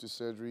rushed me to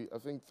surgery, I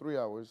think 3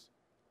 hours,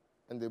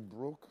 and they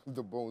broke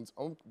the bones.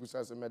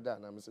 Besides me dad,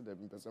 I said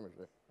that person.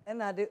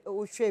 And I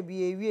should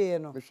be a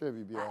no.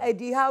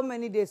 How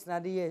many days na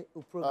the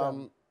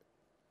program?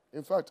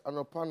 In fact, on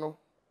a panel,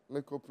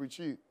 me ko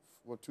preach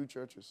for 2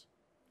 churches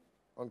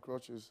on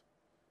crutches,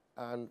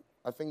 and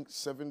I think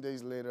 7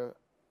 days later,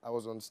 I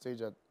was on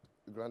stage at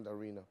the Grand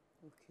Arena.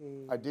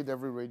 Okay. I did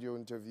every radio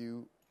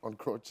interview on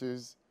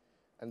crutches,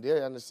 and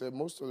there I said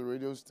most of the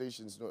radio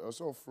stations no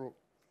also fro.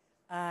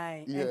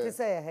 Aye. Yeah. And to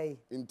say hey.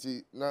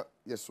 Inti na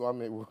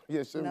yeswame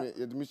yes me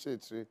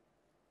yedmishe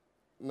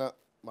na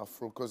my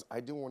fro because I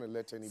didn't want to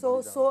let anybody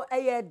down. So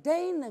a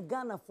day in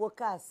Ghana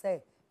forecast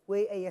say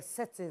we a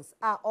settings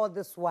are all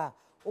this while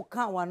o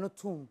can one no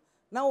tomb.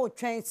 Now we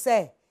train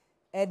say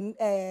and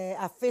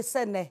a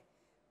face ne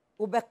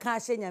obeka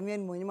hye nyame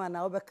anmonyima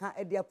na obeka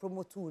e dia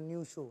promote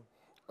new show.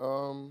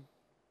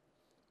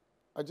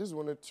 I just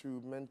wanted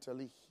to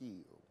mentally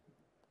heal.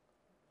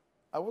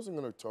 I wasn't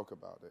going to talk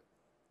about it.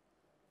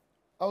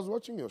 I was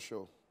watching your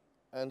show,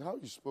 and how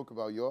you spoke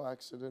about your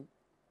accident,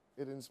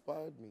 it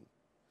inspired me.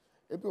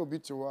 It will be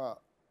to I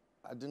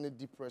didn't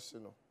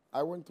depression.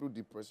 I went through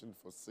depression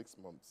for 6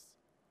 months.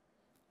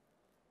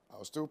 I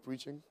was still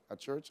preaching at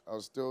church. I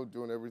was still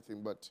doing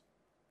everything, but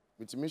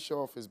with me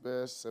show off his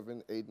best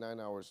 7, 8, 9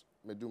 hours,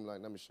 me doom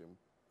like namishim.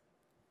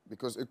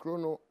 Because a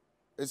chrono,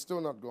 it's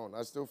still not gone.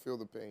 I still feel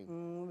the pain.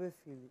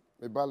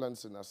 Me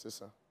balance in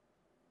assessa.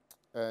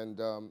 And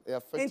it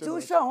affected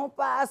intuition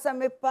pass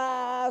me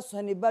pass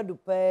when badu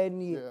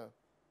pani. Yeah.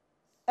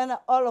 And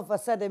all of a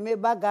sudden me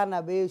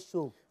bagana be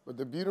show. But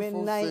the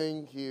beautiful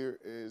thing here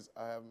is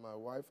I have my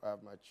wife, I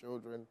have my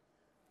children.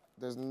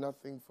 There's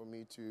nothing for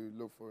me to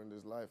look for in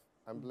this life.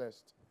 I'm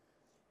blessed.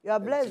 You are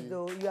blessed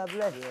though. You are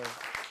blessed.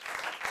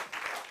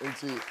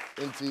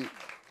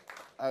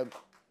 Yeah.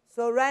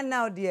 So right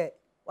now, dear,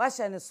 what's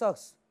your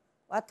socks?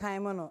 What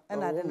time on?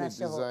 And I didn't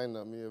show.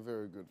 Designer, me a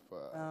very good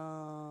part.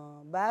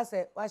 But I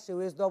said, what's your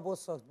waist double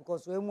socks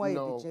because we're more.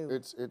 No,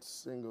 it's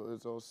single.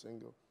 It's all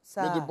single.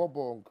 Sir. Me the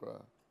bobo on cry.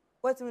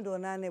 What me do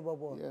na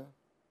bobo? Yeah.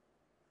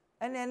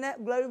 And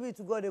then glory be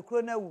to God, the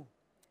corona.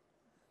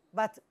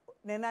 But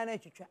nena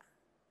chicha.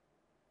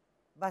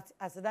 But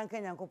as a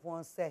Duncan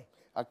Yankopon say,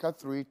 I cut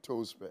 3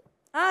 toes back.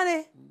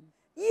 Annie,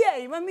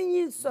 yeah, my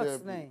mean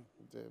socks name.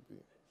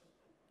 Debbie.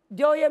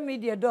 Joya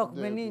media doc,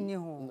 many in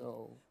your home.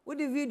 No. With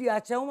the video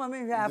at your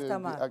woman after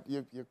man.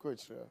 You're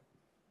quite sure.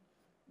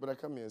 But I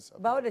come here.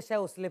 About the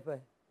show slipper.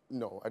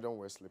 No, I don't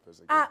wear slippers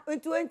again. Ah,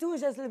 into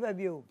slipper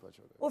view.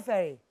 Oh,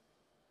 ferry.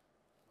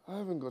 I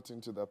haven't got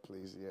into that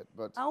place yet,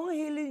 but. I won't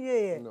heal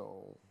you.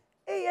 No.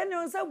 Hey, you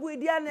know, some with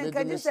Diana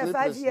can you say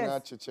 5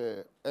 years?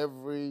 Chair.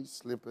 Every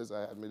slippers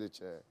I had made a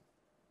chair.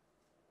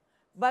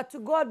 But to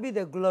God be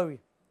the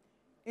glory.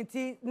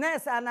 Inti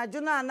nurse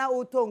anajuna na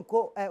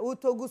utonko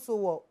utoguso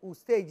wo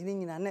stage ni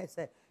nyina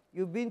nurse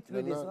you've been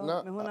through this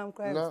me honam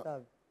cry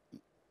stuff.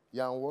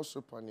 Yeah,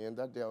 worship and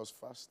that day I was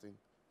fasting.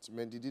 So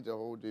me did the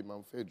whole day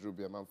man fed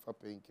rubia man fa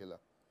painkiller.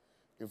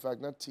 In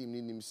fact that team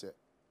ni nim say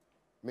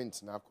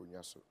mint na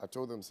akonya so. I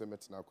told them say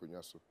mint na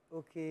akonya so.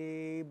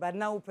 Okay, but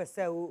now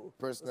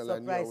personally I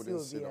knew I wouldn't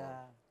sit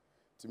on.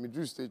 To me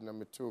drew stage na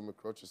me told me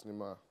crutches ni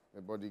my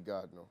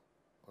bodyguard no.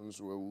 On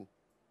so we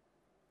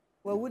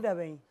What would have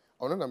been?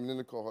 I was in a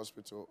clinical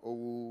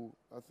hospital,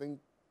 I think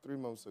 3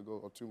 months ago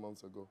or 2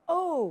 months ago.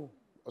 Oh.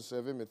 I was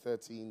serving me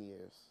 13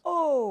 years.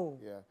 Oh.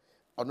 Yeah.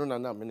 I don't know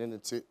I'm in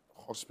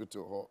a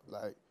hospital,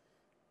 like,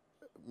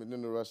 I'm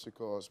in a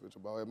Russical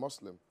hospital, but I'm a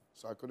Muslim,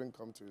 so I couldn't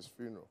come to his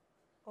funeral.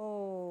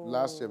 Oh.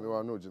 Last year, I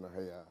was no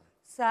Jinahaya.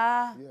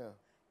 Sir? Yeah.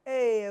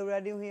 Hey,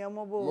 already here,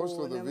 most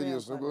of the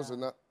videos, no goes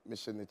in that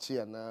mission,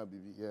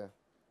 yeah,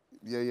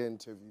 yeah,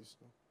 interviews.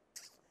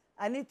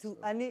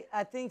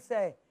 I think,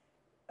 say,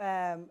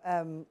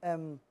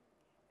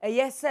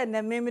 yes, sir,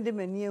 na meme de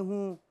mani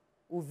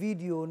hu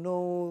video,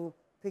 no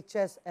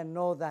pictures and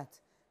all that.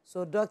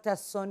 So Dr.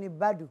 Sonny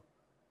Badu,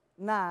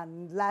 na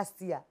last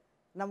year,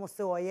 na mo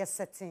say yes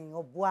setting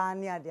or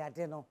boani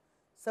ade no.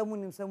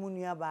 Someone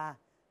ba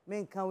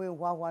men can we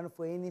one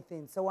for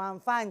anything. So I'm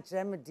fine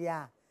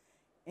chemedia.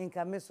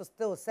 Inka me so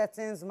still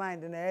settings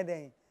mind na head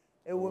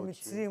e wo me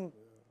trim.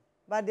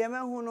 But the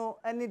man who no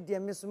any de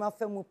me so ma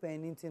famu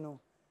pen no.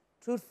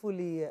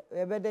 Truthfully,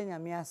 e be de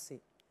nyame ase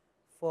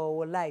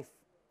for life.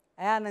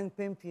 I am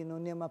pempi no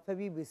near my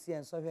baby besi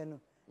and so no.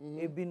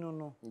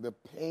 No. The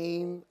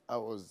pain I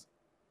was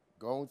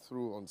going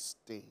through on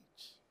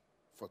stage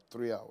for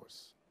 3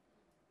 hours,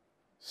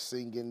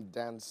 singing,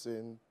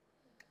 dancing.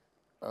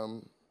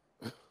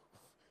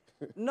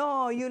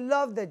 No, you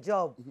love the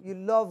job. You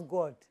love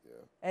God,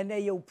 and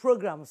then your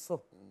program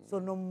so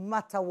no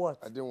matter what.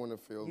 I didn't want to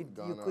fail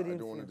Ghana. I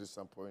don't want to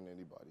disappoint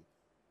anybody.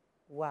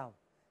 Wow.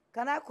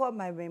 Can I call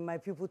my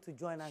people to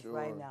join us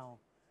right now?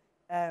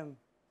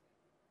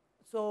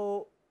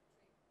 So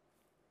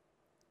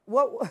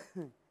what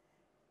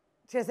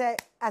she say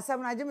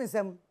asam na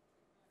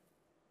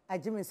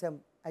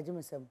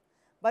ajimisem.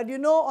 But you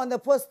know, on the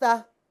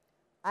poster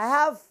I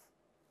have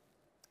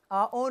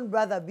our own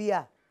brother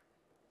Bia.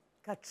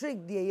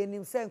 Katrik die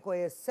yenim senko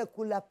a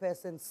secular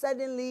person.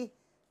 Suddenly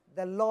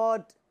the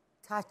Lord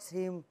touched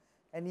him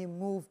and he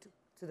moved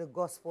to the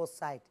gospel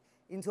side.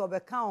 Into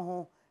Obekan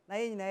ho na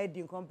ye nyina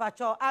edi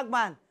nkompacho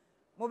Agban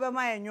mo be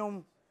ma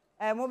enyom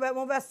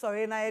mo be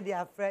sorry na ye di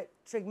afre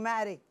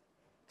Trigmatic.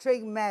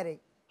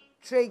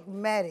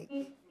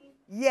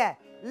 Yeah,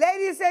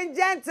 ladies and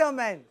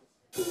gentlemen,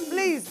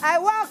 please I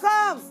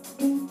welcome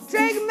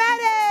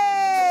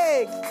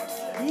Trigmatic.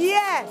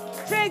 Yeah,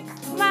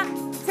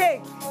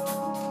 Trigmatic.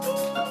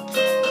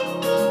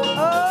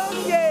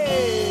 Okay.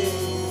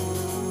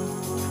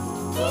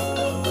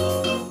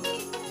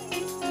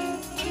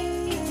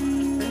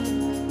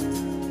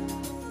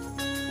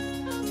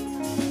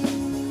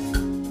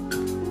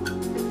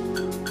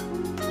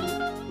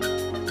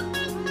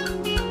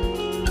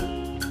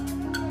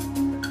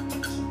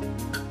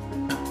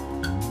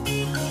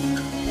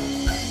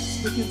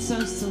 Speaking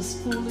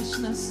senseless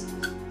foolishness,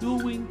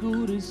 doing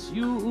good is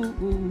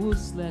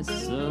useless,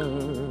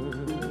 sir.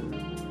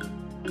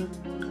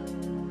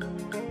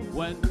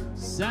 When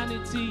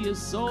sanity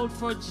is sold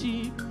for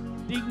cheap,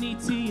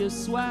 dignity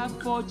is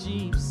swapped for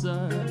cheap,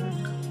 sir.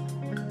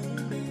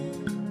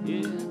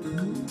 Yeah.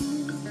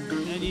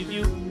 And if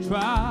you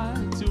try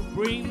to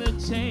bring the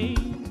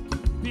change,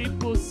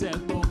 people say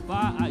go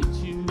fight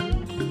you.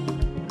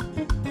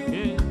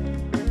 Yeah.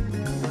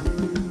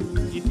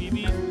 If you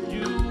be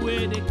you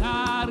where they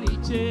carry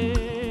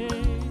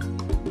change,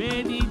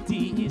 many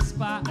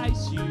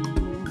despise you.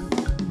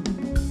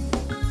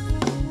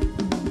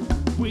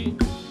 We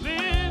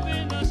live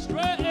in a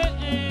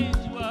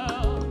strange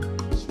world,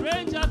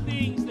 stranger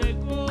things they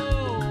go.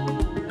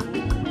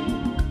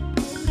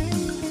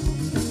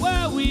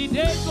 Where we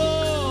they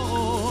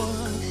go,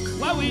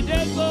 where we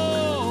they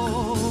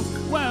go,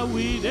 where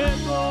we they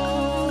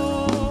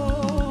go,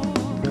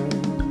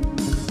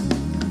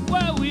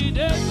 where we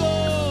they go,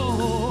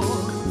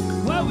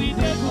 where we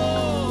they go,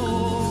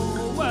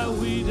 where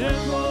we they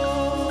go.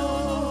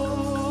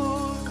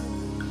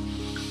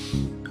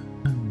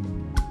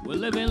 We're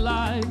living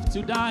life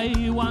to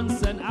die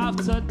once, and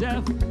after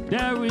death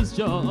there is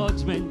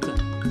judgment.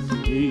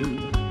 Hey,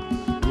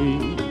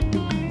 hey,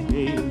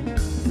 hey.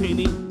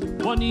 Penny,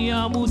 money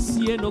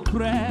amusie no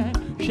cre,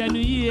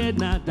 shenuye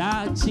na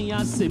dachi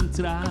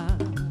asimtra.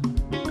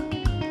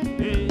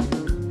 Hey,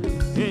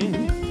 hey.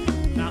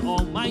 Na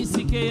on my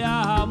sike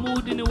ya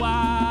mudini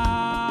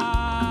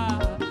wa,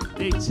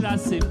 echra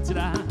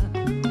simtra.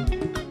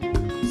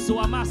 So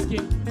I'm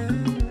asking,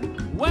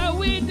 where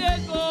we they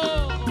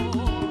go?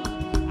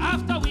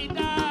 After we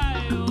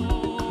die,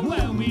 oh,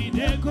 where we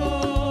they go?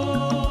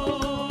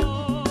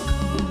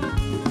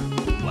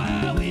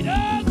 Where we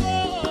they go?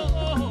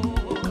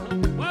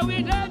 Where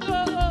we they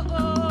go?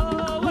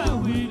 Where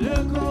we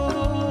they go?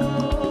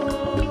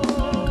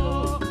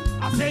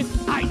 I say,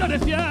 I know the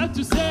fear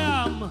to say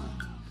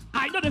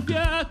I know the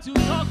fear to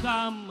talk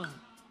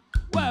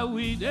where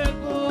we they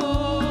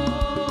go?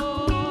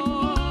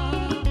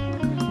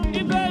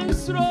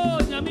 Ibensro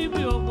nyami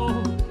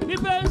biomo,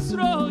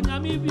 Ibensro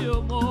nyami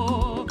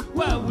biomo,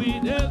 where we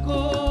they go?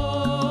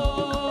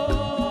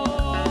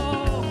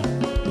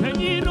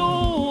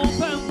 Penino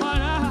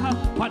penwara,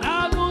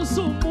 padano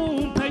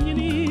sumu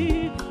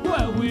penini,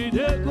 where we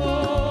they go?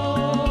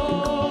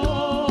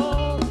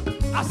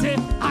 I say,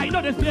 I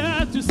know the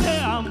fear to say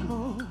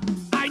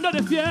I know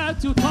the fear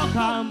to talk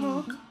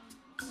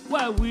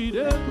where we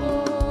they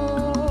go?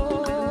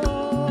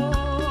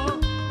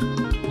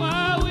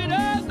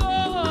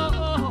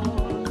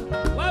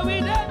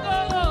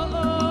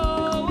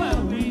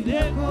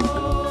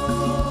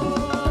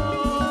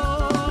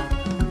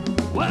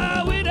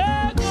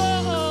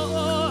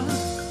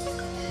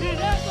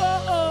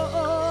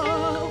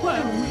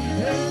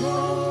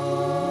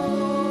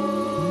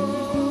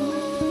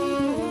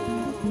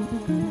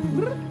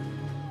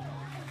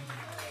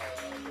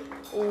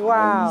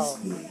 Wow.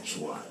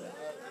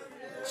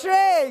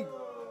 Trig,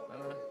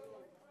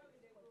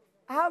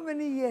 how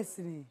many years?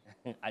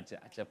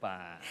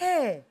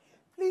 Hey,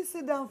 please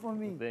sit down for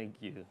me.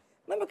 Thank you.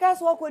 Let me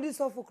cast walk with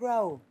this awful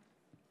crowd.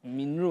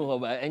 Minru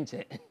hoba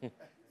enche.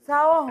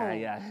 Sawa.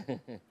 Yeah.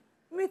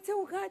 Me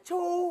too,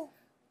 kacho.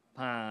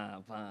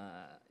 Pa.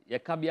 Ya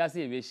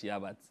kabiasi eveshia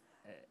but.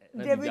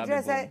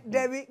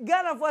 Debbie,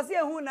 Ghana for see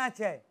who na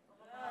che.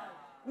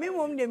 Me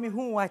mum de me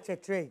who watch a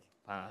Trig.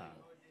 Pa.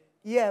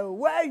 Yeah,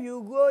 where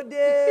you go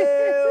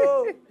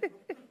there?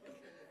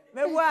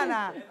 Me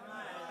wana.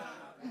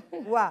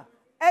 Wa.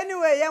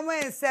 Anyway,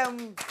 yamwe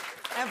sem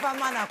emfa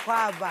mana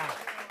kwaba.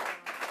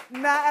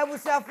 Na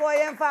ebusafo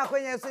yemfa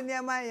akonye so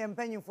niema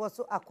yempanyifo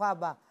so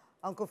akwaba.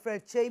 Uncle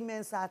Fred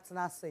Chairman sa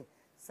atnase.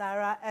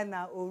 Sarah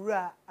ena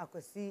owura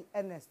akosi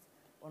Ernest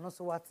ono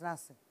so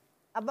watnase.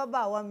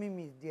 Ababa wa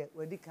mimi de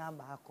wadi kan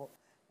ba hako.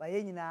 Ba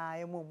ye nyina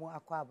yemomu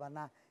akwaba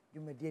na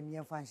dwumade ni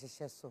yemfa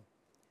nhyehyɛ so.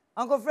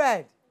 Uncle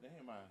Fred.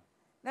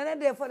 Nana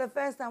there for the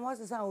first time, what's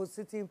the sound was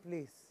sitting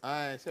place?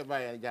 I said by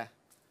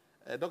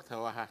a doctor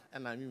Waha,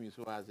 and I mean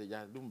so as a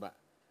Lumba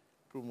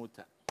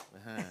promoter.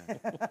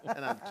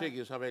 And I'm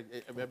triggers of a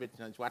bit,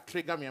 what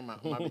trigger me,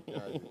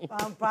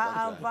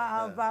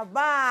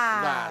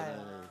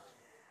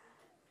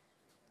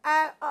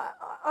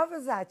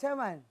 Officer,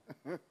 chairman.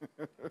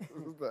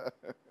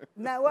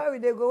 Now, where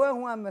would they go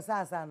when one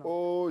Massasano?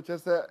 Oh,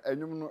 just a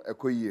numeral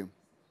equoyim.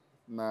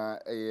 Na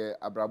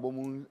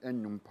Abrabomun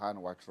and Numpan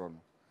Watron.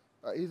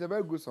 He's a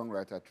very good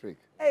songwriter, Trick.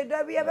 Hey,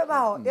 Dobby,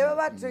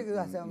 ever trick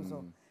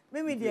yourself.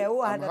 Maybe dear,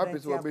 who had happy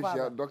to be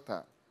your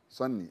doctor,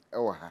 Sonny.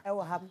 Oh,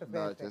 happy.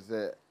 Just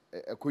a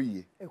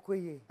quay.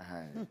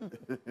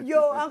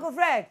 Yo, Uncle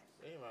Fred.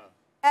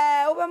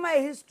 Over my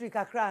history,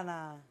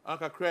 Kakrana.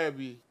 Uncle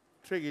Crabby,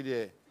 Triggy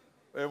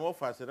there. More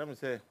fast, let me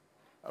say,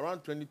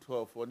 around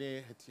 2012, when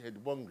he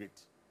had born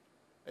great.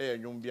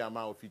 You be a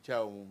man of feature,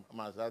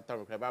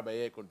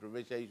 a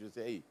controversial issue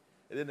say,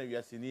 and then you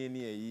are seeing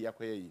any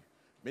acquire.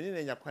 Many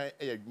in your quiet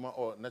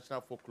or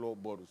National Folklore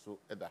Board, so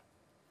either.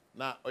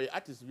 Now, or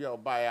artist be a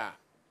buyer,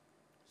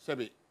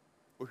 Sebi,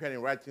 who had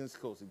in writing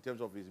skills in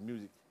terms of his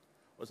music,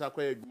 was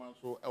acquired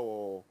so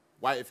or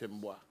YFM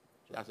boy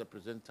as a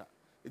presenter.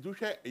 It will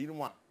share in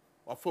one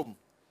or film,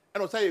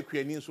 and also a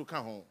Ukrainian so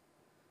come home.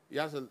 He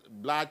has a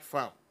large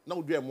farm.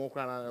 No, do a more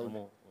crown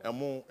and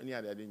more any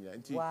other thing.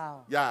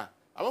 Wow. Yeah.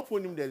 I won't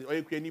phone him there. Or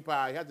you can he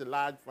has a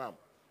large farm,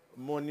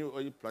 more new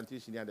oil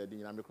plantation near the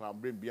thing. I'm going to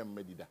bring beer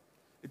medida.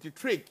 It's a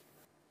trick.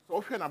 So,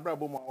 often I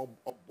brought more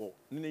up,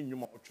 Nini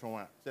Numa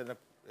Ochoa, said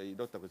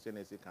Dr. Hussein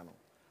Sekano.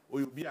 Or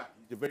you be a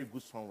very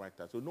good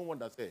songwriter. So, no one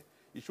that say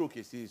he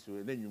showcases you,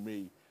 and then you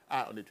may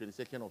on the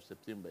 22nd of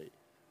September,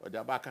 or the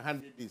about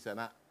 100 days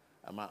and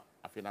I'm a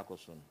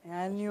Afinacoson.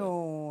 I knew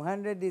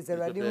 100 days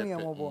already.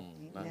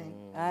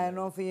 I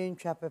know for you in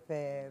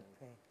Chapepe.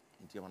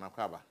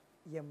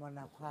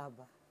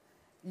 Yamanakwaba.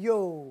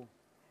 Yo,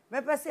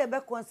 me pese e be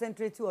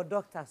concentrate o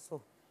doctor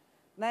so.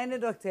 Na any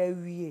doctor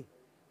we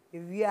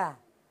are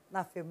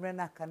na femre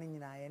na kan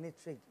nyina ye ne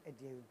trick e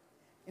dey.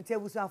 Nti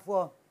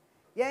abusanfo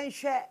ye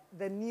nhwe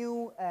the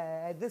new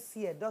this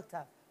year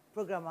doctor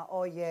program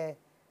all year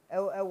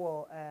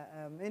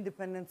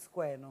Independent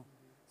Square no.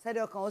 Said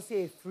you can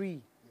also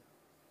free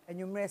and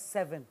you may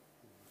 7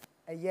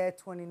 a year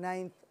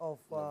 29th of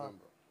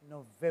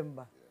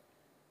November.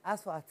 Yeah.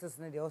 As for artists,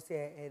 they also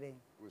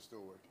we're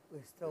still working.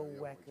 We're still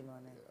working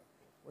on it. Yeah.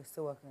 We're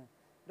still working.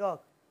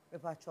 Doc,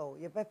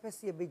 you better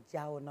see a big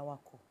jaw na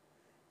wako.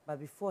 But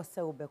before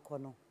say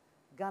obekono,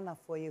 Ghana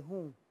for you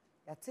home.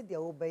 Ya te dia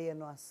obeye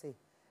no ase.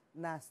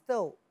 Na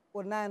still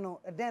onano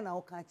then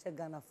I can check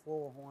Ghana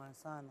for ho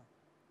ansana.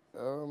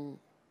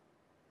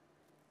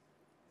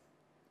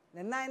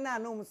 The 9 na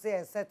no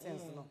say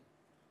settings no.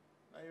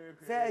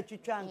 Say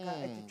etwitwanka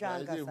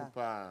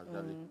sa.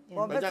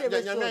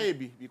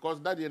 Because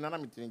that day nana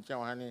meeting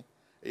ncha hane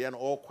e na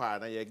all kwa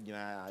na ye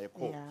gina ye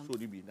call so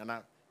di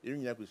nana e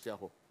nyina ko sia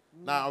ho.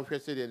 Na I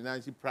say the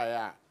Nancy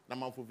prior na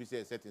manfo fi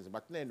say settings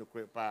but na no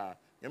pa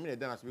yam na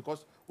dance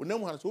because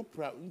onam han so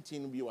pra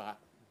ntin bi wa ha.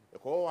 E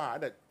ko wa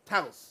that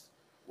tiles.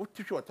 What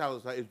teach your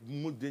tiles is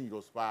more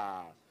dangerous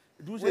pa.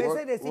 Do say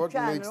what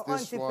makes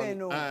this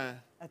one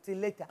until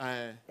later.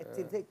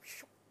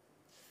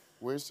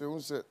 Where say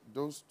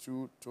those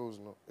 2 toes,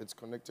 no, it's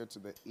connected to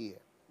the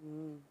ear.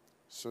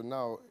 So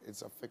now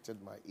it's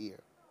affected my ear.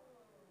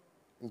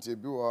 Until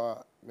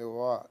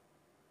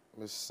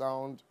me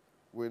sound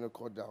we no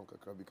call down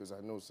because I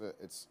know sir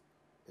it's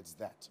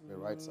that the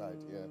right side.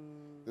 Yeah,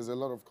 there's a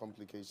lot of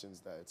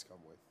complications that it's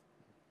come with.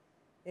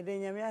 And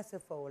then you may say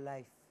for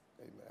life.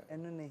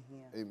 Amen.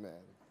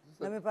 Amen.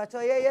 Let me patch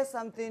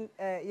something.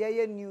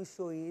 New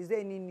show. Is there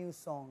any new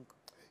song?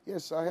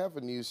 Yes, I have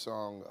a new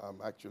song.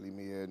 Actually,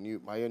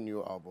 my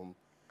new album,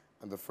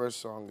 and the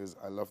first song is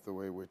 "I Love the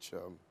Way," which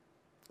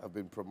I've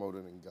been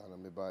promoting in Ghana,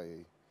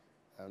 Mebaye,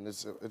 and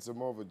it's a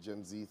more of a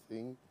Gen Z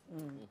thing.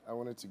 I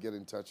wanted to get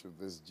in touch with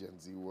this Gen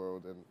Z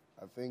world, and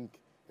I think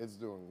it's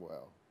doing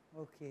well.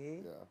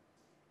 Okay. Yeah.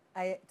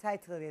 I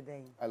titled it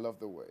then. I Love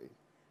the Way.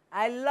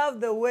 I Love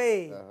the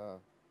Way.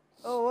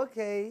 Oh,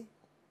 okay.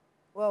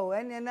 Well,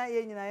 and you're not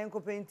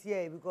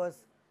because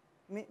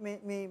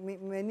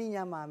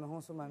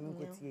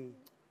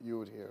you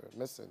would hear it.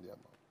 Let's send them.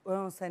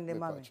 Well, send them,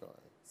 mommy.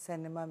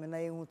 Send them, mommy. Now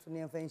you want to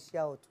near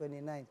show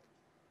 29th.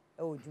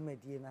 Oh, you may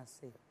dear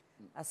say.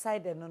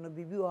 Aside that, no,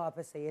 baby, or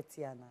happen say it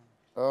here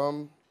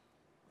now.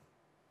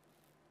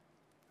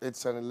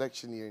 It's an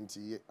election year,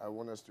 and I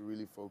want us to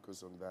really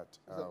focus on that.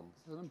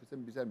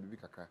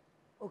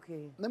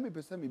 Okay. Let me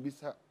present me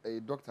a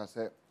doctor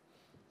said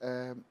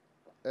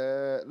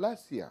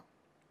last year,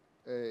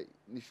 the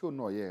show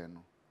no year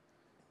no.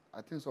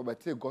 I think so, but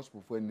take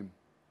gospel for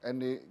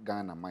any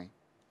Ghana mine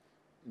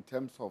in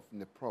terms of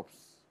the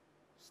props,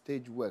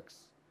 stage works,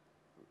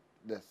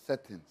 the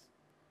settings,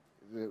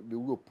 the way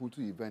we put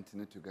the event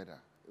in it together.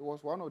 It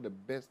was one of the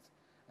best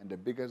and the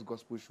biggest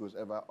gospel shows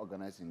ever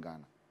organized in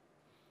Ghana.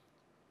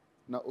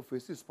 Now, if we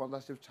see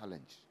sponsorship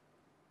challenge,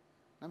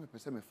 now me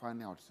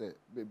find out say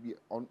baby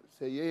on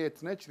say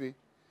it's naturally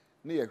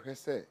near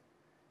say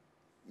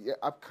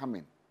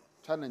upcoming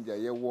challenge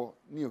ye wo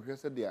ni ohwe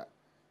se dia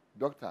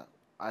doctor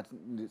at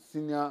the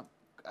senior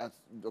as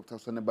Dr.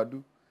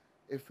 Sonebadu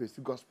a face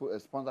gospel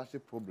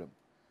sponsorship problem.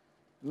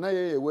 Na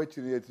ye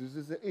wachiri it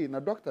to say na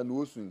doctor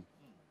no soon.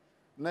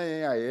 Na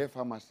ye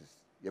pharmacist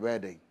ye be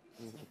dey.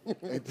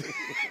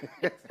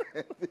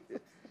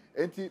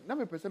 Enti na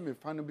me person me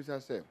fan bi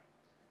say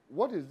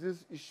what is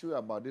this issue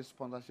about this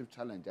sponsorship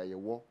challenge ye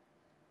wo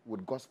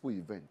with gospel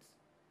events?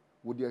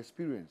 With your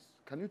experience,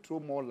 can you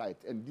throw more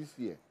light? And this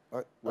year,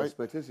 what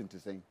expectation to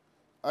say?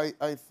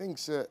 I think,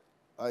 sir,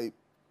 I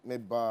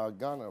made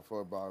Ghana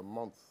for about a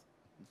month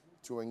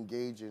to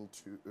engage, you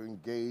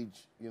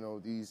know,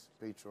 these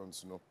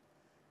patrons, you know,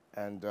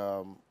 and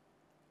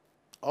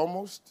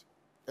almost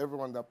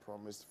everyone that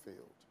promised failed.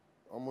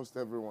 Almost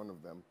every one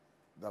of them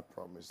that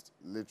promised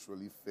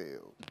literally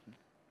failed.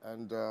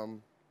 And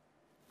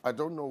I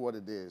don't know what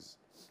it is,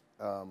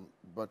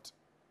 but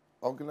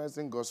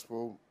organizing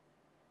gospel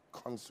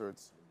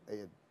concerts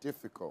are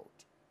difficult.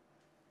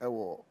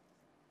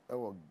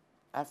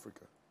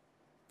 Africa.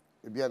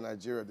 Maybe in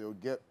Nigeria, they'll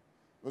get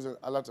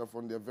a lot of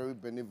fun. They're very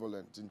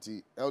benevolent.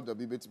 Elder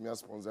be bet me a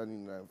sponsor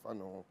in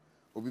Fano,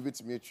 or be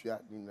bet me a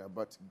triat in there.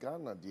 But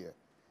Ghana, dear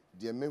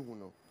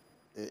mehuno,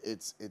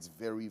 it's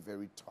very,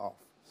 very tough.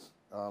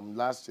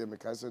 Last year,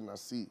 Mekasa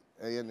Nasi,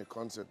 in the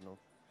concert, no,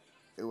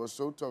 it was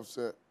so tough,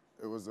 sir.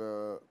 It was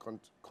a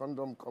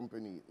condom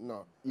company,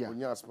 no, when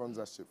you have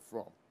sponsorship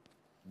from.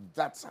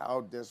 That's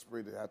how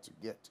desperate they had to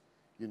get,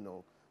 you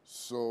know.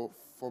 So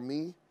for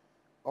me,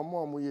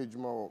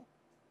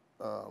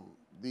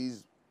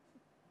 these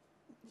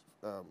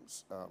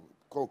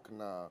Coke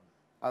and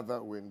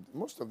other wind,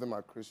 most of them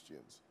are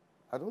Christians.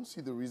 I don't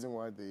see the reason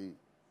why they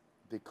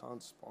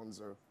can't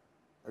sponsor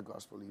a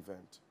gospel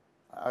event.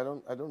 I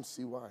don't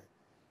see why.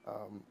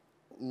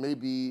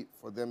 Maybe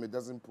for them it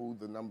doesn't pull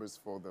the numbers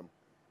for them,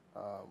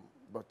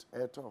 but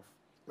it's tough.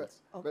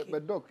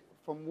 But Doc,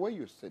 from where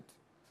you sit,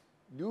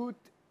 do you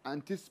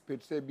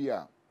anticipate, say,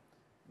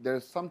 there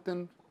is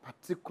something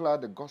particular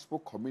the gospel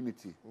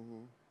community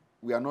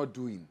we are not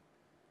doing,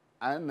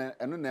 and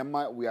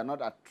we are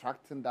not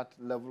attracting that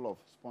level of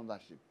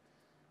sponsorship?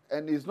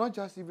 And it's not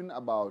just even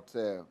about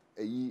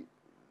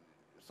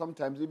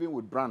sometimes even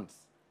with brands,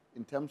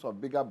 in terms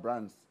of bigger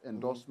brands,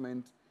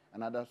 endorsement,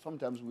 and others.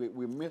 Sometimes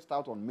we missed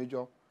out on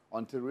major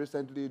until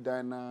recently,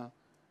 Diana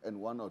and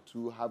one or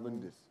two having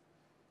this.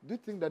 Do you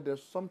think that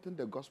there's something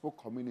the gospel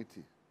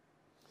community?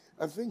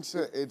 I think,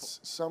 sir, it's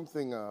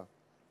something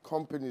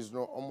companies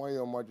know on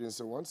my margin.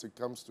 So once it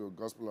comes to a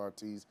gospel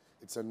artist,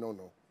 it's a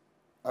no-no.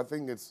 I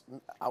think it's.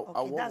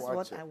 That's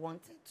what I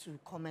wanted to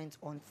comment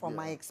on from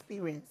my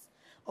experience.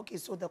 Okay,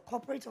 so the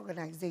corporate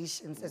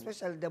organizations,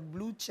 especially the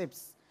blue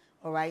chips,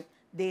 all right,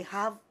 they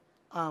have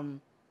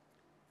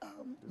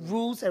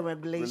rules and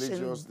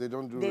regulations. They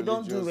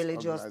don't do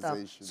religious stuff.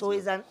 So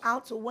it's an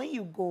out. So when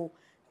you go,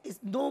 it's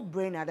no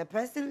brainer. The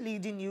person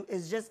leading you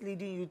is just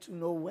leading you to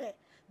nowhere.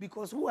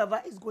 Because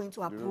whoever is going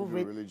to approve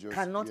it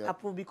cannot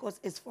approve because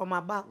it's from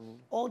above.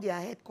 All their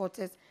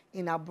headquarters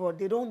in abroad,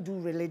 they don't do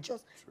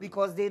religious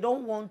because they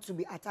don't want to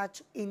be attached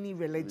to any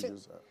religion.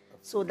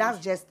 So that's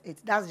just it.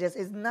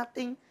 It's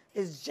nothing.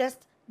 It's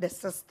just the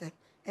system.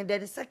 And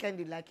then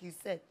secondly, like you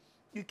said,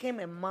 you came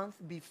a month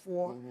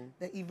before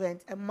the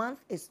event. A month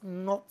is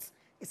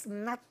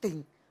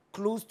nothing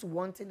close to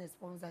wanting a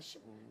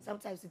sponsorship.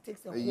 Sometimes it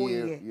takes a whole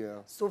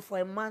year. So for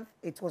a month,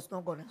 it was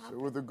not going to happen.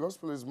 So with the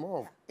gospel, is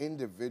more of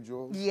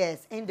individuals.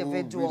 Yes,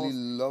 individuals. Who really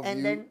love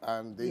you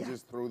and they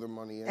just throw the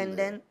money in and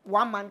there. Then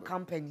one-man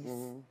companies.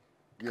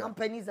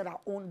 Companies that are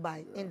owned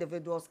by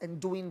individuals and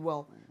doing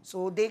well.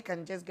 So they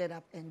can just get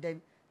up and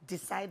then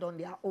decide on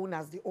their own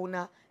as the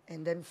owner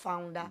and then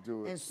founder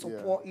and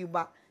support you.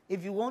 But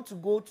if you want to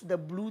go to the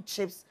blue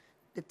chips,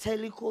 the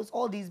telecos,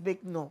 all these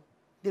big, no.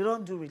 They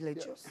don't do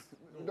religious.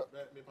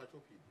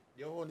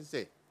 They want to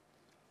say,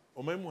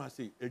 Omemu has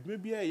said, it may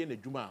be a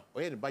Juma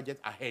or any budget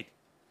ahead.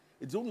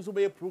 It's only so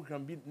be a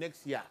program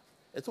next year.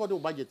 It's all the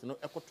budget, you know,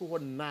 equal to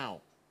one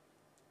now.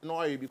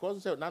 No,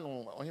 because now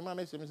on him,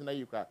 I say,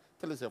 you can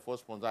tell us a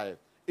first sponsor.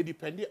 It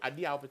depends on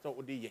the outfit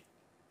of the year.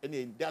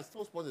 And there are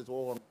still sponsors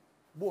on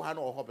Bohan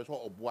or Hoppers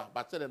or Boa,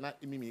 but said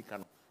that Mimi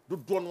can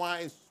do don't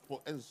want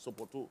and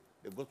support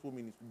the gospel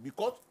ministry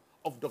because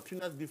of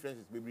doctrinal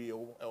differences, maybe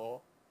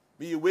or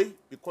be away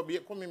because be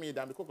coming me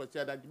down because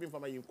that giving for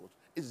my input.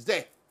 It's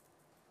there.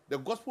 The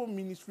gospel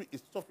ministry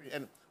is suffering,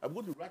 and I'm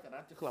going to write an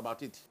article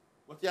about it.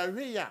 But you are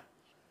here.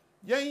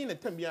 You are in a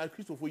time you are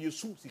Christopher. You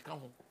soon see come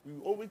home. We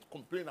always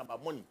complain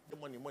about money, the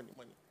money,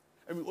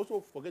 and we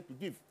also forget to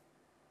give.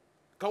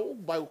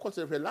 Can by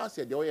concept last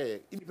year the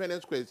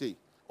Independence Square say,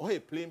 oh hey,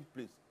 plain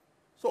place.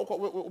 So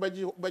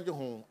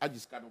home, I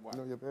just can't.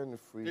 No, you're paying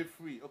free. They're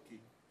free, okay.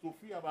 So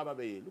free about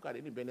look at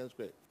Independence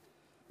Square.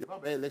 You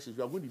have elections.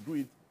 You are going to do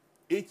it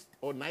 8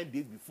 or 9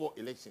 days before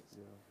elections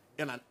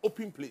in an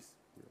open place.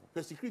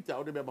 For security, I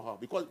don't remember how.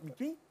 Because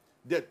between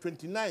the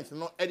 29th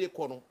and Eddie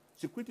Corner,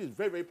 security is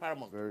very, very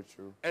paramount. Very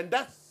true. And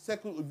that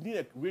circle would need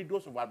a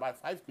radius of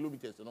about 5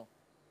 kilometers,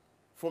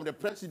 from the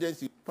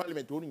presidency,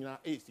 parliament, only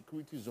a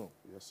security zone.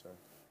 Yes, sir.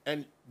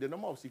 And the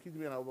number of security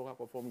men are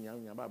working for me,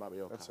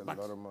 that's a lot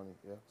of money,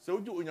 yeah. So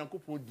do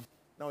Unyanko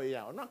now,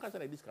 yeah, or not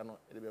catching this cannot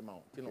be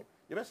amount. You know,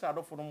 the best out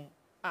of them,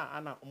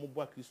 Anna,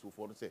 Omoba Christo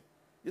for the say.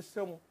 Yes,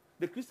 some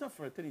the Christian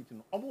fraternity,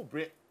 Omo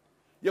bread.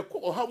 You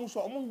cook or how much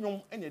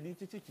young and you didn't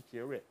teach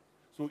it.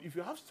 So if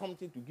you have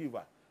something to give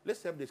her,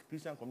 let's help the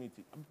Christian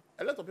community.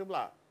 A lot of people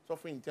are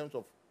suffering in terms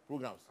of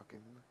programs. Okay.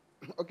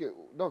 Okay,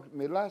 Doc,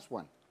 my last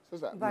one.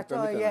 But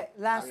yeah,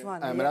 last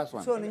one. My last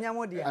one. So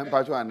Nyamodia. I'm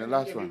part one, the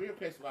last one.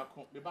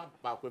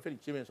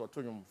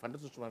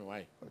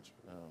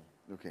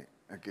 Okay,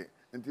 okay.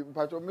 And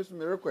part of Miss,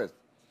 my request.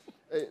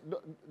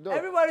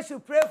 Everybody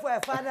should pray for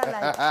a father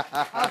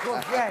like Uncle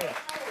Fred.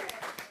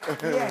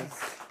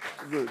 Yes.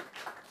 Good.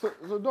 So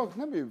Doc,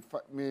 let me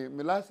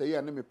last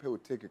year, let me pay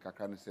with take a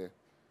kakra and say,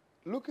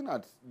 looking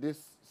at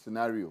this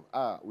scenario,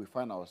 we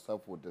find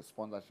ourselves with the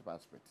sponsorship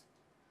aspect.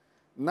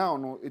 Now,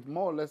 no, it's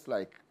more or less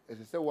like,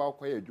 as I say, wow,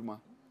 quiet Juma.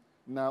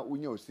 Now,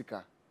 when you're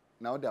sicker,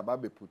 now they're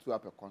about to put you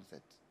up a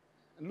concert.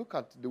 And look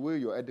at the way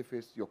your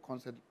edifice, your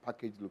concert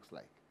package looks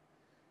like.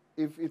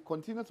 If it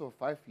continues for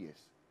 5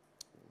 years,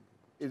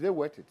 is it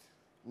worth it?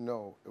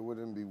 No, it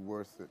wouldn't be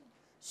worth it.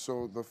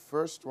 So the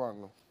first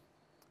one,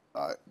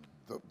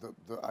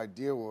 the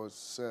idea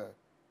was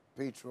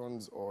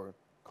patrons or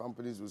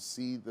companies would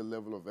see the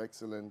level of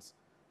excellence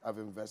I've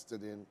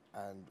invested in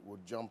and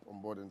would jump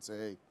on board and say,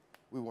 hey,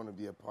 we want to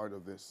be a part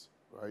of this,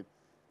 right?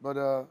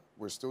 But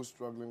we're still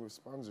struggling with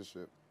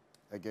sponsorship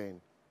again.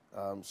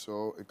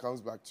 So it comes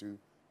back to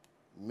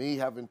me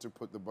having to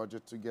put the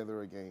budget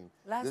together again.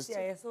 Last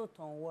year, I saw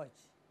Tom watch.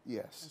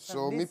 Yes.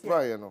 So me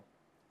prior, no.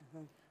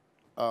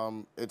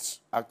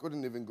 I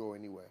couldn't even go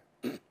anywhere.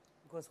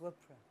 Because what?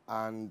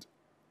 And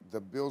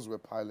the bills were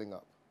piling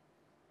up.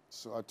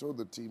 So I told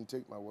the team,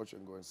 take my watch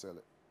and go and sell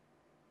it.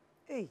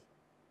 Hey.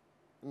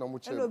 No,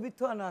 much. It'll be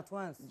torn at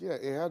once. Yeah,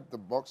 it had the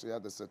box, it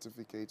had the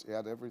certificate, it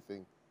had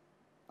everything.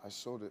 I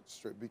sold it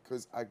straight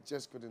because I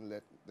just couldn't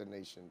let the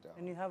nation down.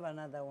 And you have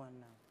another one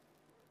now.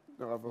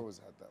 No, I've always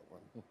had that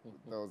one.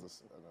 That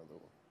was another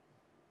one.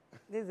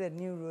 This is a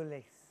new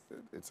Rolex.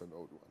 It's an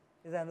old one.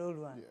 It's an old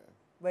one? Yeah.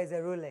 But it's a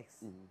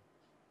Rolex.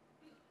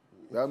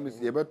 That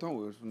means you better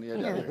was near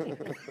that.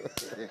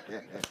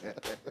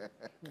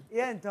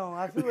 Yeah, Tom,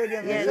 I feel with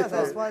them.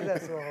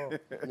 Sponsors.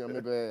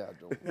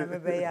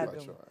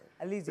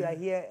 At least you are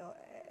here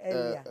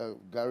earlier.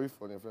 Gary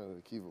for your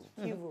friend, Kivo.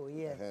 Kivo,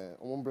 yes.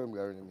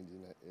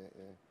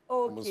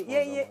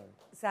 Okay, yeah,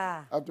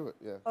 sir. I'll do it,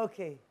 yeah.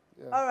 Okay.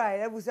 Yeah. All right,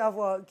 that was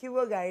for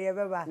Kivo Gary.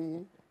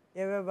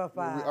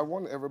 I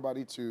want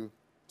everybody to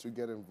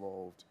get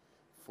involved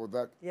for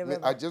that.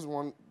 I just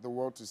want the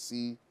world to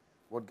see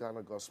what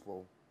Ghana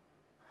Gospel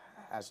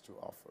has to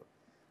offer.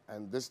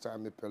 And this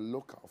time, it's a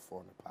local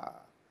for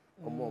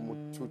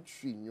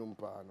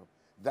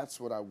that's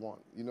what I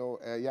want. You know,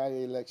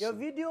 election. Your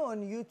video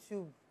on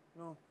YouTube,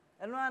 no.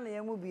 And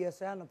one will be a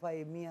son of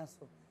a mia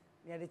so.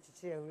 Near the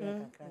chichi,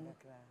 amen.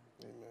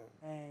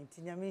 And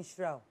Tinyamin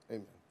Shroud.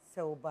 Amen.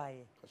 So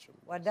by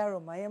what Darrow,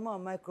 my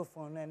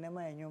microphone and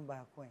Emma and young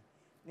back when.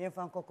 Near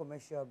Fanco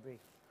commercial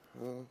break.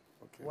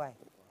 Okay. Why?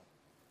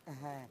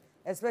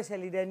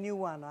 Especially the new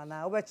one on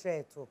our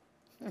tray too.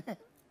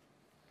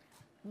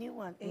 New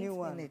one, 8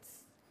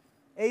 minutes.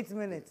 8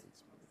 minutes.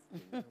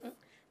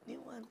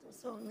 New one,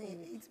 so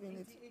 8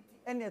 minutes.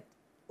 And yet,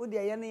 would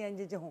the Yanni and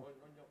Jijahon?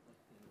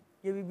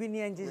 You will be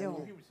near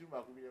Jijahon.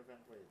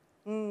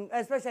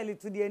 Especially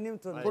to the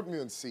Newton. Put me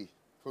on C.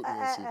 Put me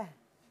on C.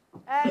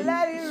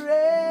 Let it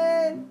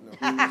rain.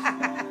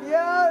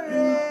 Your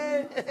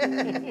rain.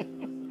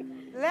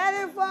 Let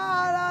it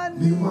fall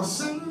on you. Must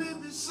send me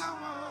the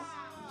summer.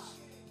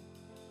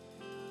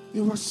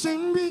 You must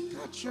send me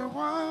catch your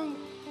one.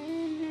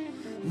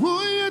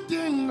 Who you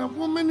did a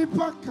woman in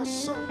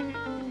Pakasa?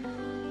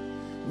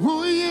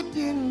 Who you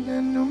did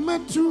no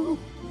matter?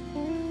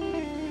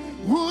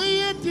 Who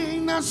you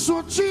did not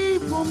so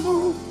cheap or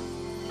move?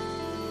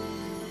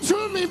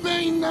 To me,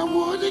 Bain, now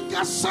would it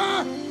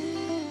gassa?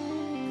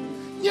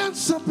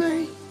 Yansa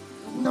Bay,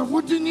 now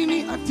wouldn't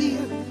any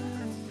idea.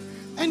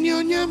 And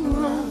your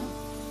Yamra,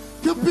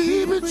 the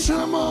baby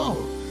tremor,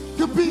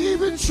 the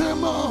baby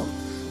tremor,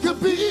 the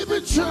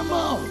baby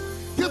tremor,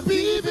 the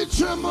baby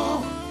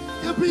tremor.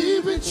 The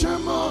baby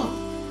tremor,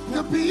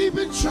 the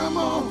baby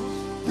tremor,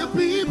 the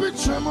baby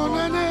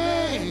tremor,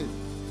 nane.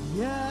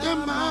 Yeah,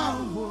 ma.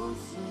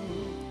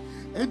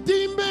 A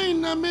dimbe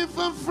na me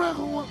fan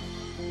frago.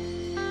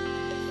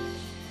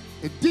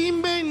 A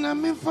dimbe na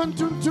me fan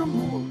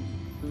tuntumu.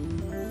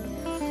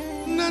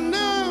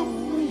 Nana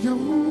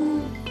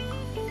you,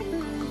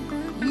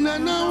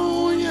 nana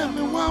ya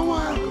me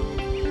wawa.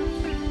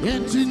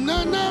 Enti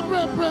nana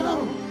bra,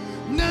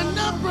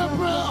 nana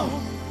bra.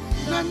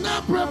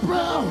 Nana bra,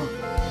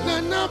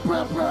 nana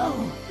bra,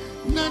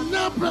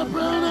 nana bra,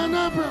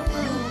 nana bra.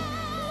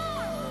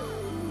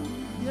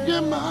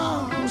 Yema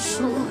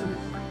so,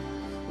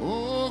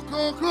 oh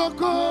coco,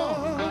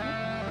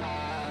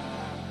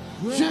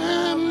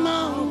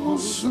 yema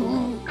so,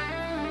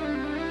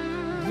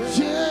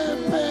 ye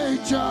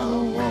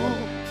pejawo,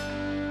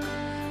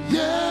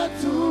 ye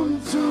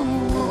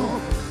tuntuwo,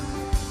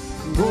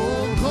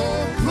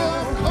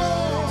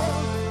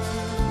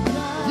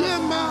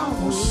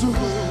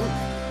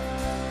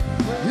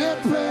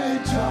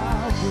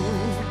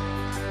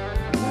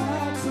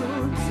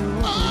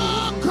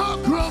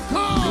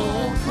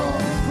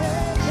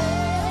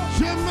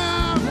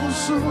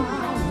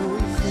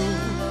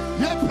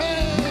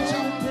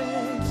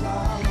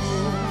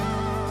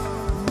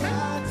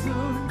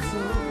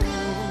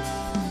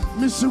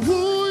 Miss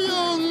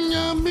Wuyong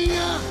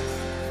Yamia,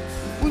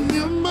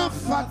 Unyama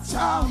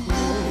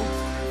Fatamo,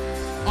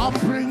 I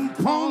bring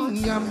Pong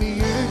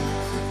Yamie,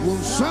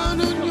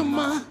 Wunsan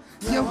Yama,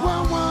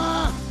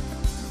 Yawawa,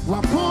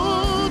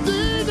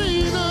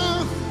 Wapodina,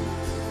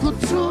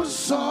 Kutu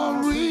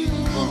sorry,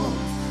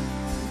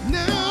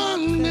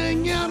 Nan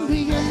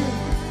Yamie,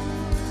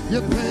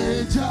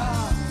 Yapeja,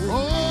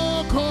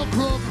 oh,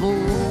 Coco,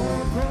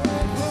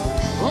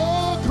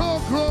 oh,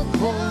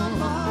 Coco.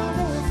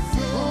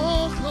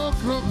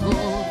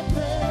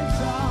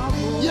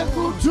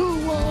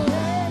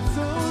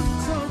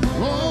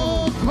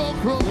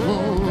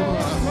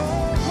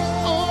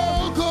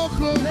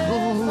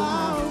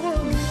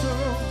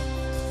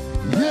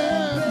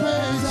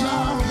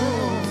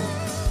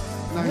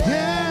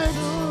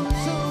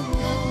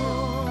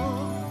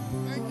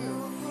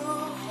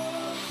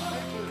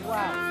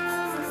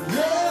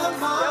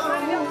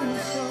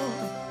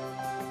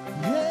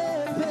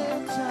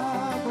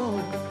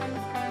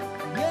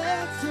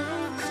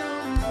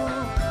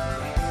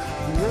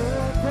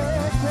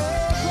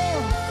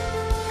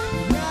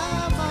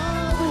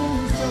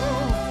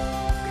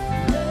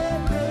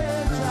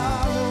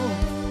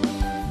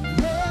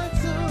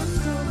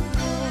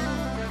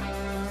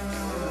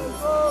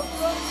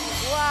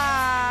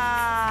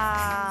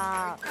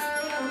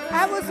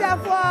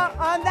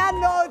 On that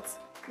note,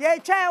 ye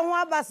try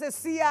one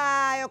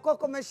basesia, your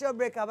commercial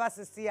break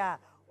abasesia.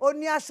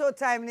 Onua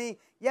Showtime ni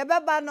ye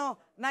beba no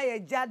na ye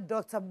jad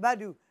Dr.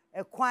 Badu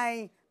e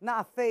kwan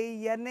na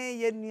afei ye ne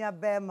ye nua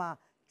bema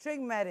Trig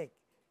Medic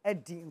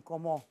edi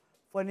nkomo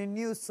for the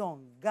new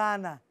song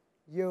Ghana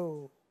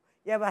yo.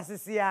 Ye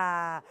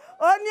basesia.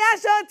 Onua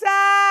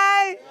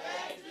Showtime.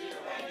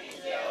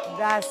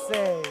 That's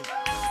it.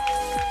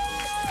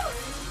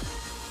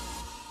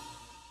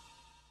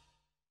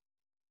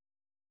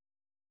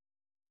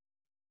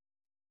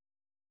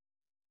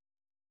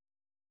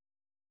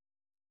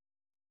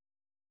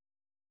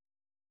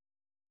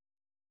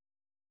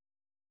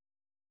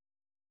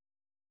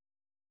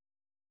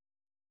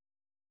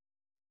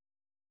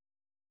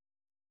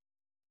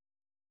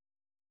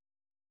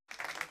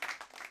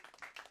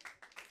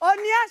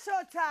 Onua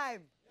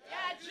Showtime.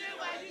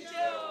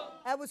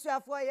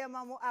 Ebusuafo ye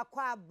mamu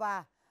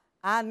akwaba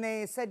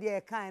ane said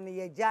ye kan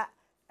ye ja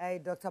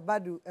Dr.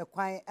 Badu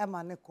ekwan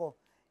emaneko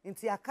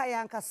nti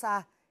akaya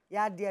nkasa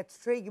ya de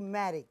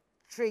Trigmatic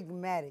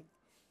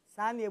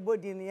sa na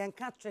ebodi ne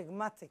yenka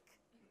Trigmatic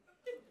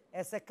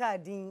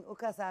esekadin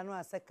ukasa no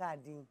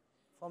asekadin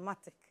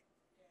formatic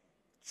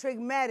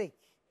Trigmatic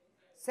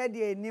said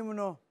ye nim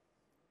no.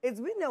 It's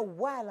been a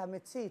while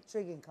I'm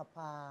trigging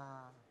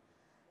kapa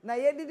na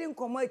ye didn't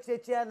come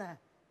echiche na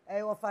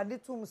ofade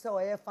tum say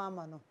oye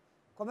farmer no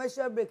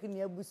commercial break ni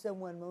abusam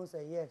one me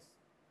say yes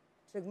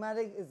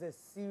Trigmatic is a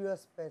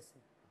serious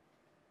person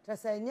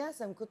trasa nya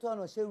sam kuto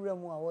no hwewura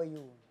mu a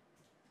woyo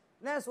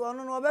nurse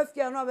wono no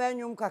obafia no ba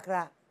nyum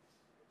kakra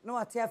no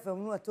ate afam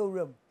no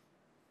atowuram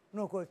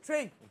no ko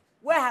Trig,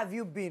 where have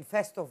you been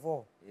first of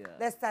all?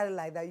 Let's start it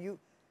like that. You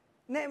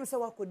name say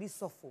what could this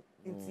suffer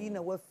inti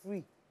na we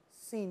free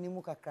sin ni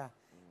mu kakra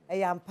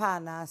eyampa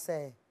na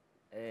say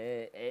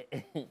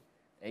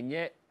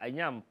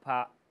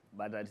Anyampa,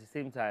 but at the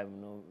same time, you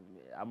know,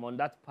 I'm on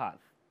that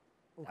path.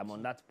 Okay. I'm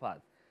on that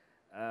path.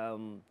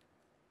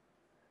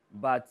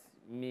 But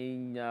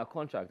me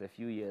contract a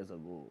few years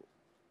ago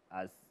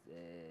as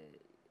a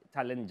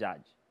talent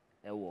judge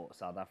in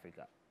South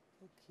Africa.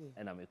 Okay.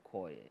 And I'm a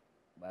coy.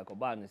 But I come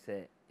back and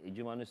say,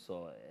 "Ejumanu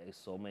saw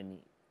so many.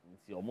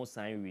 It's almost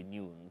sign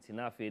renew. It's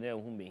enough. You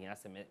know, who be here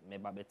say me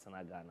babe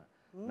tana Ghana.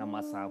 Na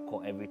masa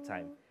call every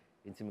time.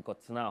 It's me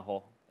kotana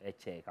ho e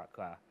check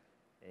akra."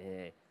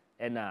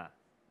 And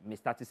me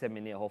started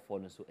seminar ho for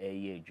no so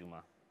year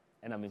juma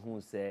and I mean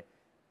who say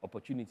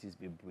opportunities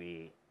be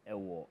brave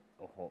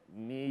ho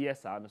me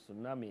yes I so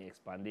now me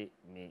expanded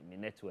me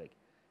network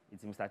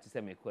it me started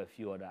seminar a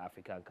few other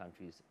African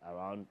countries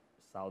around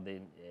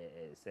southern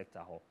sector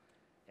ho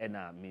and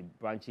me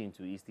branching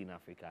into Eastern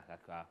Africa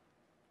kakra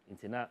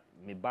intina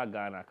me back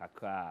Ghana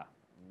kakra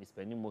me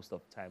spending most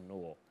of time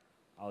no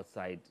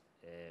outside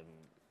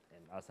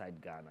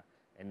outside Ghana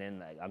and then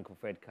like Uncle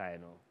Fred Kai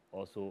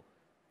also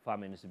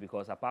farming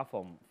because apart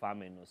from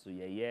farming also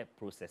yeah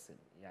processing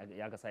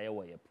yeah say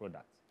your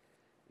product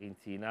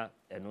intina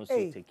and also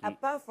take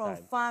apart from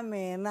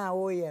farming na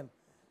oye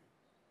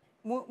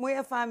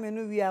mo farming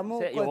no we are mo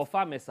say your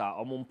farmers are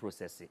almost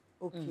processing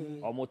okay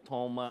almost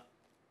toma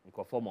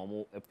nko form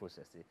almost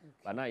processing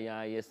but now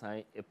yeah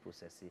sign a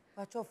processing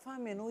but your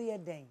farming no ye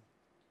den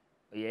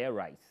yeah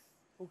rice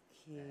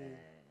okay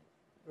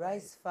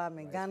rice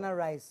farming Ghana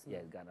rice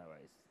yes Ghana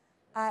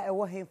rice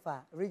ewo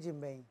hemfa region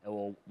ben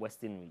ewo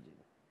western region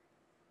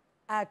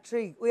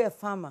Trick, we a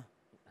farmer.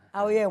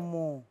 We are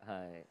more.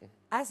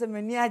 As a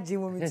many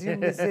women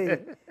say,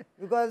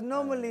 because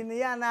normally in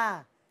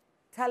the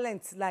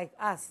talents like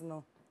us,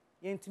 no,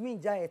 you to me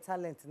enjoy a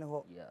talent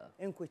no. Yeah.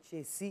 And could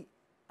see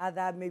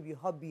other maybe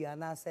hobby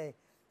and I say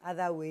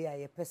other way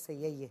I person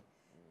ye.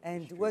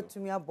 And what to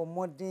me about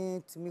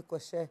modern to me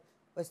share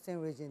Western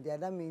region there.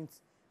 That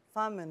means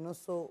farming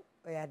also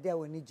there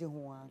we need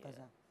you.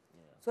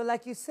 So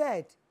like you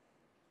said,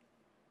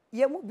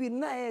 you would be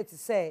nice to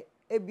say.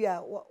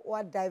 Ebia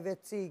what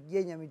diverting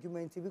yenya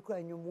mejument bi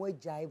kra nyom wa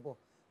jaibo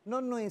no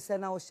knowing say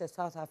na wo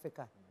South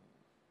Africa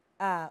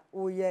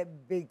oh yeah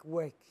big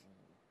work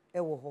e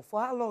wo ho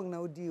for how long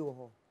now do you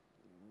ho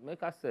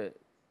make us say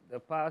the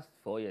past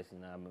 4 years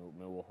na me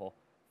wo ho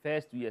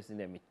first 2 years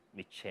in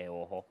me chair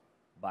wo ho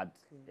but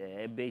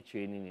be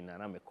training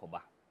na me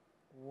koba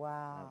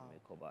wow me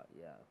koba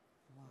yeah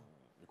wow.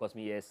 Because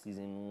me yes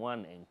season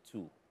 1 and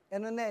 2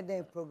 and on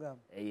that program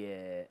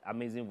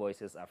Amazing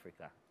Voices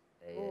Africa.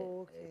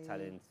 Okay. A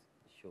talent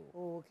show.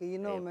 Oh, okay, you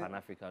know, man.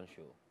 Pan-African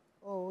show.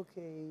 Oh,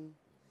 okay.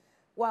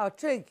 Wow,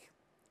 Trick.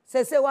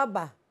 Say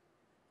waba.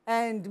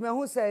 And me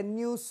who say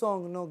new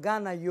song no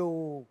Ghana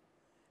yo.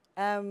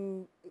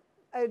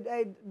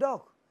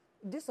 Doc,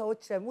 this all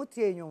chem what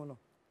tie you no.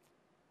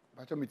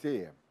 But me tell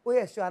you. Oh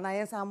yes, sure. Na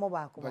yensa mo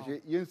ba ko. But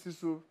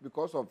yensisu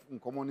because of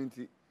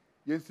community.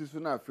 Yensisu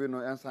na fe no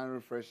ensan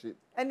refresh it.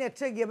 And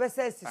Trick you be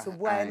say sisu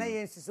boy na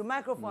yensisu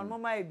microphone mo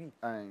mai bi.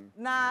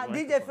 Na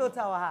DJ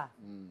filter wa ha.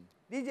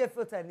 DJ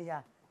filter ni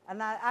ha.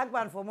 And I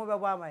agban for mo be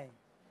boy mai.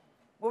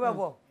 Mo be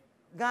bo.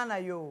 Ghana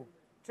yo.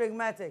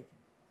 Trickmatic.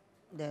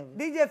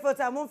 DJ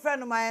filter mo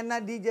friend my na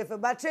DJ filter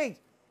but Trick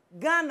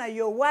Ghana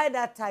yo why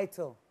that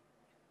title?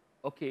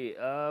 Okay,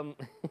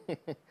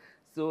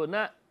 so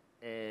na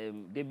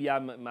they be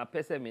my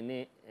person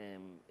me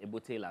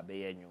ebotela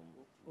be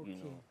nyom, you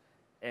know.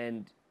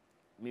 And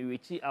me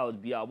reach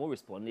out be more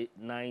responded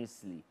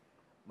nicely.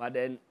 But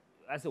then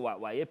I say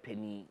why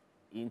penny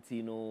into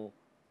you know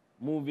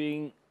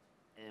moving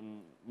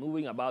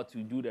about to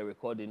do the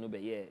recording no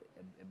be a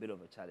bit of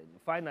a challenge.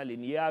 Finally,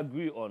 we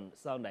agree on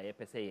sound that you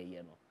say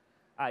no.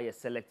 I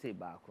selected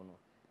back no.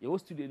 You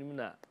studio ni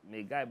na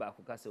me guy back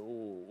who say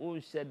oh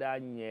share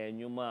that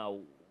nyuma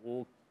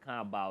o can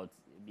about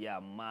be a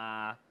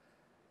ma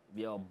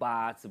be a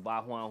bat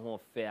ba ho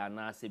fair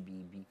na say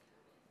bibi.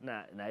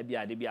 Na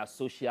be a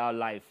social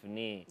life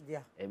ne. Yeah.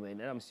 And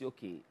then I'm say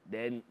okay.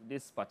 Then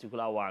this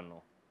particular one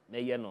no,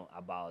 me know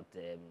about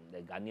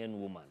the Ghanaian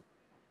woman.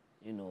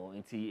 You know,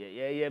 until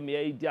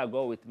me dear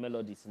go with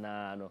melodies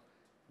na no.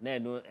 Na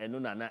no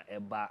na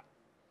eba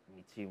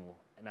me team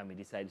and I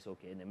decided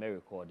okay, and me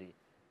record it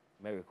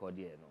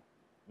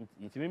no.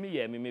 Until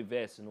me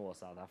verse no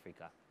South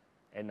Africa.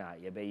 And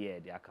ye be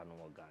the aka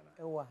no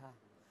Ghana.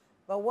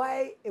 But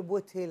why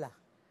Ebotela?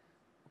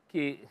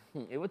 Okay,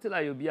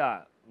 Ebotela you be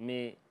a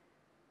me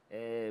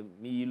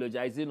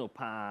eulogizing no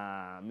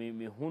pa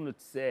me who not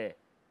say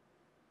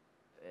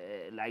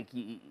like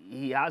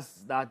he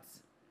has that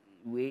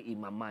way in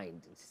my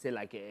mind. Say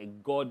like a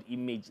God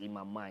image in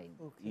my mind.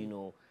 Okay. You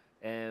know.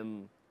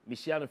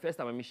 Michiano first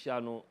time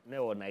Michiano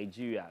na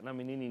Nigeria na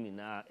me nini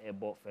na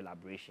ebo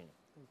celebration.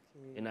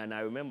 Okay. And I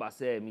remember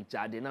say me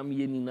jade na me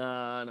yeni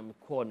na me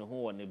call no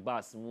ho on the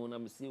bus mu na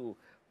me say oh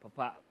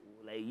papa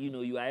like you know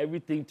you are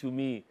everything to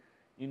me.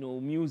 You know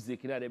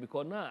music you know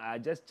because now I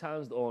just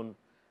chanced on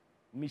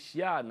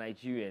Michia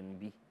Nigerian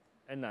be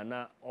and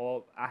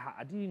or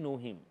I didn't know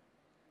him.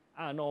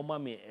 I know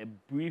mommy a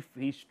brief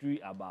history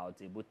about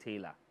Ebo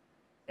Taylor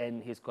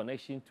and his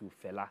connection to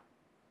Fela.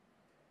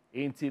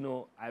 And you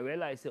know, I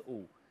realized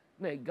oh,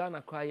 na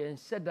Ghana cry and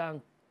shut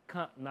down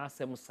can't na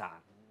semsa.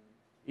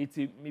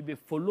 It maybe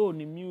follow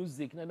the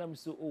music. Na them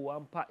say oh,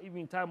 I'm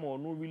even time or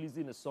no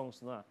releasing the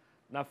songs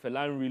na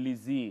Fela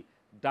release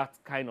that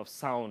kind of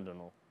sound, you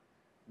know.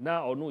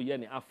 Now or no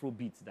any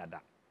Afrobeat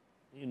that.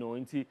 You know,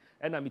 and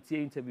I'm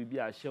interview be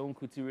a Sheon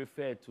Kuti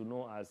referred to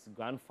know as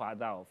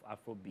grandfather of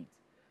Afrobeat.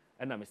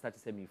 And I'm starting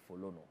to say me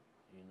follow no.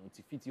 You know,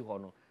 to fit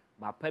hono.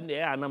 My pen the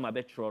air na my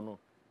betro no.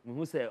 Me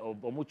who say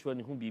omuchro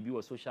ni who bibi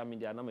or social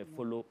media na me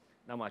follow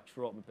na my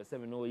tro me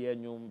person me know ye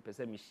nyum me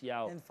person me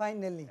share. And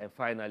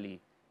finally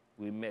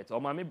we met. Or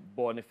my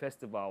born a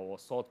festival or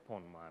Salt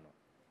Pond man.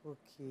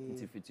 Okay.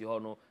 To fit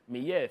hono. Me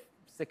ye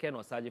second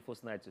or Saturday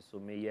first night so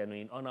me ye no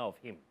in honor of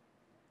him.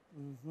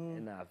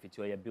 And if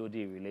you are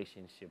building a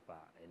relationship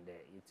and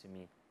it's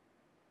me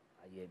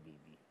a year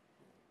baby.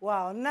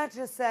 Wow, not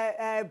just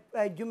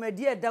you may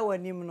dear that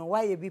one no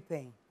why you be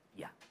paying?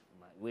 Yeah,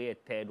 we a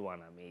third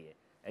one I may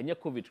and your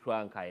COVID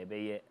crank I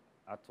be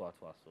at what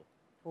was so.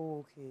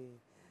 Okay.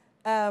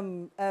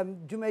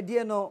 You may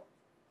dear no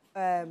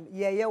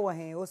yeah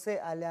we say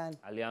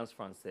Alliance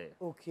Française.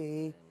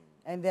 Okay.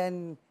 And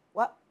then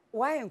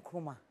why in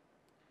Nkrumah?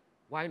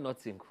 Why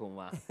not in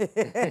Nkrumah?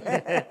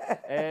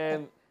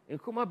 In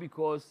Nkrumah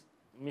because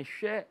me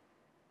share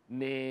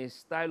the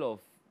style of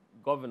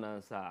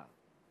governance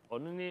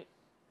only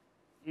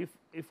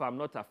if I'm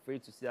not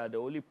afraid to say the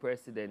only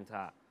president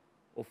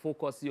or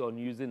focusing on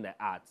using the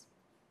arts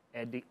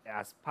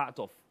as part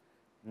of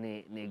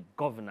ne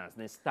governance,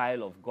 ne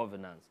style of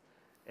governance.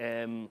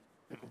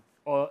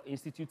 Or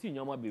instituting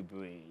Yoma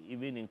Bibre,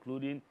 even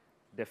including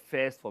the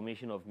first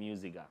formation of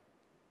music.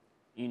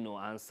 You know,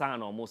 and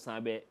San or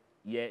Mosambe,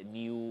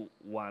 new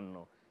one.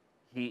 No.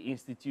 He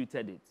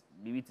instituted it.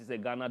 Maybe it is a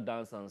Ghana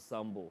dance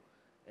ensemble,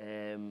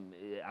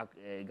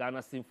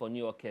 Ghana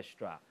Symphony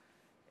Orchestra,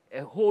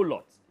 a whole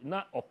lot,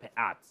 not opera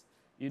art.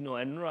 You know,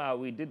 and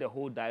we did a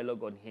whole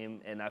dialogue on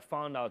him, and I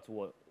found out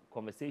what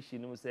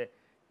conversation he said.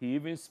 He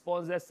even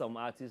sponsored some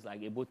artists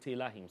like Ebo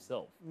Taylor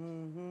himself.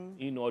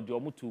 You know, the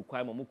Omutu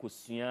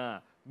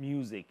Kwaimomuko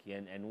music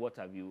and what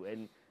have you.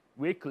 And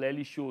we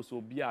clearly show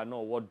so be no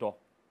what do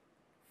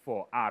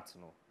for art,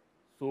 no.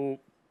 So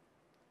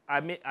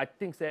I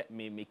think that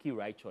may make it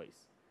right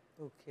choice.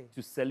 Okay.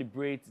 To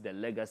celebrate the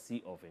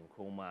legacy of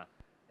Nkrumah,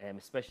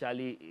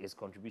 especially his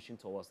contribution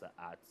towards the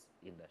arts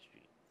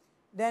industry.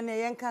 Then a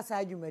young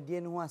Kasaju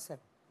Median was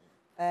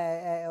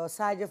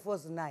Osage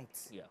Force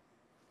Night. Yeah.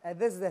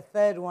 This is the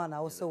third one I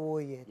also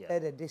wore here,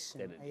 third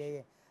edition.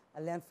 Yeah. I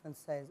learned from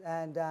size.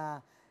 And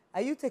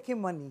are you taking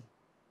money?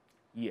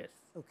 Yes.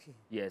 Okay.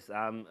 Yes.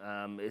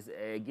 It's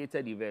a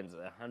gated event,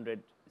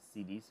 100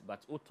 CDs,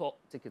 but auto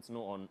tickets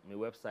no on my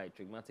website,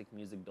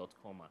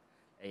 trigmaticmusic.com,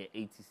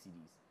 80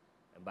 CDs.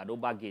 But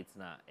over gates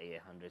now,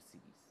 100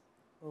 CDs.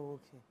 Oh,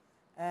 okay.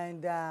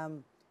 And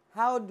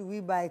how do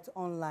we buy it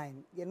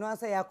online? You know, I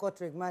say I call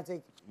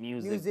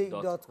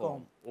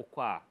trigmaticmusic.com.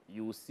 Okay,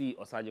 you will see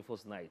Osage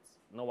Force Nights.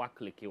 No, what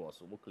click it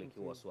was, what click it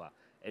was.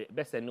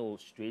 Best I know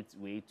straight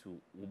way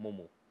to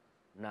Umomo.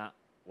 Now,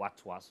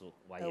 what was so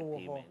why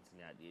payment?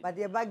 But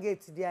the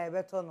baggage, they are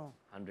better no.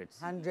 100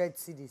 CDs. 100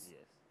 CDs.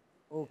 Yes.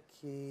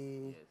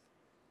 Okay. Yes.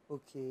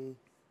 Okay.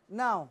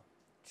 Now,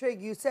 Trig,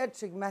 you said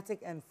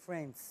Trigmatic and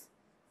friends.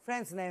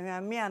 Friends,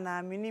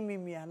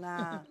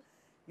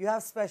 you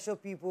have special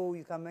people,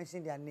 you can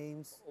mention their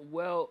names.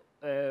 Well,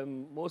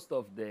 most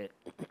of the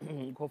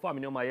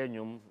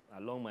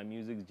along my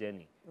music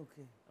journey.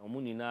 Okay.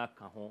 Omunina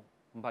kaho,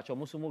 mpacho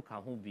musumu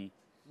kaho bi.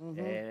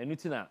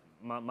 Enutina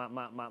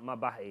ma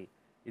bahe.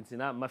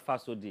 Intina ma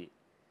faso de.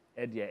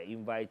 Edia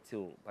invite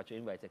to mpacho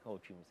invite ka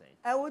otwim sen.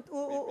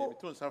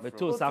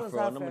 Beton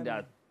safro no me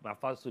da ma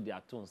faso de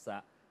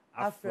atonsa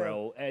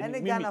afro.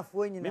 And Ghana fo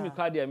nyina. Me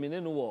kwa de me ne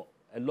no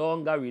a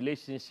longer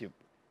relationship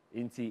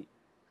inti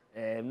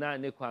na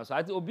ne kwan so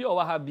ati obi o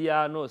wa ha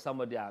bia no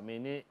somebody I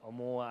mean I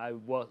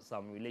was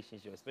some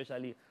relationship,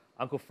 especially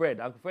Uncle Fred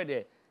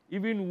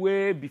even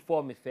way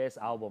before my first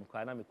album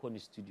kwa na me ko ni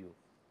studio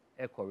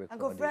echo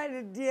record. Uncle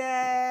Fred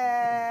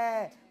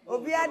dear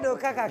obi ado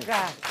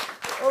kakaka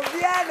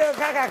obi ado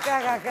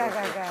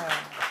kakaka.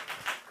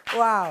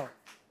 Wow.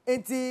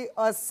 Inti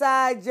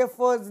Osage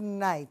Force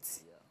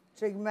Night.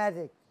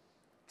 Trigmatic.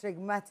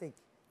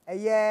 A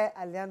year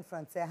Alliance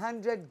France,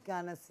 100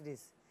 Ghana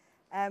cedis.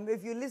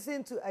 If you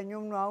listen to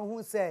Anyumno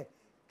who said,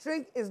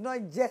 Trig is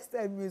not just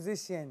a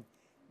musician,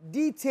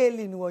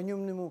 detailing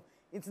Wanyumnimu.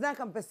 It's not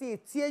compassi,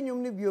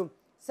 Tianyumnibio,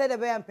 said a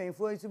bear and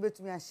painful to be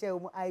to me and share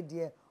my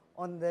idea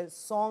on the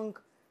song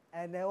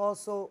and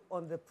also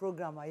on the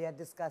program I are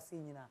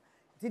discussing.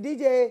 The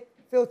DJ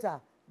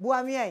Filter,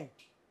 Buamie,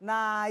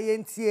 na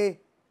yentie,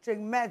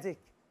 Trigmatic,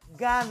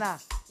 Ghana,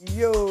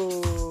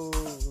 yo.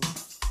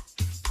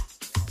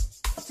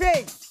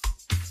 Trig.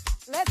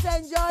 Let's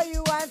enjoy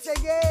you once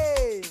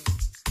again.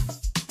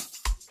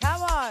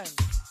 Come on. Let's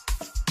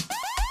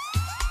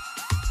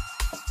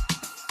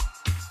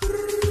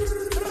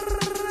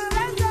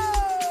go.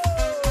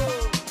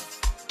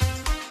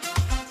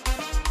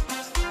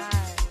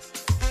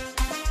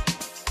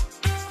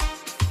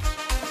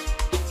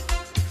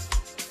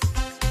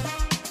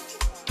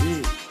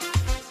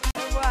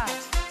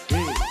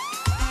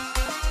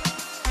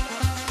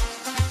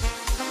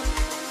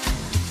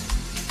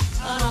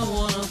 I don't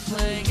wanna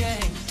play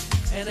games,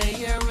 and a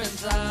year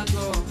as I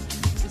go,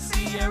 you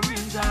see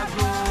earrings I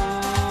go.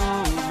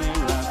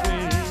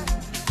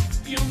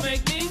 You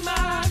make me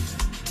mad,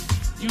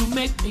 you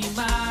make me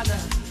mad.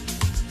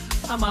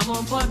 I'm a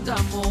more,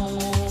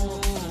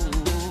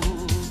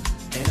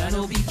 and I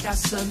know be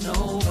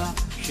Casanova,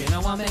 she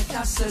know I make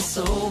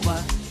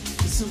Casanova.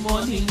 This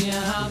morning,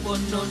 yeah, but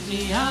no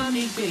need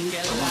any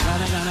finger.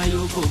 Gana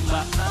yo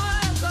kumba,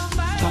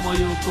 come on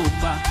yo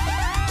kumba.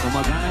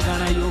 Como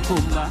gana yo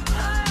kumba,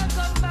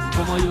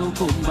 como yo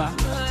kumba,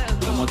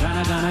 como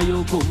gana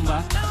yo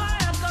kumba,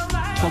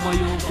 como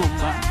yo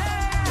kumba,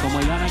 como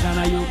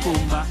gana yo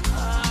kumba,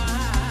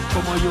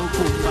 como yo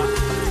kumba.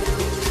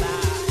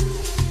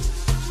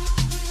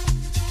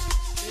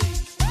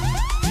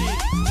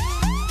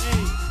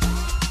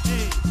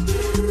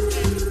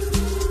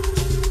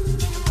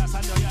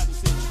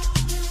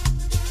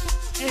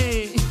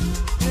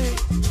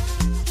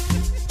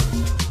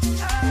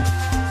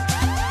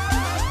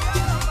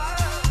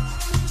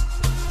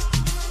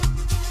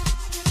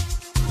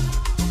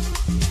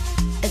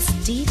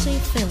 DJ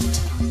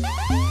Filter.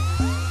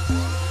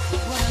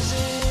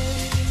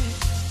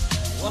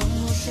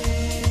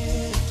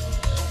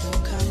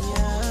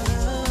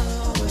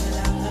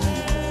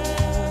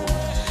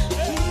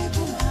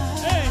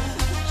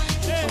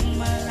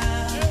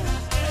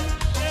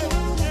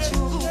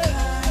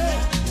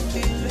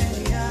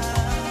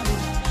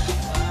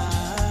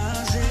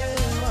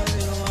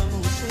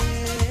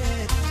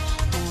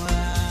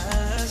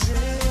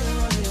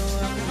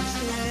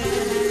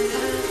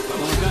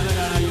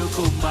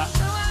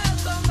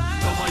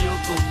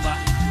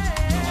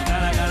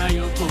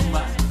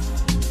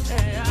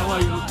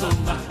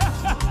 Yokomba.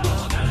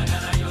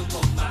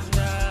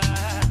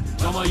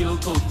 Come on,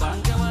 Yokomba.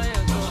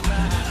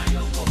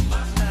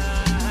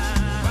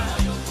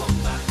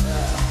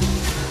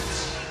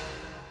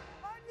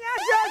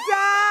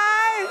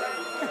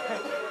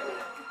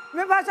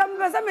 Me pasha me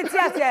pesa me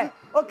tiache.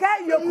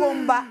 Okay,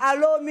 Yokomba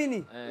alo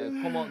mini.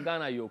 Come on,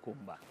 Ghana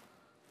Yokomba.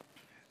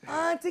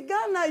 Ti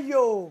Ghana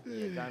yo.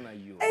 Yeah, Ghana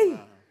yo. Hey,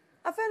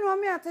 afenu wa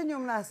me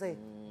atenyom na say.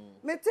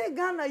 Me te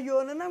Ghana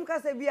yo na nam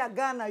ka se bi a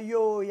Ghana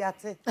yo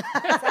yate.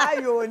 Sa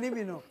yo ni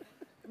bi no.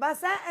 Ba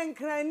sa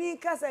enkrani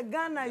ka se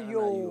Ghana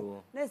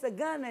yo. Na se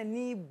Ghana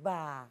ni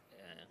ba.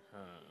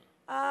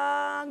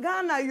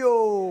 Ghana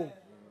yo.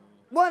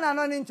 Bona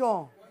no ni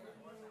nchon.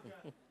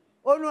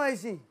 Onu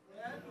isi.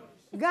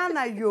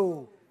 Ghana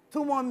yo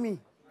tumo mi.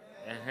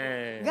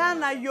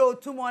 Ghana yo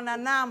tumo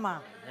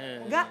nanama.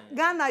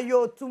 Ghana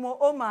yo tumo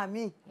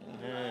omami.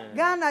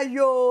 Ghana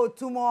yo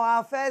tumo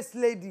our first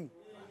lady.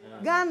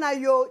 Ghana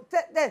yo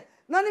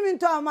no ni mi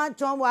to ama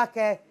chon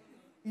wake.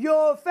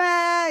 Yo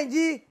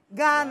fenji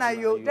Ghana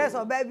yo. That's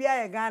all baby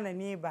I Ghana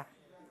ni ba.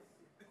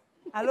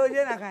 Alo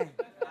je na kan.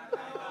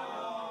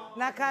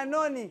 Na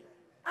kanoni.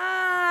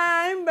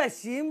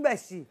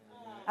 Imbeshi.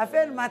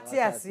 Afel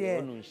Matthias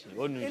here.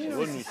 Onushi.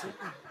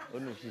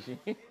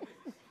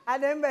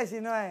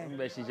 Adembeshi no eh.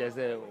 Mbeshi just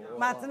say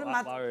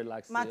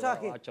relax.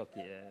 Machoki.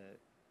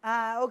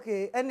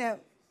 Okay. Ene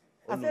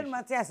Afel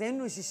Matthias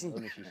Enushi.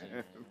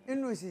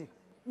 Enushi.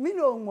 Mi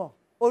no mo.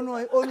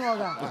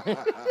 Onuoga.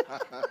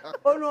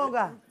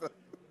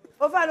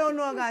 Ofa no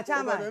onuoga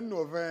chama.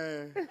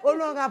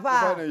 Onuoga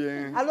pa.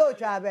 Alo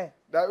chabe.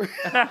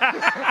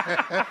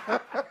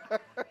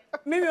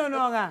 Mimi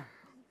onuoga.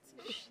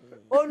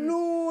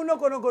 Onu no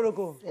kono.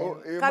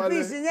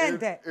 Capisci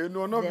niente?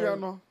 Enu no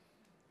piano.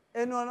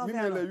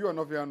 Mimi you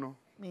no piano.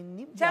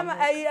 Chama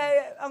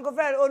Uncle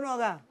Fred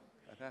onuoga.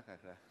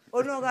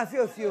 Onuoga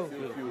fio.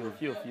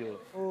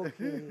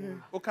 Okay.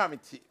 O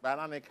committee, but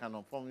I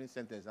can't form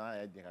sentence and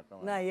I did.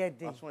 Na yedi.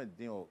 That's one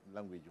thing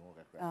language you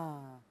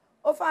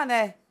O fa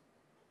ne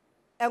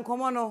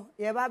enkomo no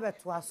ye ba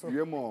beto aso.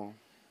 We mo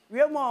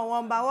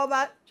womba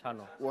woba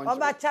channel.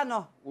 Oba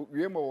channel.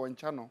 We mo one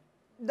channel.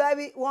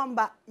 Dabi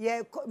womba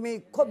ye me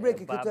ko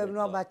break kito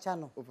no oba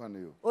channel.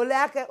 Ofane yo.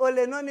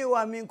 Ole no ni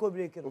wa mi ko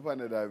break.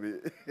 Ofane dabi.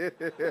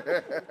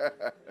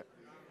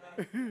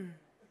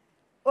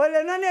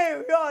 Ole no ni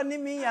yo ni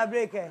mi ya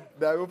break.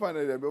 Dabi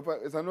ofane dabi.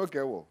 It's an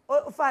okay wo.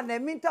 Ofane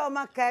mi ta o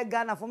ma ka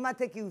Ghana for ma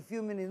take you a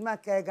few minutes ma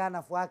ka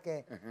Ghana for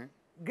ake.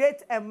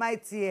 Great and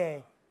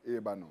mighty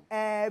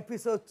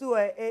episode 2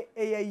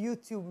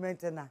 YouTube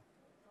maintenance.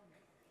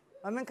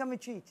 Mamen ka me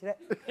twi kire.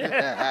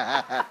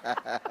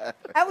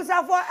 I was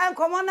for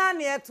enkomo na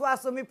ne to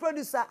aso me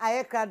producer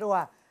Ayekrado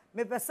a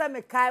me pesa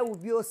me kai wo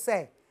bi o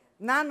say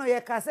na no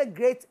ye ka say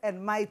great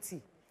and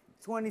mighty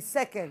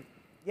 22nd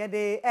ye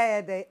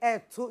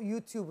the to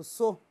YouTube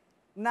so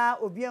na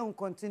obi en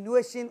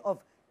continuation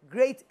of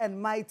great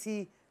and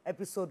mighty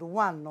episode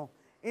 1 no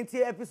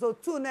into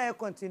episode 2 na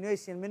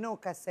continuation me no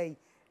ka say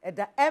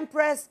the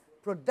Empress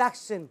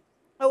production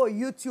our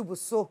YouTube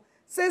so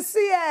since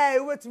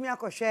wetumi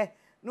akohwe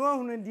no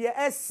hunu de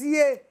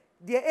asie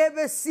de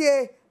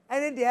ebesie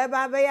ene de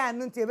eba be ya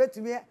no nte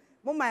betumi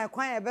mo man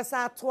kwan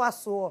ebesa to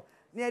aso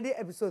na de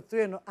episode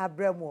 3 no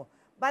abramo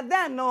but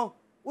then no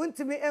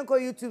untimi enko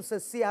YouTube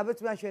see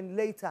abetumi ahwe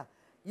later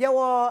ye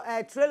wo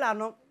trailer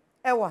no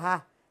e wo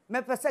ha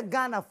me pese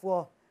Ghana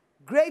for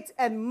Great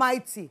and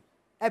Mighty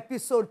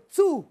episode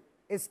 2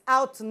 is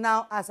out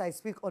now as I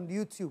speak on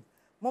YouTube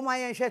mo man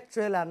yen hwe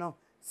trailer no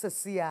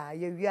see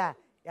ye wi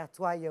ya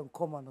to aye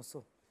nkomo no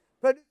so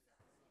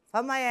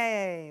Fama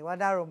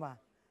Wadaroma.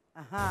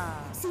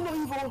 See no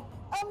evil.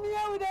 I'm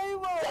here with the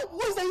evil.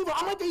 What's the evil?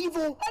 I'm not the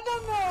evil. I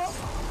don't know.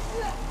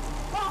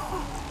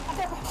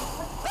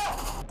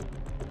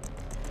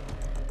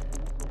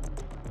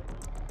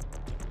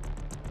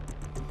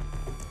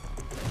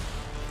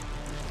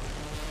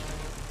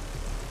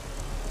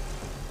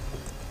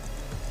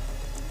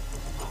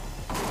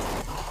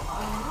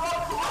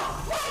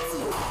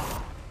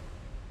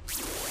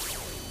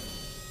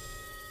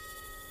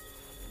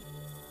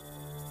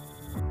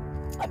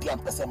 I am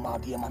person my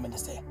dear mamma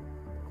say.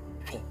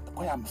 She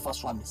am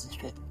first one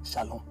Mrs.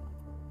 Shalom.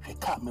 She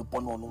can't me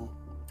bono no.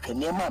 She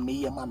near me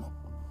ye mano.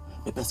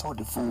 Me person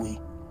the full way.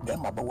 Then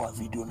my bawa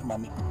video no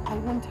mammy. I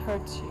won't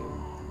hurt you.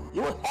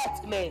 You will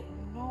hurt me.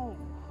 No.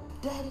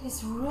 There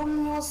is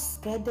rumors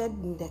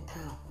spreaded in the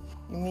town.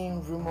 You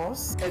mean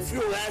rumors? If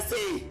you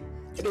say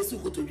it is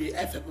good to be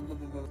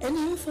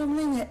any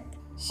family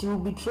she will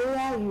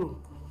betray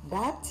you.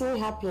 That thing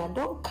happy. I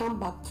don't come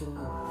back to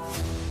me.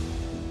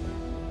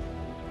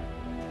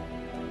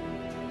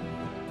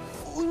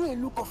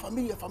 Look of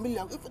familiar.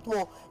 If it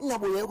more, you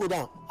go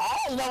down.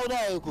 You know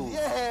that,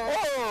 yeah.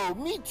 Oh,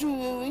 me too.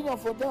 You know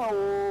for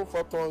that,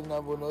 for talking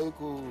about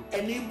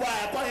any boy,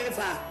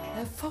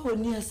 I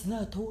found years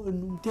not all.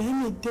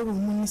 Then they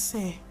will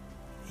say,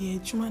 yeah,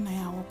 Chuman, I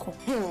walk.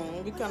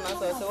 We cannot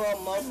say,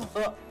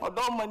 oh, I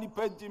don't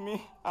manipulate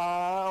Jimmy.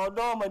 I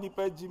don't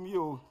manipulate Jimmy.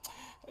 Oh,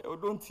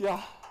 don't hear.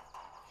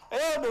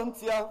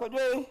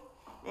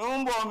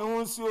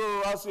 Don't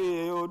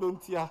say, oh,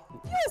 don't ya.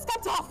 You is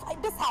going to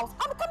fight this house.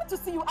 I'm coming to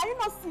see you. Are you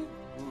not see?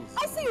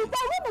 I see you. The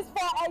room is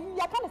for you.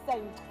 You're kind of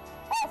saying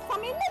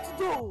something to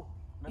do.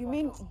 You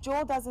mean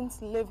Joe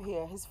doesn't live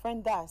here? His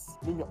friend does.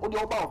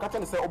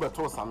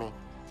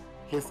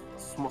 His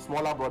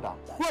smaller brother.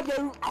 What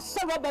the? I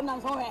saw them now.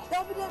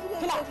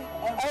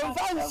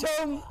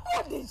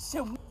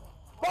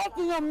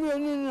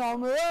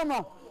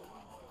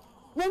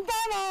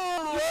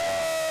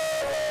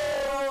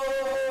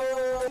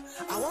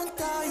 I won't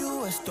tell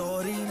you a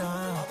story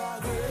now.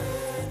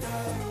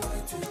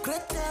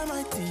 Great time,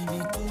 my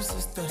TV, two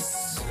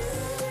sisters.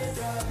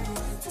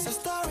 It's a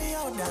story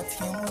of that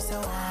him was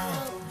a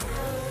while.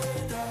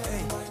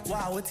 Hey,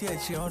 wow, what here,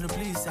 children,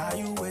 please, are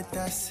you with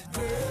us?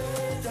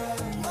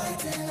 My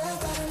thing,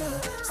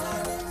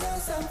 standing there,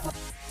 some.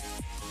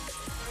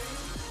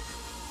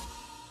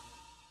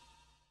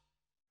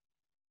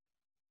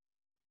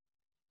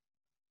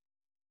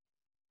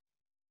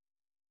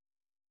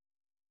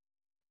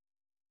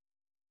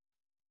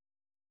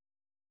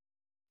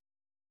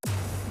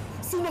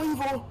 See no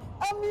evil.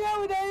 I'm here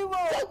with the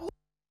evil.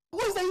 Who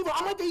is the evil?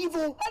 I'm not the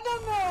evil. I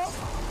don't know.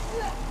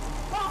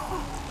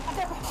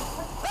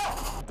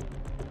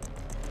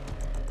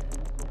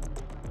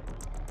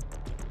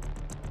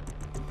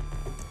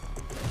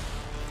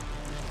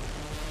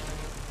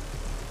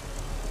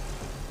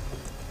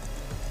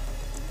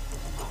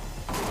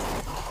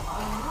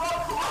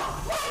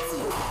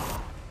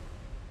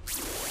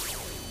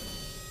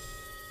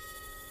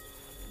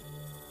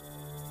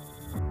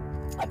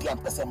 I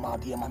didn't person my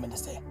dear mamma to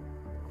say.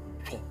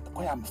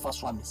 When I'm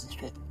first one,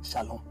 Mrs.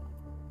 Shalom.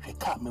 She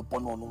can't me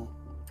born on.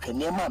 She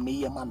near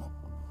me, a man.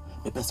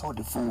 The person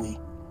the full way.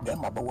 Then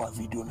my boy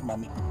video,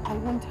 mammy. I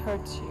won't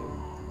hurt you.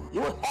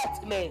 You will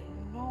hurt me.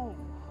 No.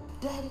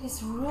 There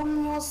is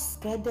rumors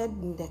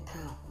spreaded in the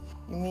camp.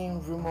 You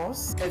mean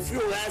rumors? If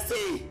you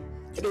say,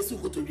 it is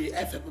good to be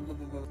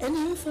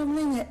Any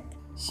family,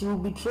 she will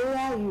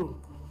betray you.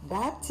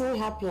 That thing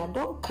happen,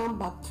 don't come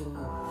back to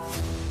me.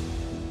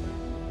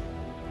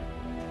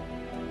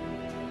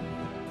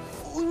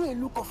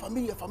 Look of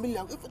familiar.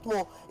 If it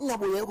more,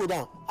 go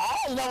down.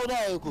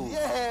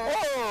 Yeah.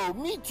 Oh,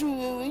 me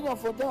too.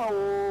 For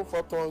that,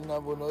 for Toy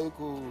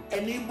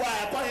Any boy,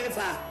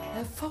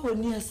 I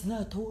found yes,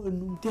 not all.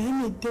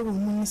 Then it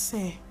will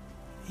say,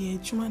 yeah,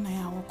 Chuman, I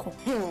walk.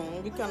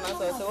 We cannot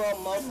say,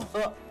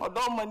 oh,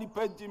 don't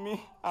manipulate Jimmy.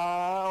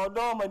 Oh,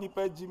 don't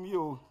manipulate Jimmy.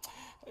 Oh,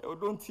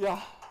 don't ya.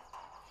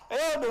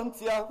 Eh,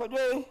 don't ya.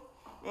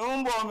 You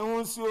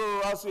is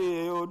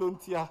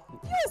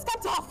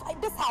going to fight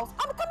this house.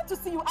 I'm coming to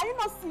see you. Are you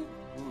not see?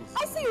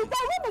 I see you. The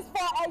room is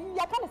for you.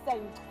 You're kind of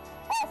saying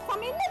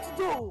something to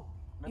do.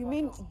 You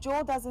mean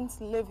Joe doesn't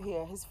live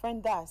here? His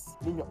friend does.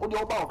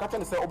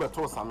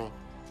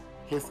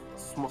 His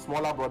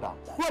smaller brother.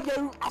 What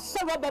the? I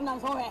saw them now.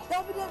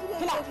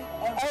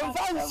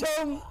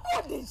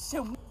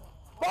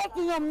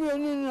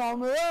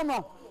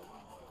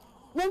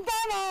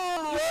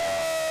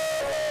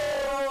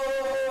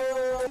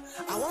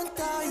 I won't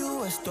tell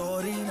you a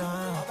story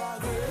now.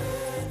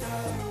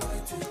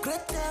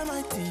 Great time,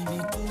 my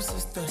TV, two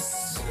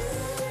sisters.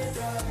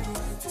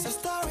 It's a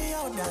story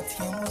of that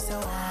him was a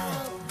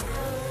while.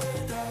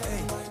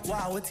 Hey,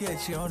 wow, what here,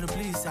 children,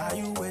 please, are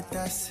you with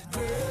us?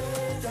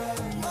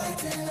 My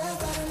thing,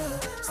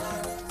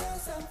 standing there,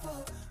 some.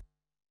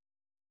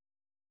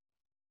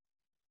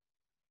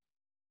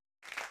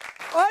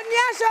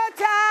 Onua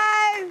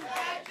Showtime!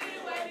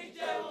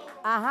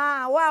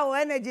 Aha, wow,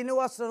 energy ni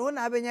was so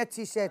na abenya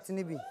t-shirt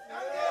ni bi.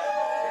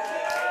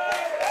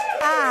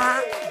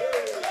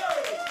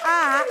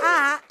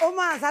 O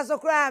man sa so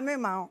kra me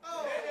ma.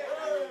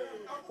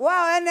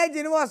 Wow,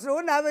 energy ni was so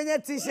na abenya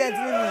t-shirt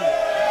ni bi.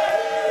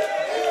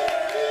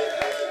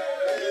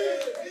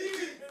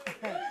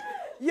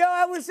 Yo,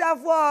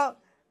 abusafo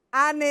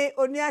ane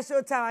Onua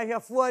Showtime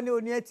ahwefo ne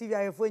Onua TV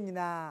ahwefo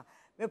nyina.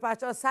 Me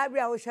pacho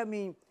sabia wo hwa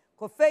mi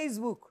ko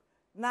Facebook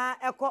na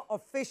eko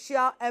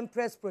official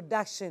Empress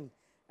Production.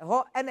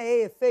 Ho na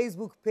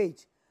Facebook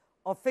page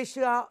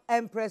official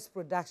Empress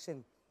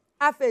Production.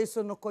 Afa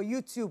so no ko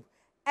YouTube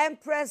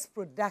Empress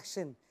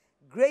Production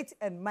Great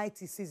and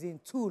Mighty Season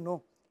 2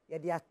 no. Ye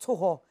de ato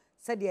ho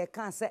se de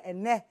kan se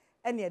ene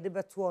ye de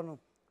beto no.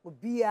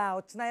 Obia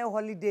otena ye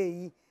holiday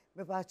yi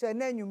me pa cho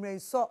na anwumre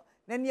so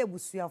na ne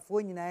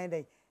abusuafo nyina ye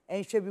den.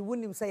 Enhwe bi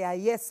wunim se ya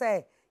yes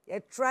ye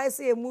try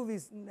say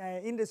movies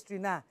industry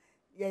na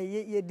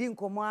ye din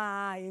komo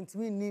a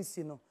intimi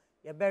nisi no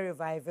ye be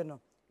revive no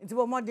nti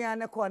bo modern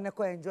ne ko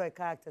enjoy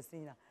characters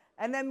na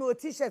and then me o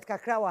t-shirt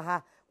kakra wa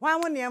ha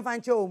wan won ne mfa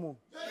nche o mu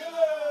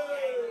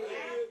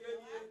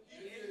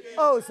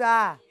oh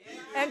sir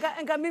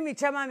enka mimi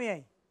chama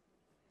me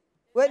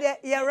we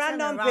ye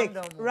random pick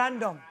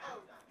random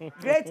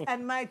Great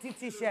and Mighty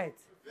t-shirt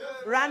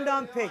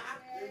random pick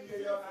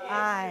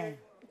aye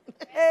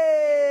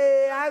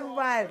hey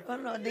Akbar Oh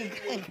no, they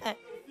can't.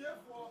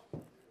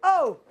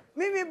 Oh,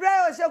 Mimi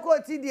Bray o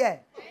sheko ti die.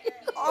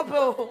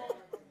 Obo.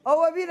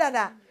 Owo bi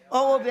dada.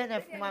 Owo bi na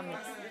for mama.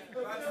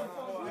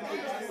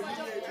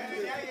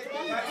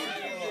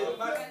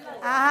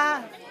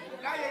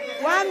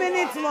 1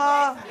 minute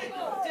more.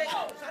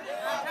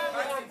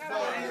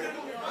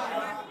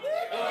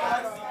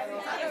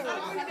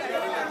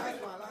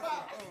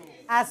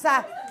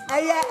 Asa,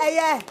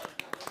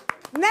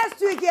 next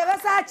week, you have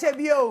a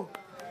chebio.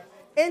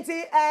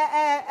 Inti,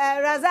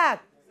 Razak.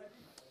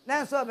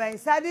 Nanso ben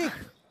Sadiq.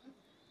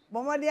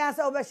 Momodi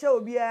answer obe show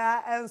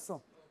bia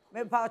enso.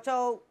 Me pa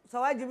cho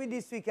so why give me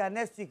this week and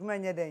next week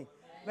manye den.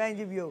 Ben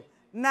give you.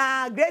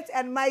 Na great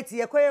and mighty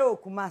ye koye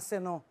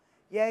Kumase no.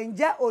 Ye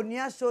nja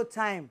Onua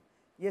Showtime.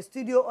 Ye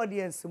studio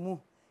audience mu.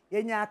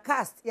 Ye nya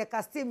cast, ye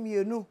casting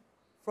mienu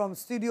from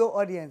studio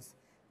audience.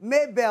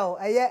 Mabel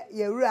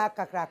ye rua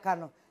kakraka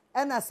no.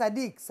 Ena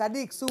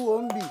Sadiq su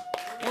wombi.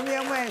 Omi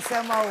emo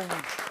ensema wo.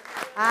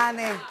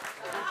 Ane.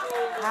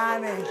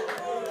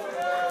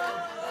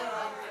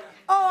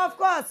 Oh, of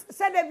course.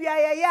 Said the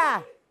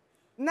ya.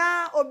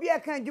 Na obi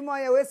aka dwuma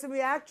ya we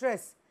me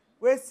actress.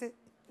 We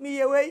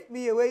me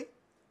away.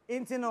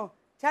 Intino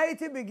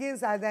charity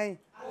begins at then.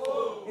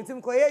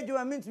 Intim koye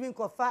dwuma mintimi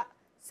kofa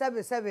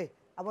 77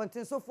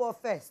 abontin so for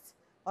first.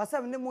 O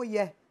se me mo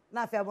ye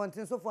na afi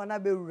abontin so for na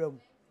be wuram.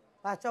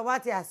 Pa cho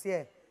what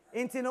ase.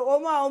 Intino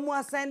omu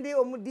asende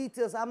omu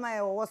details ama e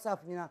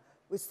WhatsApp nyina.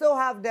 We still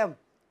have them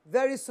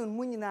very soon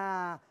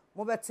munyina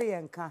mo bete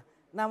yenka.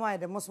 Na why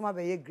the Muslim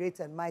be great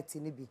and mighty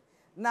ni bi.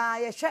 Na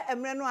ye hwe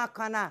emre no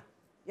akana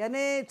ye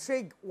ne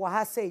trig wa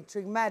ha say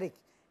trigmatic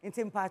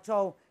intim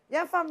patrol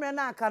ye famre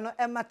na aka no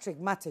emma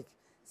trigmatic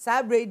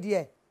sabre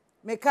die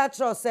me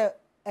catch say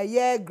a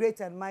year great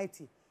and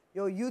mighty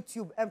your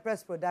YouTube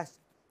Empress Production,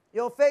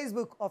 your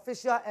Facebook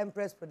official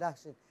Empress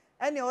Production,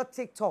 and your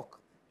TikTok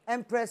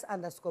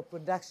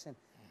Empress_Production,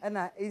 and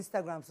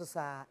Instagram so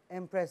sa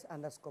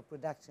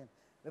Empress_Production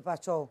me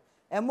patrol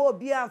e mo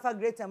bia amfa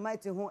great and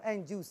mighty who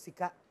enju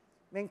sika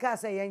menka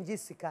say enji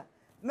sika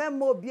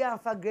Memo be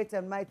for great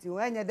and mighty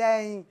when you're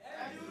dying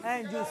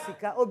and you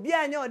seek.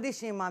 Obia no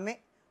audition, mammy.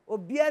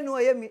 Obia no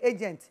yemi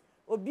agent.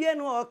 Obia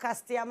no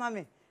castia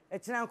mammy. A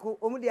chanko,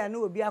 Omudia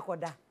no be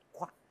akoda.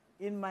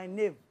 In my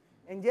name.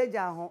 And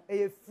Jaja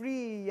a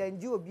free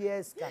and you be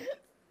a scar.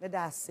 Let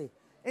us say.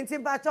 In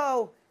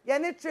Timbato,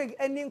 Yanni trig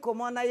ending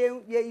command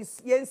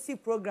yen see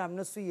program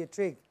no so ye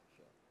trig.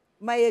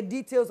 My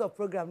details of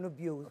program no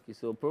be. Okay,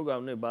 so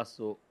program no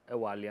basso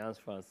Alliance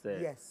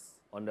Française. Yes.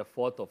 On the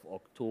 4th of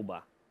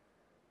October.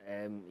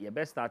 You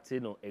best start a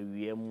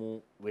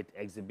with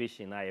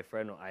exhibition. I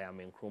friend I am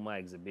in Chroma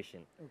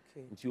exhibition.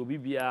 Okay. Nti obi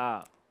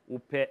bia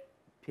upe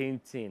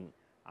painting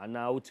and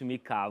now to me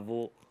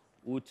carvo,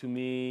 to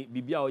me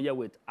bibia oye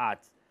with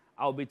art.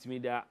 I'll bet me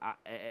there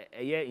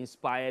a year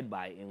inspired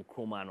by in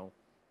Chroma no.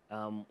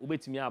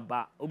 Ubet me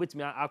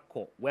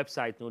akọ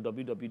website no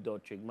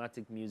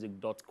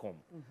www.trigmaticmusic.com.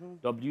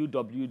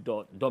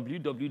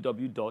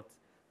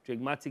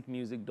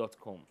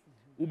 www.trigmaticmusic.com.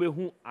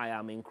 Ubehu I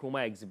am in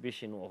Chroma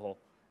exhibition or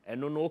and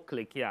no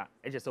click here.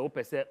 I just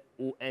open say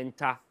o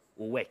enter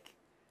o work.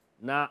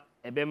 Na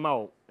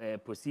ebema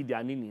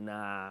procedure ni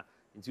na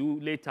until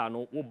later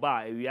no o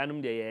ba we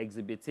anum dey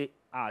exhibit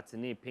art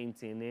ni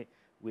painting ni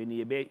when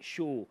you be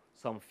show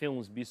some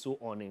films be so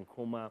on in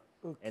Chroma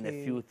and a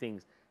few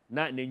things.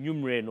 Na the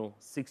numero no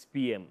 6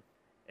 p.m.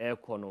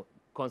 kono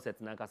concert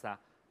na kasa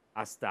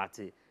a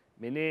started.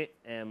 Mene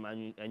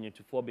anyu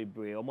to for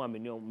bebre omo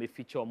amene me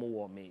feature omo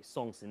wo me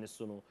songs in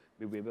so no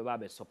bebre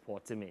be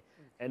support me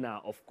and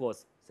of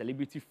course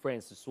celebrity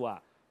friends so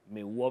a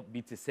me wo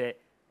be to say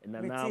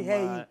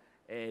Nana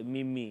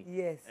Mimi,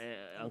 yes,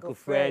 Uncle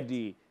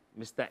Freddie,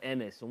 Mr.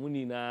 Ernest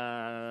omuni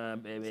na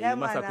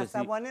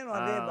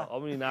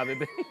omuni na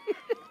bebe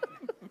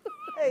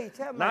hey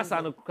chairman na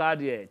sanu card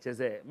here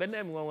chese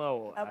benem nwa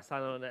wo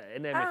asanu na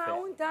ene me fe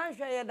unta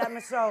hwe ye da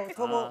me so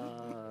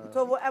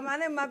tobo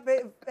amane ma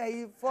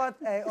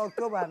 4th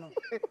October no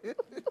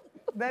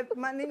be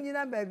mani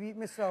nyina baby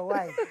me so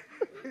why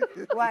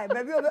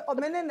baby o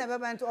mene ne be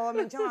bantu o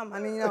me nchen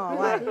amane nyina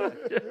why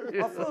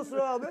of course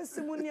o be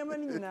simu niam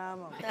ni nyina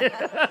ma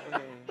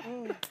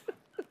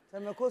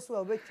me kosu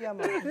o be tia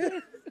ma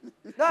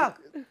Doc,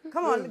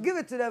 come on, give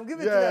it to them, give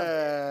it to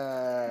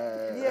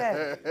them.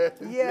 Yeah.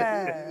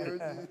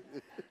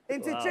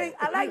 Wow.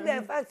 I like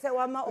the fact that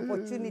one more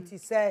opportunity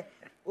say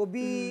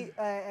obi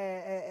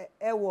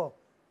ewo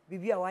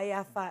bibi a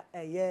waya fa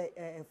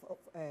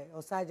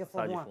osaje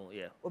for one.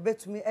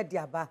 Obetumi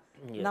ediaba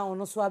na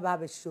ono so aba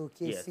be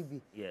showcase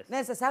bi.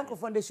 Next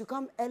Sankrofon they should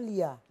come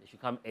earlier. They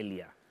should come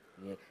earlier.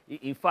 Yeah.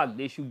 In fact,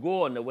 they should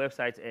go on the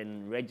website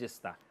and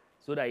register.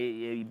 So that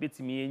you bet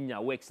me in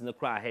your works in the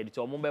crowd ahead.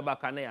 So remember,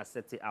 can I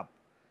set it up?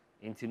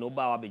 Into no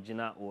bar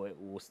abijina or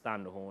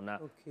stand home na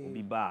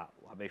be bar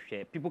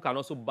share. People can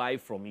also buy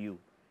from you.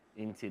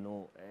 Into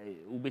no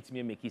bet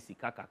me make it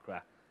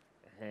kakakra.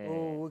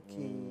 Oh,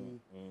 okay.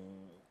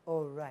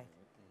 All right.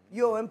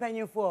 Yo, I'm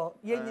paying for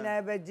you.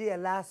 Never a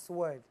last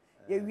word.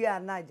 We are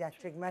not just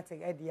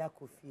trigmatic Edia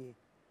Kofi.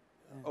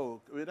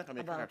 Oh, we don't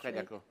make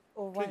kakakra.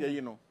 Oh,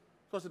 you know.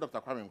 So Dr.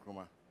 Kwame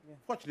Nkrumah.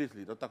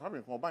 Fortunately, Dr.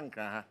 Kwame Nkrumah bank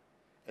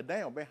a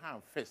day of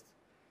hand first.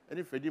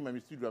 Any Freddie, my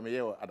studio, my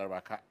year at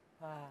Araka.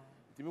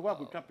 If you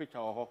want to picture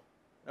of her,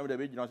 now the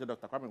baby,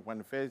 Dr. Kwame,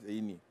 one first,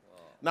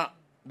 Now,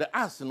 the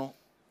ass no,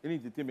 any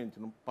entertainment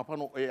no, papa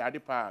no,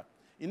 Adipa.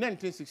 In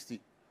 1960,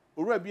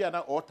 Urabi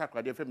na or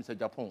Takrade from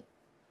Japan.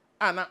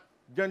 Anna,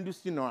 Jandu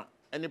Sino,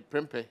 any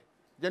prempe.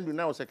 Jandu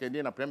now second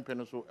day na prempe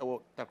no so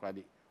or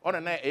Takrade. On a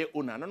night,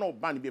 no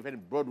band be a very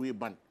Broadway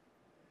band.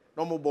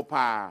 No more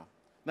bopa.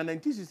 Now,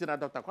 1960,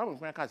 Dr.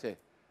 Kwame say,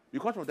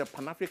 because of the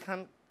Pan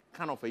African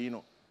kind of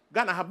a,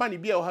 Ghana have bani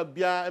beer or have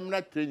beer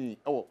eminent training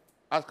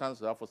as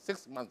cancer for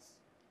 6 months.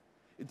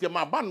 It's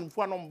my band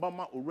for an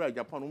Obama or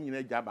Japan,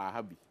 in job I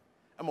have.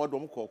 I'm a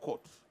dom called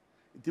court.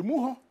 It's a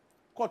muho,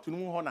 court to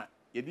Muhona,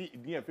 a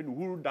dear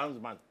Huru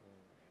dance man.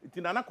 It's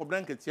in an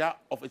blanket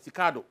of a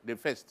cicado, the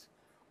first.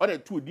 Other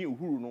two dear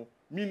Huru no,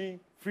 meaning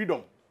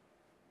freedom.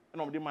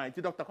 And of the mind,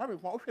 Dr.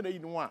 Kwame, you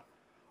know,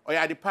 or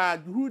ya the pa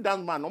who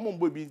dance man, no more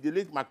baby, the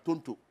late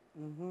McTonto.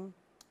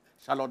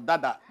 Charlotte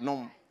Dada,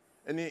 no,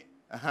 any,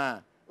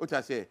 what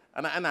I say,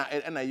 and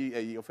I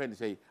your friend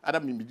say, other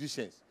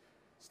musicians.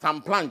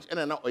 Stam Planch,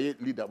 and not a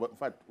leader, but in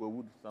fact, we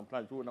would Stam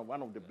Planch,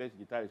 one of the best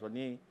guitarists on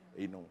it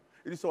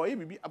is all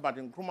maybe about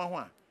in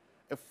Kruma.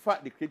 A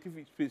fact, the creative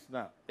space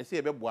now, I say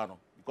about Buano,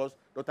 because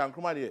Dr.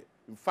 Nkrumah,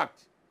 in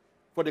fact,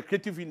 for the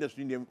creative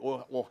industry,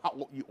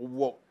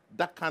 or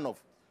that kind of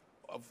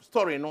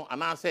story, and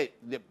I say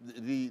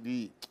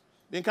the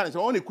kind of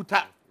only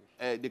kuta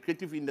the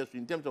creative industry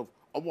in terms of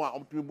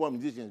optimal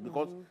musicians,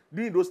 because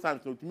during those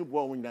times, to me,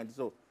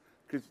 so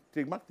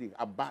stigmatic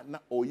about na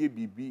oye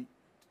bibi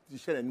to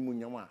share any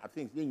munyama. I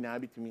think they na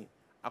bit me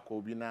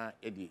akobina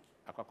edi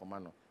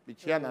akakomano. Bi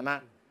chia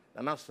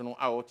na sono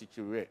a o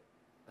chichire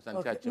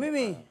asante achi.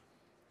 Mimi.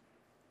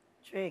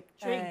 Trick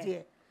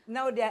dear.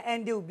 Now their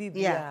end will be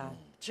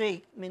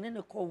Trick, me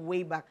no call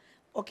way back.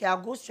 Okay,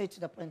 I'll go straight to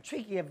the point.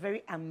 Trick is a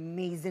very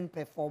amazing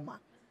performer.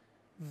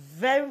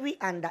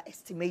 Very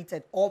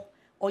underestimated. Or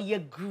you're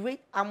great.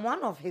 I'm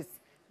one of his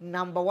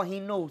number one. He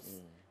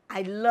knows.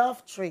 I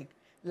love Trick.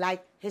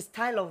 Like his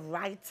style of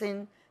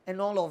writing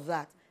and all of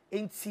that.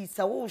 And see,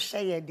 so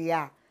share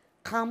there.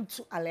 Come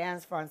to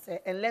Alliance Française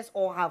and let's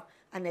all have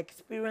an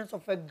experience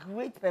of a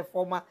great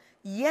performer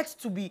yet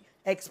to be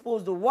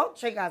exposed to what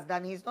Trick has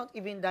done. He's not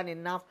even done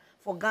enough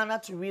for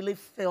Ghana to really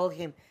feel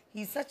him.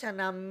 He's such an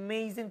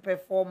amazing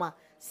performer,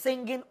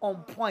 singing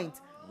on point,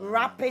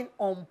 rapping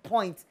on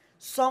point,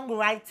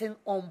 songwriting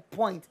on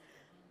point,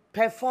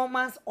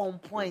 performance on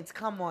point.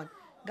 Come on.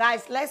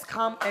 Guys, let's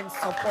come and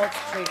support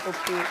Trick,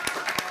 okay?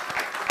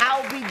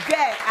 I'll be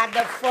there at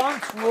the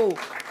front row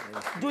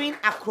doing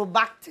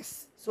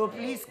acrobatics. So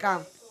please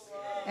come.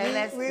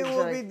 And we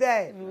will be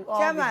there.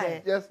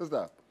 Chairman. Yes,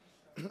 sister.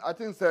 I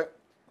think sir,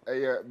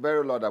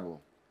 very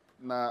laudable.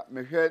 Now,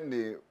 me hear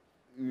ni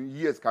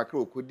years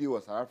kakro kodi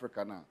was South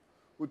Africa na.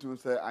 Utu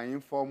say I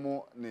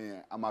inform ni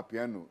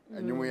amapiano.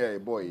 Enyumu ye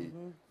boy.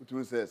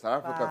 Utu say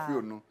South Africa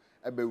feel no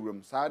ebe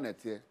room sa na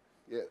tie.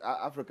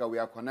 Africa we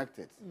are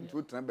connected.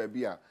 Utu tran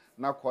baby a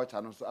na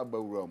culture no so aba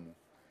room.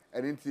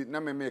 Enti na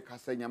me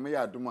kasa nyame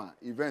ya adoma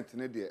event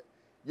ne de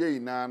ye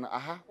ina na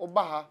aha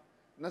oba ha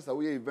na sa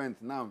we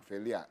event na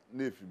amfele a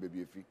na efi baby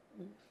efi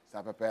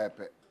sa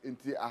pepepe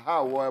enti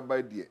aha wo aba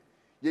de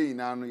ye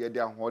ina no ye de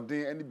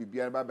ahoden ene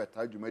bibia ba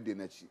beta dwuma de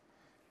na chi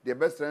the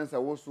best sense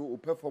wo so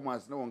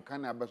performance na won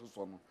kan abeso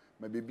so no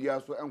ma bibia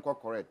so enko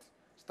correct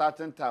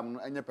starting time no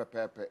enye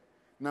pepepe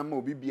na ma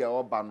obibia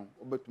oba no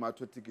obetuma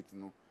to ticket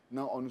no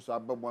na onu so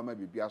ababo ma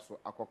bibia so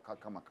akoka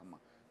kama.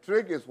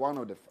 Trick is one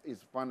of the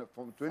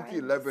from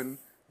 2011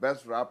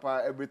 best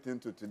rapper, everything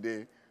to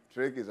today.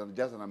 Trick is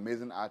just an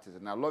amazing artist,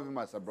 and I love him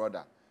as a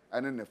brother.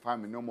 And in the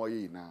family, no more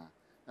ye now.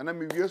 And I'm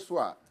used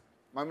to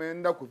my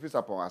man that could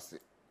upon us.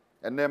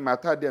 And then my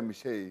third dear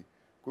Michelle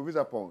could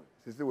upon,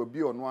 since they will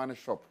be on one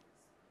shop.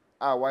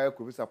 Why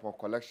could upon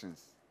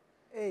collections.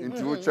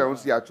 Into which I will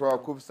see a trial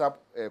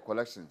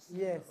collections.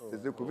 Yes.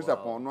 Since they could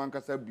upon one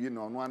can be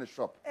on one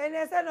shop. And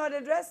I said, no,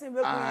 the dressing.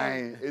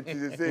 It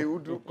is a say, who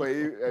do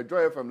a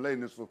joy from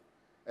Lane so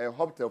a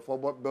hotel for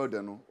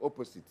building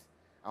opposite.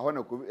 I want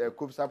a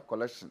Kubsap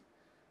collection.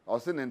 I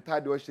was in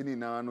entire ocean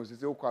now, and was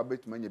so quite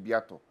bit many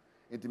beato.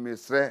 It may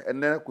say,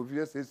 and then could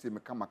you say,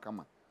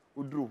 Kama,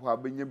 who drew who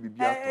have been your baby.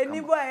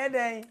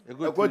 Anywhere, a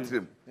good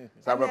trim.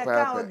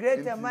 Sabah,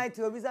 great and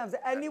mighty of his arms.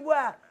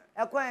 Anywhere,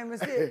 a quiet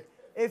mistake.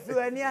 If you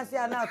are near, say,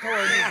 I'm not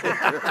told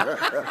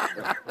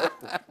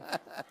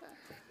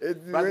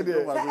it's ready.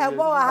 And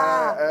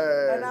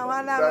I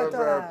want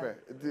to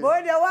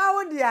boy, the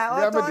wow, dear,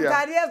 or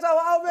 20 years or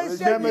always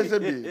say,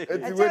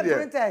 it's ready.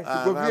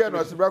 Go and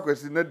was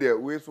breakfast in the day.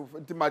 We so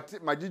my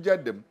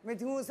judge them.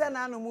 Meeting who send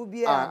an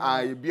movie.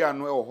 I be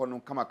an or honor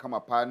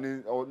come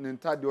pan or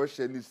entire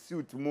ocean is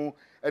suit more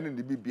and in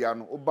the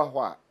Bibiano,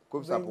 Obawa,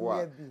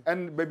 Kopsapua.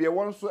 And baby, I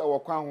want to our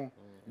crown.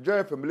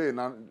 Joy from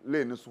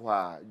Lane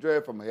Swa,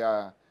 joy from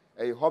here,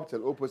 a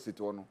hotel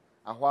opposite one.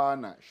 A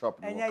Juana shop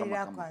no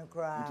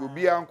come. To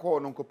be uncle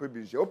no copy.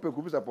 Open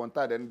Kubis upon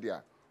Tad and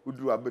dear, who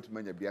drew a bit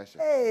many biasha.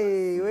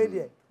 Hey,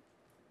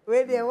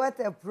 wait there, what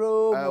a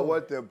pro.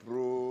 What a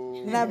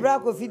pro. Na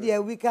brako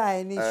fidia wika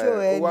and show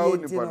any.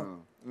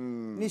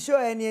 Ni show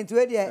any into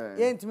it,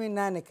 yet me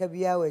nana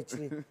kabia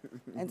wetri.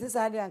 And this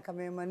idea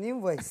come in my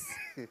invoice.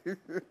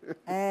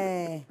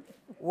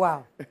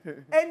 Wow.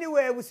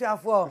 Anyway,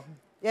 busuafo,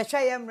 ye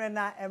hwe ye mre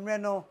na emre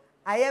no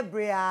aye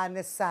brea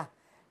ne sa.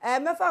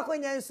 Mefa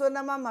konya nso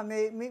na mama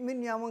me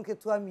nuamu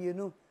nketo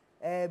amienu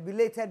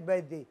belated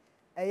birthday.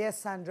 Yes,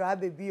 Sandra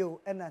Abebio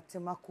and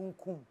Tema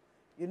Kunkum.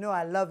 You know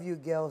I love you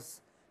girls.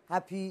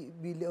 Happy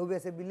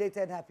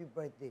belated happy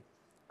birthday.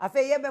 I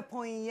feel ye be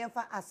point ye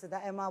fa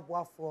asida Emma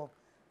Boafo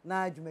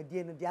na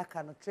dwumadie no dia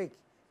ka no trick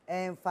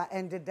and fa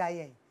end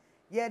dying.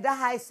 Ye da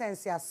high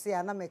sense ya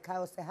say na me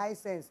kai say high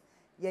sense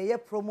ye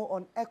promo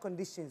on air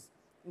conditions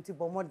nti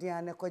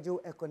bomodian na kwaje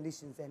air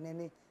conditions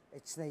enene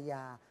echine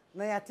ya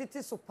na ya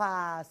titi so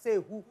pa say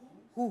hu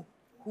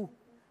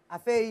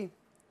afei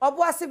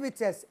obo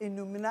activities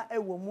enumina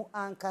ewo mu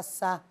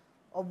ankasa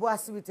obo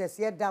activities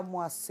ye da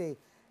mo ase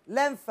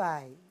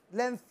lemfi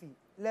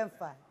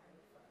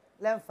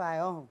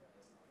oh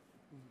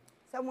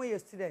some your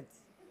student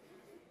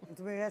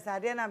nti me yesa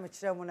ade na me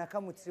kire mu na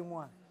ka mutiri mu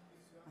a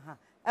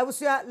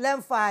ebusia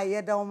lemfi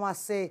ye da mo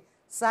ase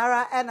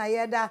Sarah and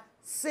Ayeda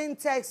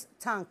Syntex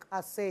tank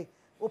ase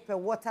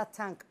open water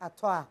tank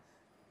atoa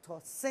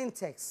to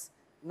Syntex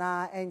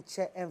na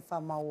enche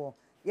enfamawo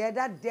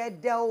yeda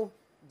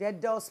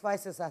dead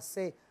spices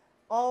ase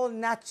all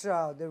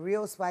natural the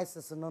real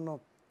spices no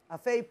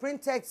afei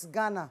Printex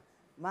Ghana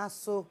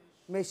maso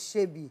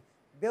meshebi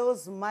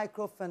Bills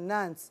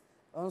Microfinance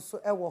also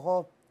ewo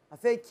ho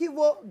afei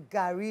Kivo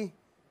Gari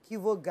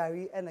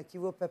and a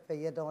Kivo Pepper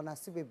yeda ona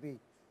sibebe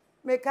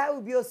make I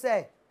ubio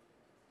say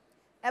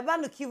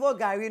eba no Kivo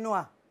Gari no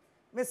a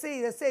me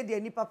say de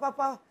ni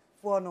papa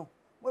for no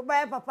we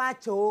buy papa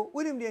cho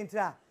unim de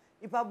ntra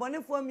ipa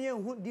bone for me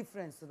hu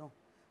difference no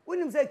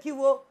unim say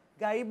Kivo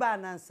Gari ba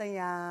na nsan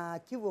ya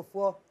Kivo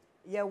for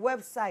your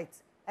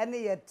website and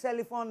your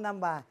telephone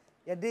number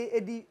your de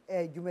edi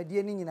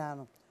dwumadie ni nyina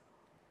no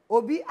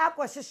obi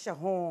akohyehe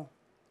ho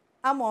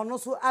ama ono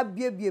so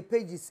abiebie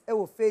pages e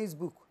wo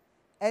Facebook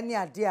any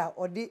ade a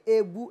ode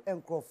ebu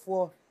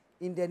enkrofo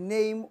in the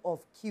name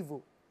of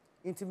Kivo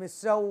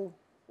intimesrawo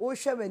wo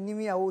hwe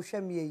manimi a wo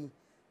hwe me yi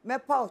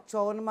mepa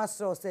ocho no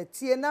masro say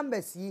tie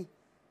numbers yi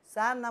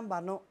sa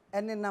number no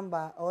any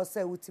number o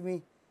say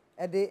wutimi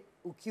e de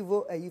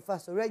Kivo ayifa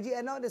so regi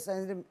and all the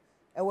signs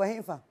e wo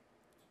hemfa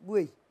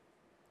buei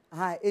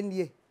ha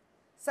enie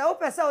sa wo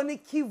pesa oni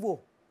Kivo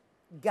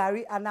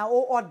Gari ana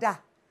o order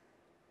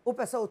wo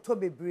pesa o to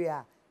bebre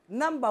a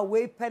number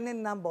we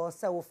penning number o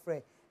say wo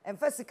frɛ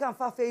emfa sika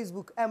mfa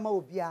Facebook ema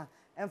obia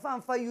emfa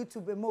mfa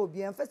YouTube ema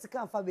obia emfa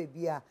sika mfa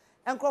bebia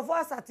enkrofo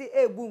asate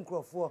ebu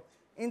nkrofo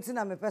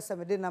intina me pesa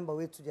me de number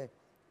we to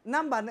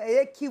number no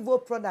e Kivo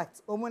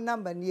product omo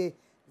number nie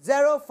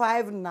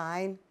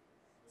 059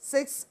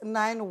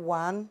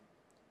 691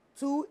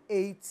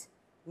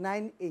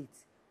 2898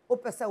 o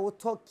pesa wo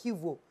to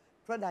Kivo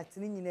product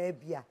ni nyina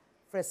bia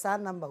fresa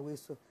number we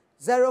so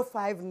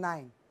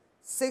 059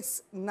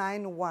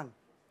 691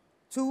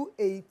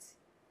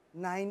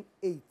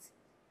 2898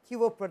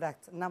 Kivo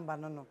product number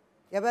no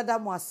yabeda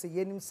mo ase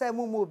yenim say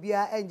mo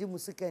obia enji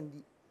musika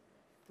ndi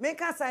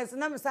make science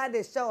na me say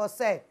dey show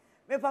say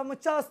me pa mo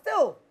chow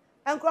still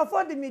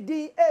enkrofo de me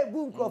din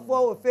ebu enkrofo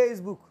wo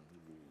Facebook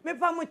me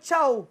pa mo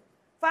chow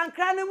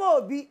fankra ne mo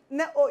obi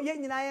na ye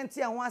nyina ye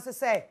ntia ho ase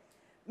say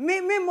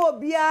me mo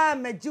bia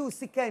majiu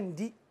sika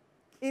ndi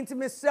inti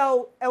me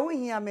show e ho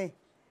hia me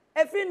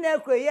efi na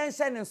ekro ye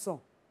nhye ne so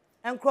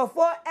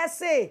enkrofo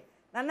ese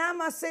na na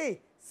ma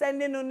say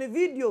sending on the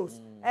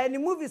videos and the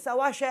movies a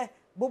wahwe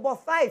bobo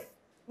 5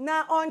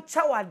 na on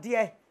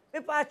chawade me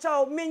pa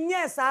chaw me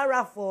nye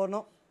sara for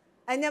no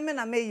anya me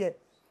na meye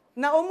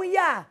na omu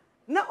ya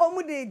na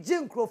omu de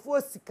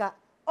jinkrofo sika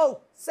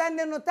oh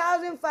sending no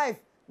 1005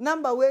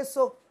 number we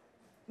so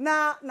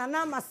na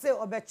ma say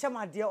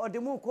obechemade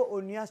odemu ko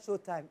Onua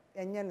Showtime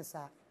enye ne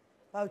sa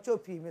pa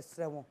chopi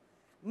mesremo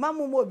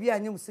mamu mo obi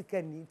anyum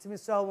sika ni ntimi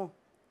so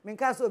me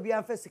nka so obi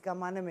anfa sika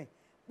ma ne me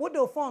wo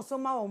de phone so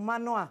ma o ma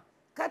no a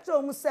kacho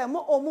omu say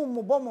mo omu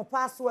mbo mo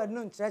password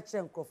no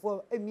nkyerɛkyerɛ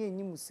nkrofo emi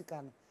enyi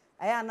musika no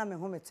aya na me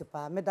ho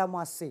metepa medam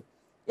ase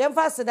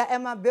yemfa seda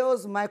Emma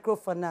Bills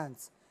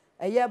Microfinance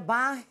eye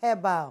ban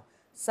herbal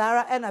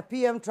Sarah and a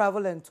PM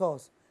Travel and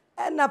Tours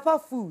and Napa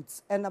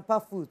Foods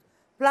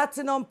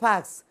Platinum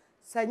Packs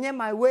sanye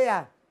my way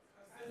a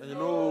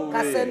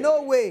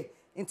no way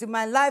into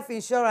my life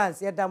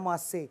insurance yedam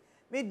ase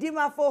me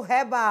dimafo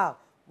herbal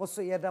mo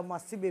so yedam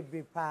ase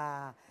bebre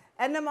pa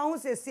ene ma hu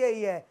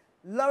se ye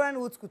Lauren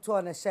Woods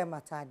Couture na share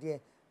matade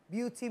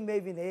beauty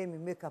maybe na me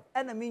makeup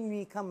and me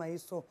nwi kama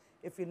iso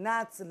if you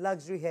not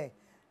luxury hair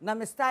na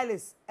me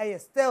stylist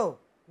still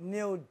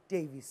Neil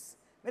Davis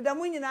me da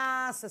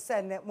munyina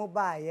sese ne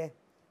mobile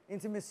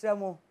inti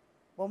misremo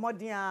bo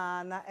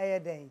modia na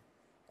den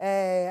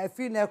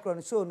afi na ekro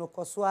no show no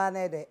kosoa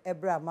na de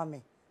ebra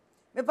mame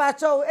me pa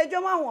cho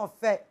edwoma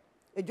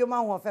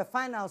ho fe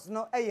finals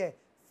no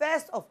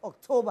 1st of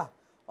October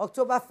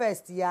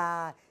 1st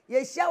ya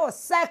ye share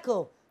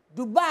circle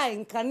Dubai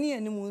nkane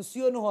ani mu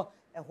nsuo no ho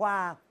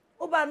ehwa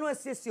oba no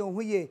asiesie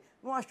ohuye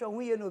no ahwe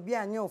ohuye no obi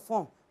anye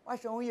phone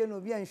ahwe ohuye no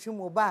obi anhwe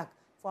mo back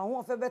for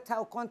ho fe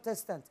better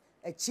contestant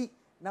echi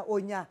na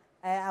onya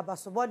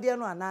abasobode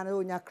no ana na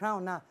onya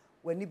crown na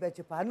wani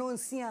beche pa no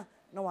nsia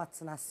na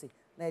watena se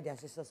na e dia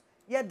hyehyes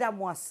ye da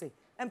mo ase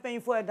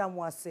empanyfo e da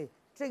mo ase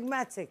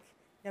Trigmatic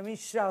nyame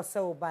hira se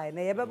wo bai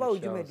na ye beba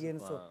odwumadie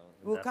nso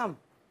will come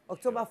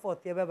October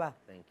 4th ye beba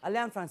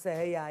Alliance Française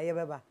hey ya ye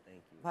beba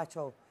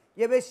pacho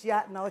ye be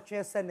shia na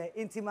otwe se na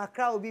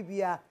intimakra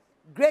obibia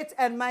Great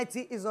and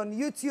Mighty is on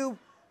YouTube.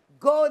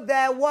 Go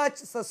there, watch,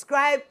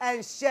 subscribe,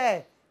 and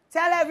share.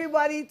 Tell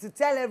everybody to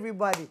tell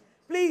everybody.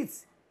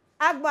 Please,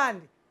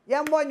 Agband,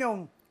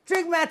 Yambonyom,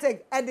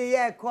 Trigmatic, and the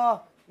year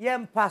call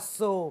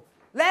Yempaso.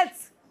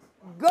 Let's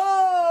go!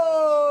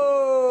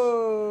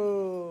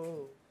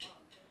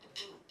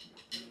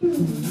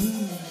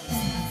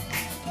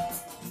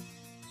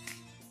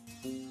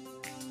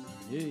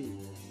 Hey.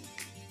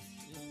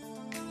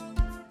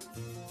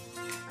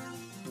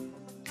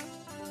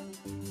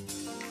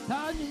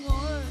 Turning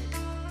on,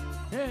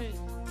 hey.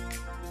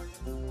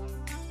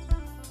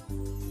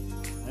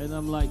 And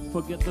I'm like,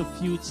 forget the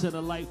future,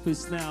 the life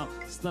is now.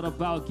 It's not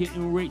about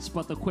getting rich,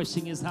 but the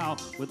question is how.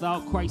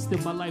 Without Christ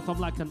in my life, I'm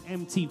like an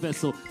empty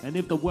vessel. And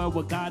if the world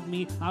will guide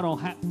me, I don't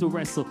have to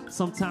wrestle.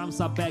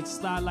 Sometimes I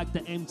backslide like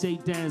the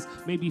MJ dance,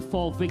 maybe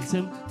fall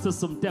victim to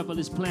some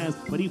devilish plans.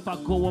 But if I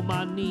go on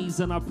my knees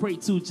and I pray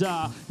to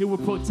Jah, He will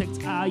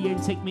protect I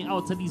and take me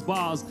out of these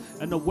bars.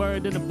 And the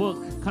word in the book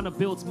kind of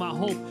builds my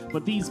hope.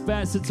 But these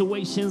bad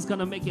situations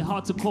gonna make it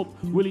hard to cope.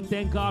 Really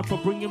thank God for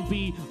bringing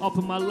B up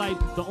in my life.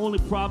 The only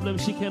problem,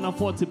 she can't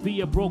afford to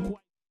be a broke wife.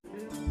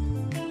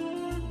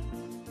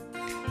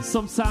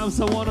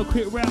 Sometimes I wanna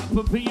quit rap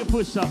and be a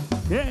push-up.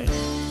 Yeah.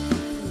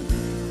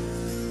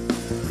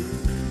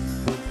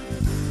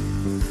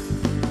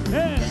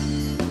 Yeah.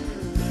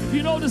 If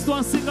you know this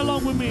one, sing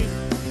along with me.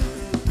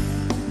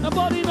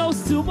 Nobody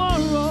knows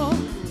tomorrow.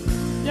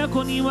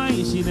 Yakoniwa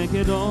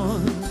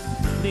ishinekedon.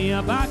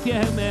 Nia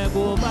bake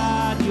mebo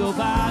bad, yo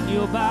bad,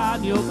 yo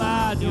bad, yo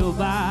bad, yo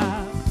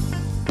bad.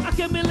 I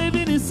can be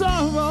living in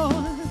sorrow.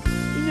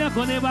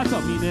 Nyakoneba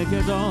tomi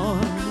nekedon.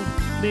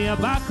 Nia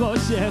bako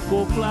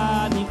sheko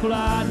kla,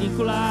 nikla,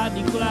 nikla,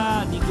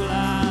 nikla,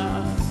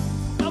 nikla.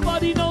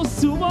 Nobody knows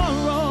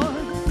tomorrow.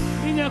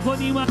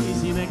 Nyakonima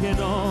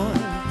ishinekedon.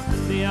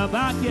 Nia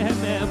bake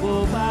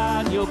mebo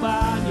bad, yo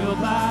bad, yo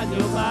bad,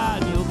 yo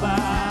bad, yo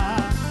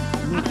bad.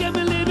 I can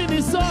be living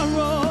in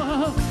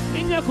sorrow.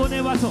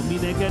 Nyakoneba tomi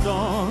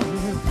nekedon.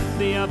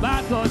 Nia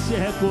bako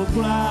sheko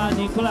kla,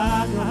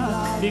 nikla,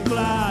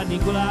 nikla,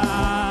 nikla.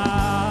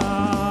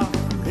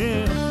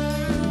 Yeah.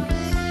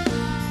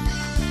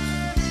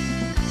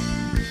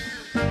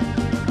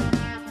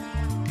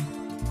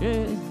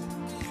 Yeah.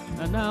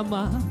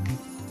 Anama.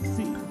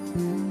 See.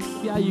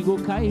 Yeah, you go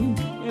kai.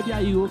 Yeah,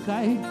 you go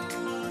kai.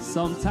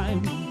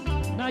 Sometime.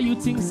 Now you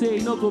think say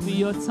no go be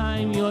your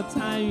time, your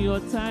time, your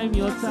time,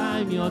 your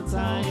time, your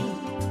time.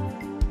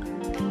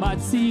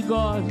 But see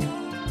God,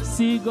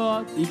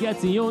 He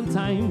gets in your own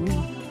time.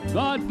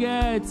 God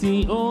gets in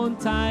your own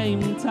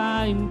time,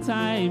 time,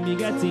 time. He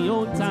gets in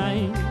your own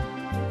time.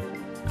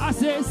 I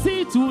say,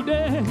 see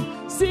today,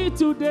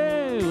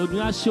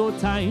 Onua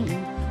Showtime.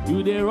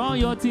 You dey run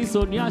your things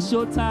on your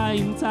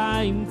showtime,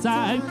 time,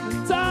 time,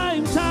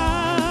 time,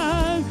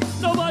 time.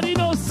 Nobody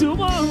knows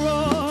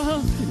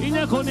tomorrow.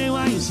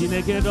 Inyakonewa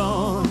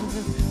ishinekedon.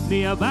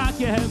 Nia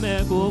bake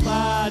mebo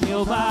bad,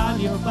 yo bad,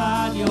 yo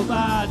bad, yo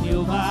bad,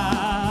 yo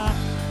bad.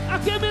 I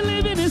can't be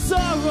living in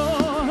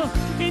sorrow.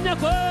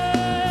 Inyako,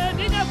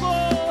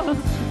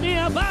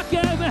 nia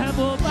bake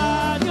mebo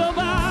bad, yo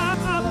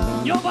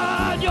bad, yo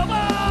bad, yo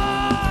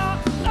bad.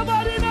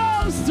 Nobody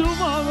knows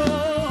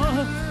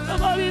tomorrow.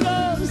 Nobody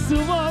knows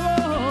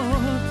tomorrow.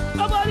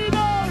 Nobody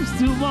knows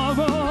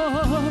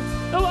tomorrow.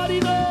 Nobody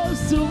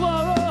knows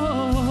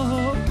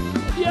tomorrow.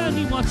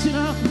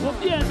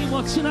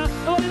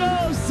 Nobody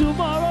knows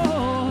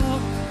tomorrow.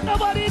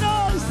 Nobody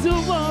knows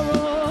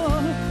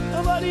tomorrow.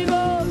 Nobody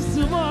knows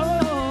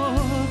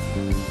tomorrow.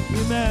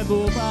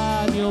 Remember,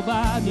 bad, yo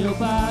bad, yo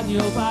bad,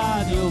 yo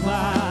bad, yo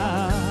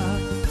bad.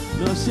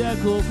 No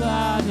sheko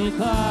bad, ni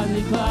bad,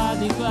 ni bad,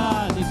 ni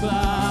bad, ni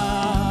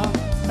bad.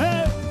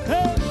 Hey,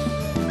 hey.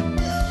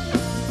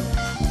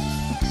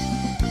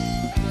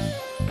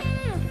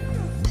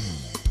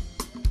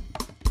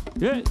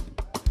 Hey,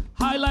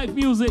 high life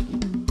music.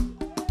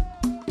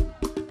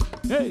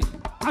 Hey,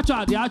 I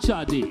tried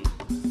it.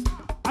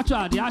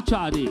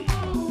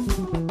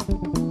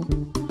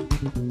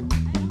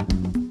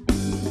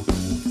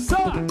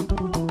 Sir.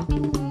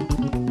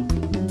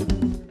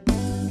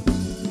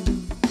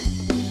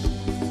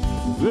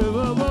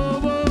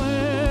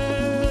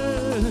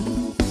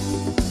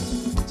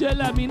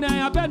 Jelamine,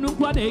 I bet no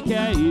one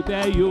care,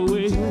 ibe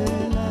yowe.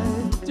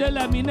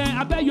 Jelamine,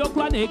 I bet your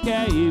one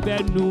care, ibe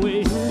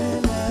nuwe.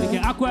 Nike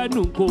akwa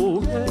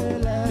nunko,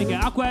 nike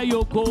akwa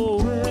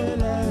yoko.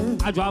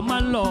 Adwa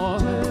man lo,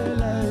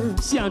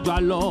 si adwa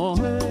lo.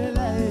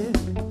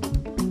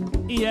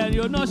 Yeah,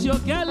 you know she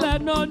kele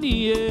no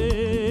niye.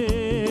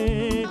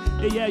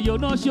 Yeah, you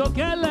know she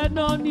kele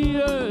no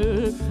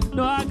niye.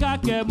 No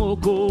akake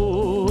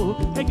moko,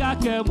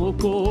 ekake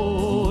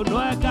moko, no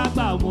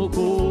akaba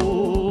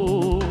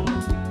moko.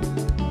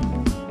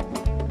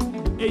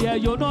 Yeah,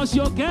 you know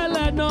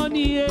shokele no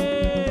ni yeah,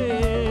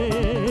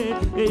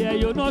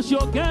 you know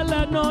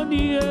shokele no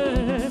ni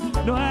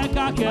no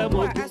eka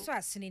kemo. Aso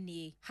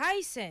asini high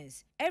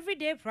sense,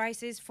 everyday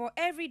prices for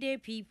everyday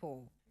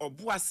people.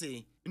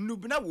 Obuase,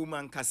 nubina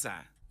woman kasa.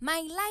 My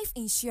life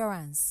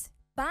insurance.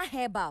 Ba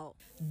Herbal.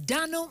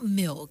 Dano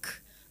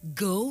milk.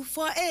 Go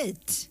for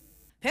it.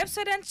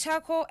 Pepsodent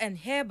charcoal and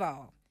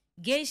herbal.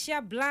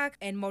 Geisha black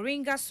and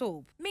moringa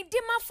soap.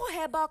 Medima for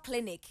Herbal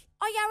Clinic.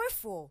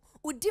 Oyarefo.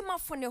 Udima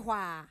for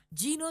Nehwa.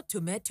 Gino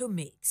tomato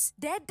mix.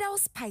 Dedal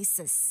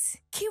Spices.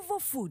 Kivo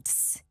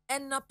Foods.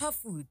 And Napa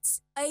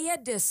Foods.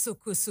 Ayede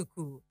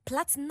Suku.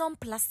 Platinum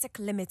Plastic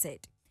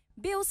Limited.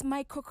 Bills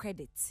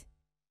Microcredit.